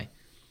dynamite.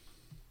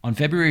 On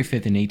February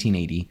 5th in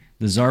 1880,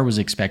 the Tsar was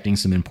expecting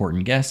some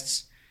important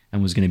guests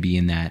and was going to be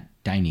in that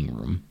dining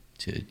room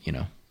to,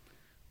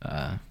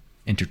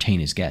 entertain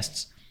his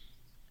guests.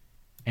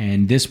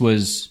 And this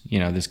was,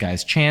 this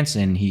guy's chance,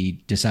 and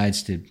he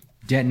decides to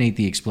detonate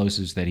the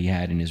explosives that he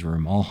had in his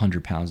room, all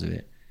 100 pounds of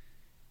it.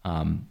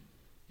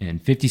 And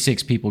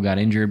 56 people got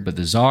injured, but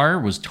the Tsar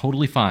was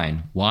totally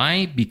fine.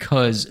 Why?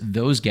 Because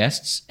those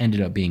guests ended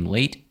up being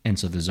late, and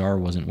so the Tsar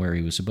wasn't where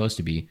he was supposed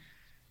to be.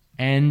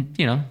 And,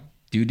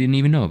 dude didn't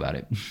even know about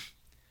it.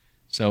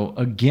 So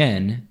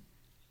again,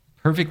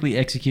 perfectly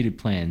executed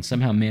plan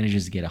somehow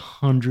manages to get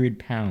 100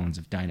 pounds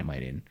of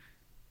dynamite in.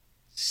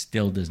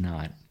 Still does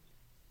not.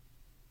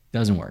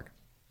 Doesn't work.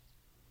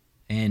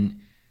 And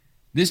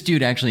this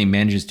dude actually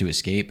manages to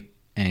escape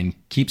and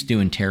keeps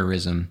doing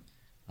terrorism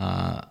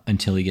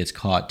until he gets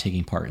caught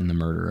taking part in the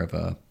murder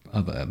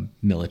of a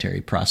military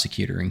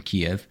prosecutor in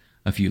Kiev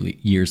a few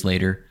years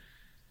later.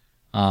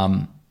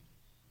 Now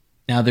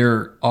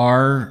there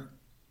are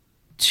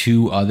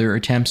 2 other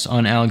attempts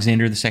on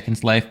Alexander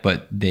II's life,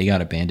 but they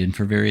got abandoned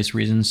for various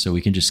reasons, so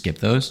we can just skip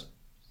those.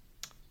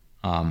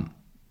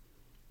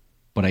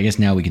 But I guess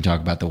now we can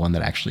talk about the one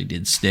that actually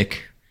did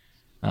stick,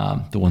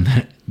 the one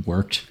that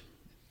worked.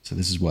 So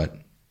this is what,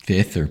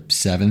 5th or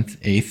 7th,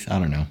 8th? I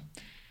don't know.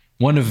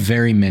 One of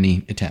very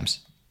many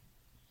attempts.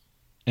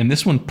 And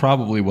this one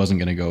probably wasn't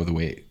going to go the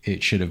way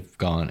it should have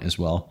gone as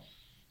well,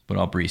 but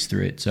I'll breeze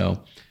through it.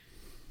 So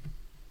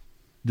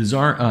the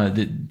Tsar,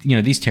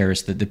 these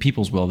terrorists, the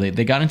People's Will,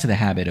 they got into the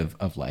habit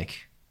of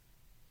like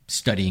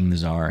studying the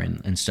Tsar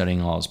and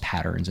studying all his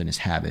patterns and his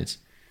habits.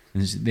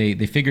 And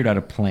they figured out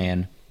a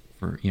plan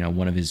for,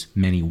 one of his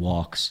many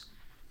walks.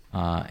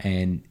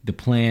 And the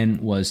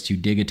plan was to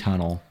dig a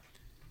tunnel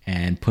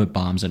and put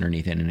bombs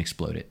underneath it and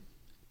explode it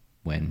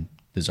when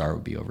the Tsar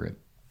would be over it.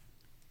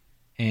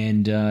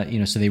 And,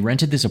 so they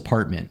rented this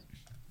apartment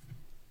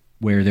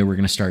where they were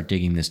going to start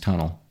digging this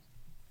tunnel.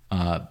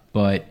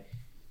 But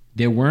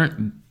they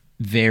weren't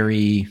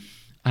very,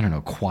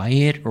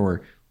 quiet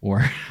or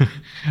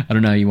I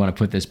don't know how you want to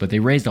put this, but they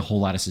raised a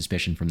whole lot of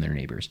suspicion from their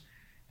neighbors.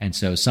 And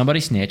so somebody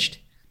snitched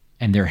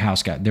and their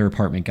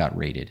apartment got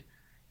raided.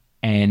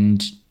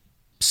 And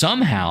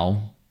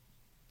somehow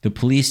the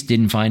police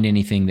didn't find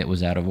anything that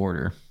was out of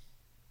order.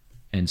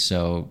 And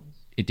so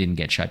it didn't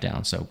get shut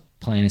down. So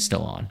plan is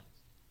still on.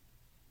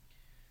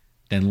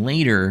 Then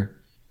later,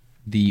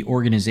 the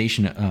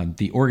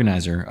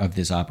organizer of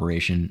this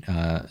operation,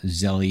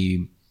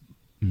 Zelyabov,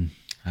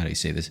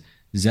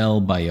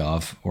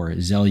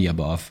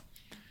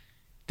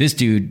 this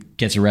dude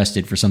gets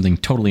arrested for something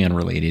totally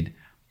unrelated.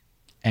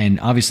 And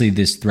obviously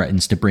this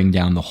threatens to bring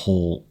down the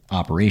whole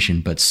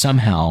operation, but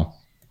somehow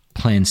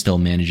plan still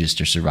manages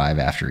to survive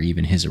after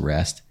even his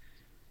arrest.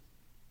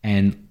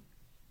 And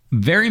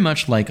very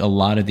much like a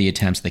lot of the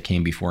attempts that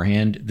came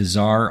beforehand, the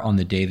Tsar, on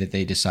the day that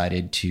they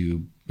decided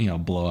to,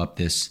 blow up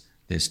this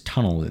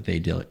tunnel that they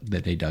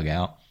dug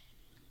out,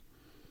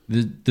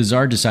 the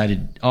Tsar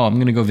decided, I'm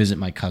going to go visit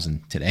my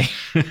cousin today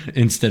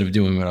instead of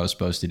doing what I was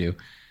supposed to do.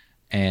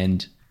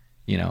 And,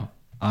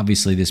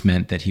 obviously this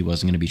meant that he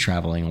wasn't going to be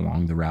traveling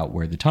along the route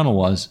where the tunnel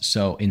was.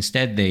 So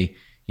instead they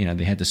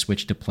had to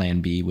switch to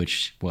plan B,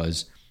 which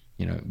was,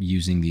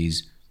 using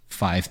these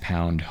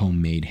 5-pound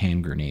homemade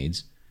hand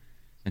grenades.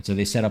 And so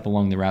they set up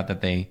along the route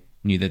that they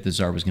knew that the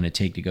Tsar was going to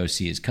take to go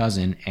see his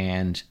cousin.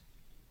 And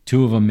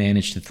 2 of them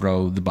managed to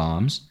throw the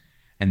bombs.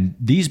 And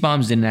these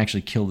bombs didn't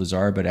actually kill the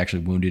Tsar, but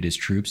actually wounded his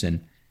troops.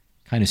 And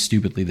kind of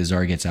stupidly, the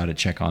Tsar gets out to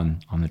check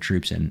on the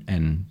troops.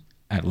 And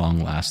at long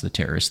last, the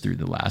terrorists threw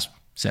the last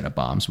set of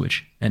bombs,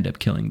 which end up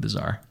killing the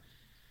Tsar.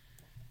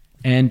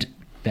 And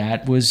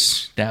that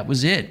was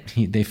it.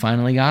 They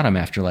finally got him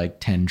after like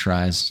 10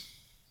 tries.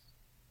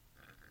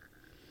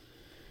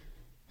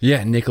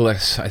 Yeah,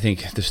 Nicholas, I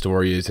think the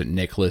story is that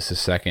Nicholas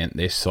II,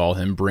 they saw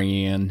him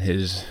bringing in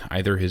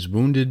either his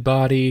wounded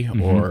body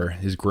or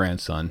his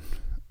grandson.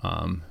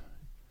 And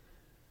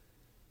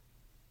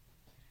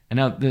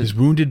now his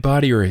wounded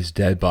body or his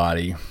dead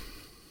body.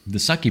 The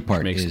sucky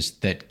part is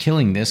that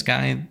killing this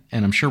guy,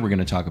 and I'm sure we're going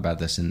to talk about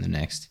this in the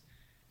next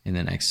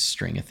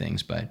string of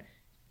things, but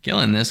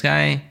killing this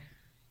guy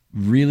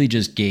really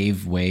just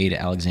gave way to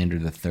Alexander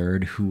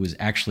III, who was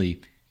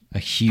actually a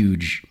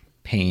huge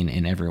pain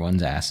in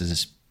everyone's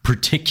asses,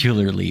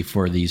 particularly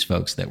for these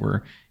folks that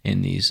were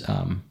in these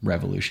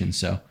revolutions.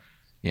 So,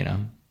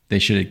 they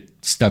should have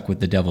stuck with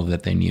the devil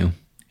that they knew,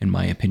 in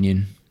my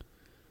opinion.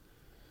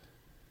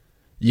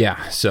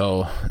 Yeah.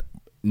 So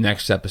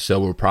next episode,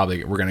 we're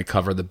going to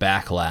cover the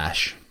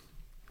backlash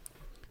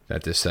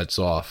that this sets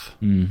off.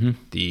 Mm-hmm.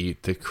 The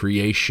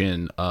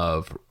creation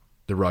of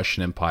the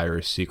Russian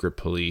Empire's secret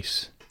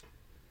police,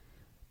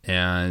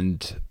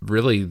 and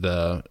really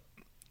the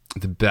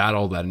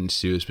battle that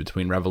ensues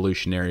between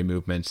revolutionary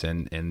movements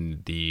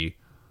and the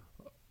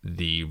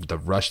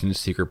Russian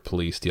secret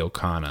police, the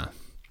Okana.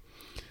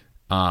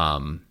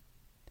 And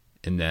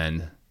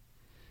then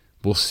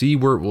we'll see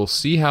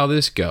how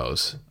this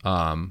goes.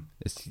 We're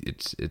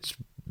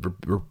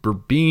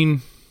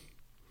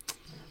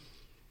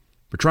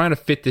trying to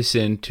fit this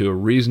into a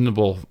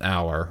reasonable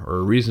hour or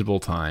a reasonable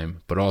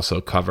time, but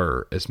also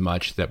cover as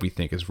much that we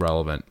think is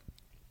relevant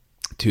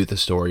to the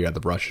story of the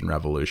Russian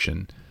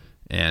Revolution.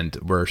 And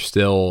we're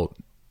still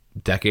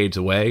decades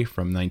away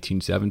from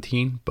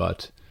 1917,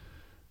 but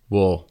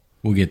we'll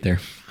get there.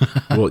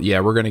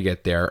 we're going to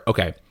get there.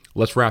 Okay,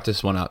 let's wrap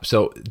this one up.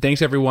 So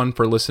thanks everyone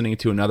for listening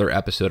to another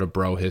episode of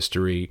Bro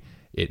History.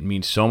 It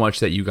means so much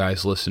that you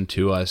guys listen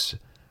to us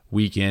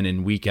week in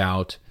and week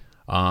out.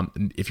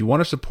 If you want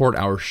to support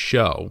our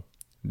show,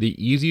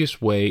 the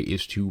easiest way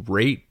is to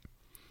rate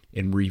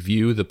and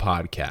review the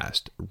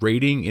podcast.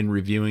 Rating and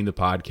reviewing the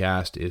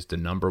podcast is the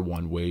number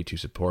one way to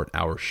support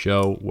our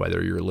show,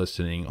 whether you're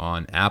listening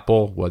on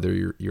Apple, whether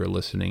you're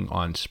listening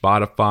on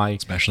Spotify.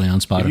 Especially on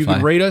Spotify. If you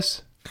can rate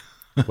us.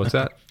 What's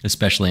that?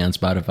 Especially on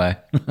Spotify.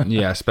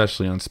 Yeah,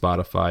 especially on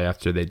Spotify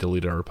after they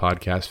deleted our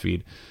podcast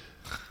feed.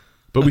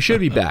 But we should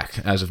be back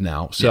as of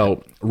now.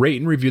 So rate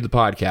and review the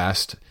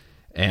podcast.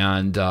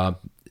 And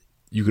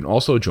you can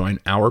also join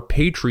our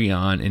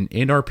Patreon. And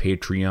in our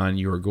Patreon,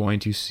 you are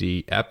going to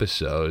see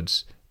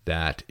episodes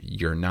that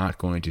you're not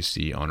going to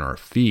see on our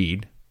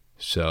feed.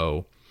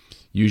 So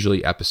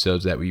usually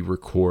episodes that we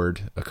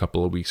record a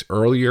couple of weeks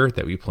earlier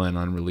that we plan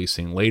on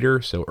releasing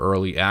later. So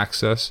early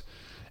access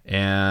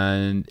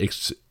and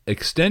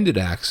extended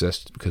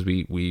access because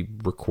we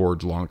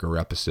record longer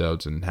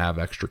episodes and have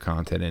extra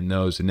content in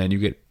those. And then you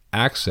get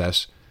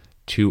access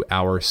to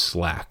our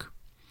Slack.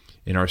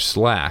 In our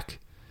Slack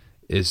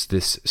is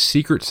this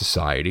secret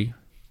society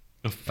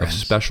of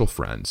special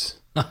friends.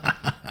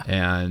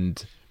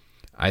 And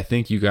I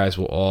think you guys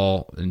will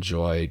all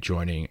enjoy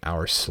joining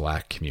our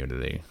Slack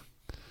community.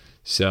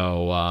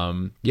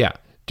 So,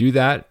 do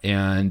that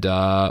and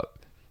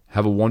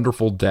have a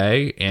wonderful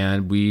day.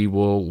 And we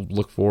will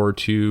look forward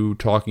to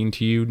talking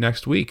to you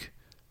next week.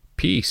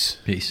 Peace.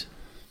 Peace.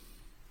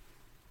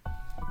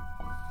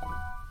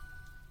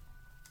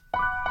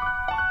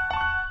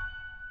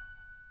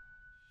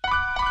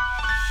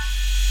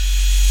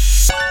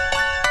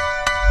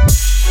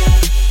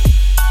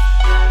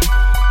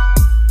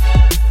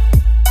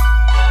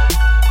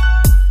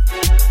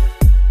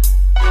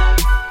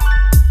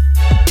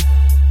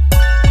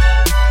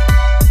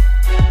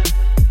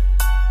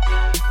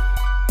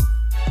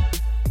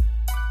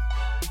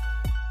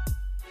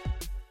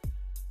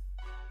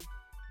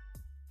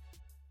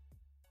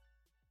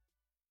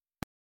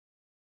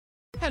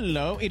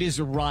 Hello, it is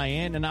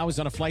Ryan, and I was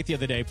on a flight the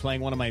other day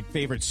playing one of my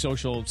favorite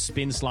social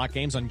spin slot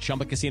games on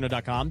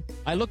ChumbaCasino.com.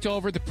 I looked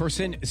over at the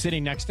person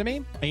sitting next to me,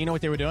 and you know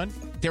what they were doing?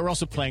 They were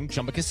also playing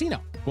Chumba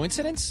Casino.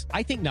 Coincidence?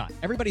 I think not.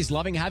 Everybody's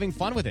loving having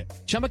fun with it.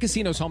 Chumba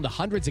Casino is home to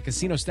hundreds of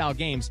casino-style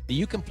games that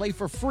you can play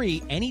for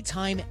free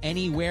anytime,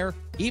 anywhere,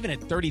 even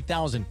at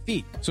 30,000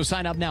 feet. So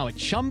sign up now at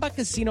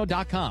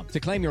ChumbaCasino.com to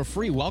claim your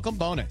free welcome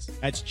bonus.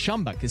 That's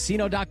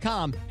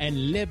ChumbaCasino.com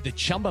and live the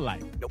Chumba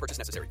life. No purchase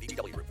necessary.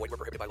 VGW Group. Void where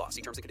prohibited by law.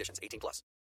 See terms and conditions. 18+.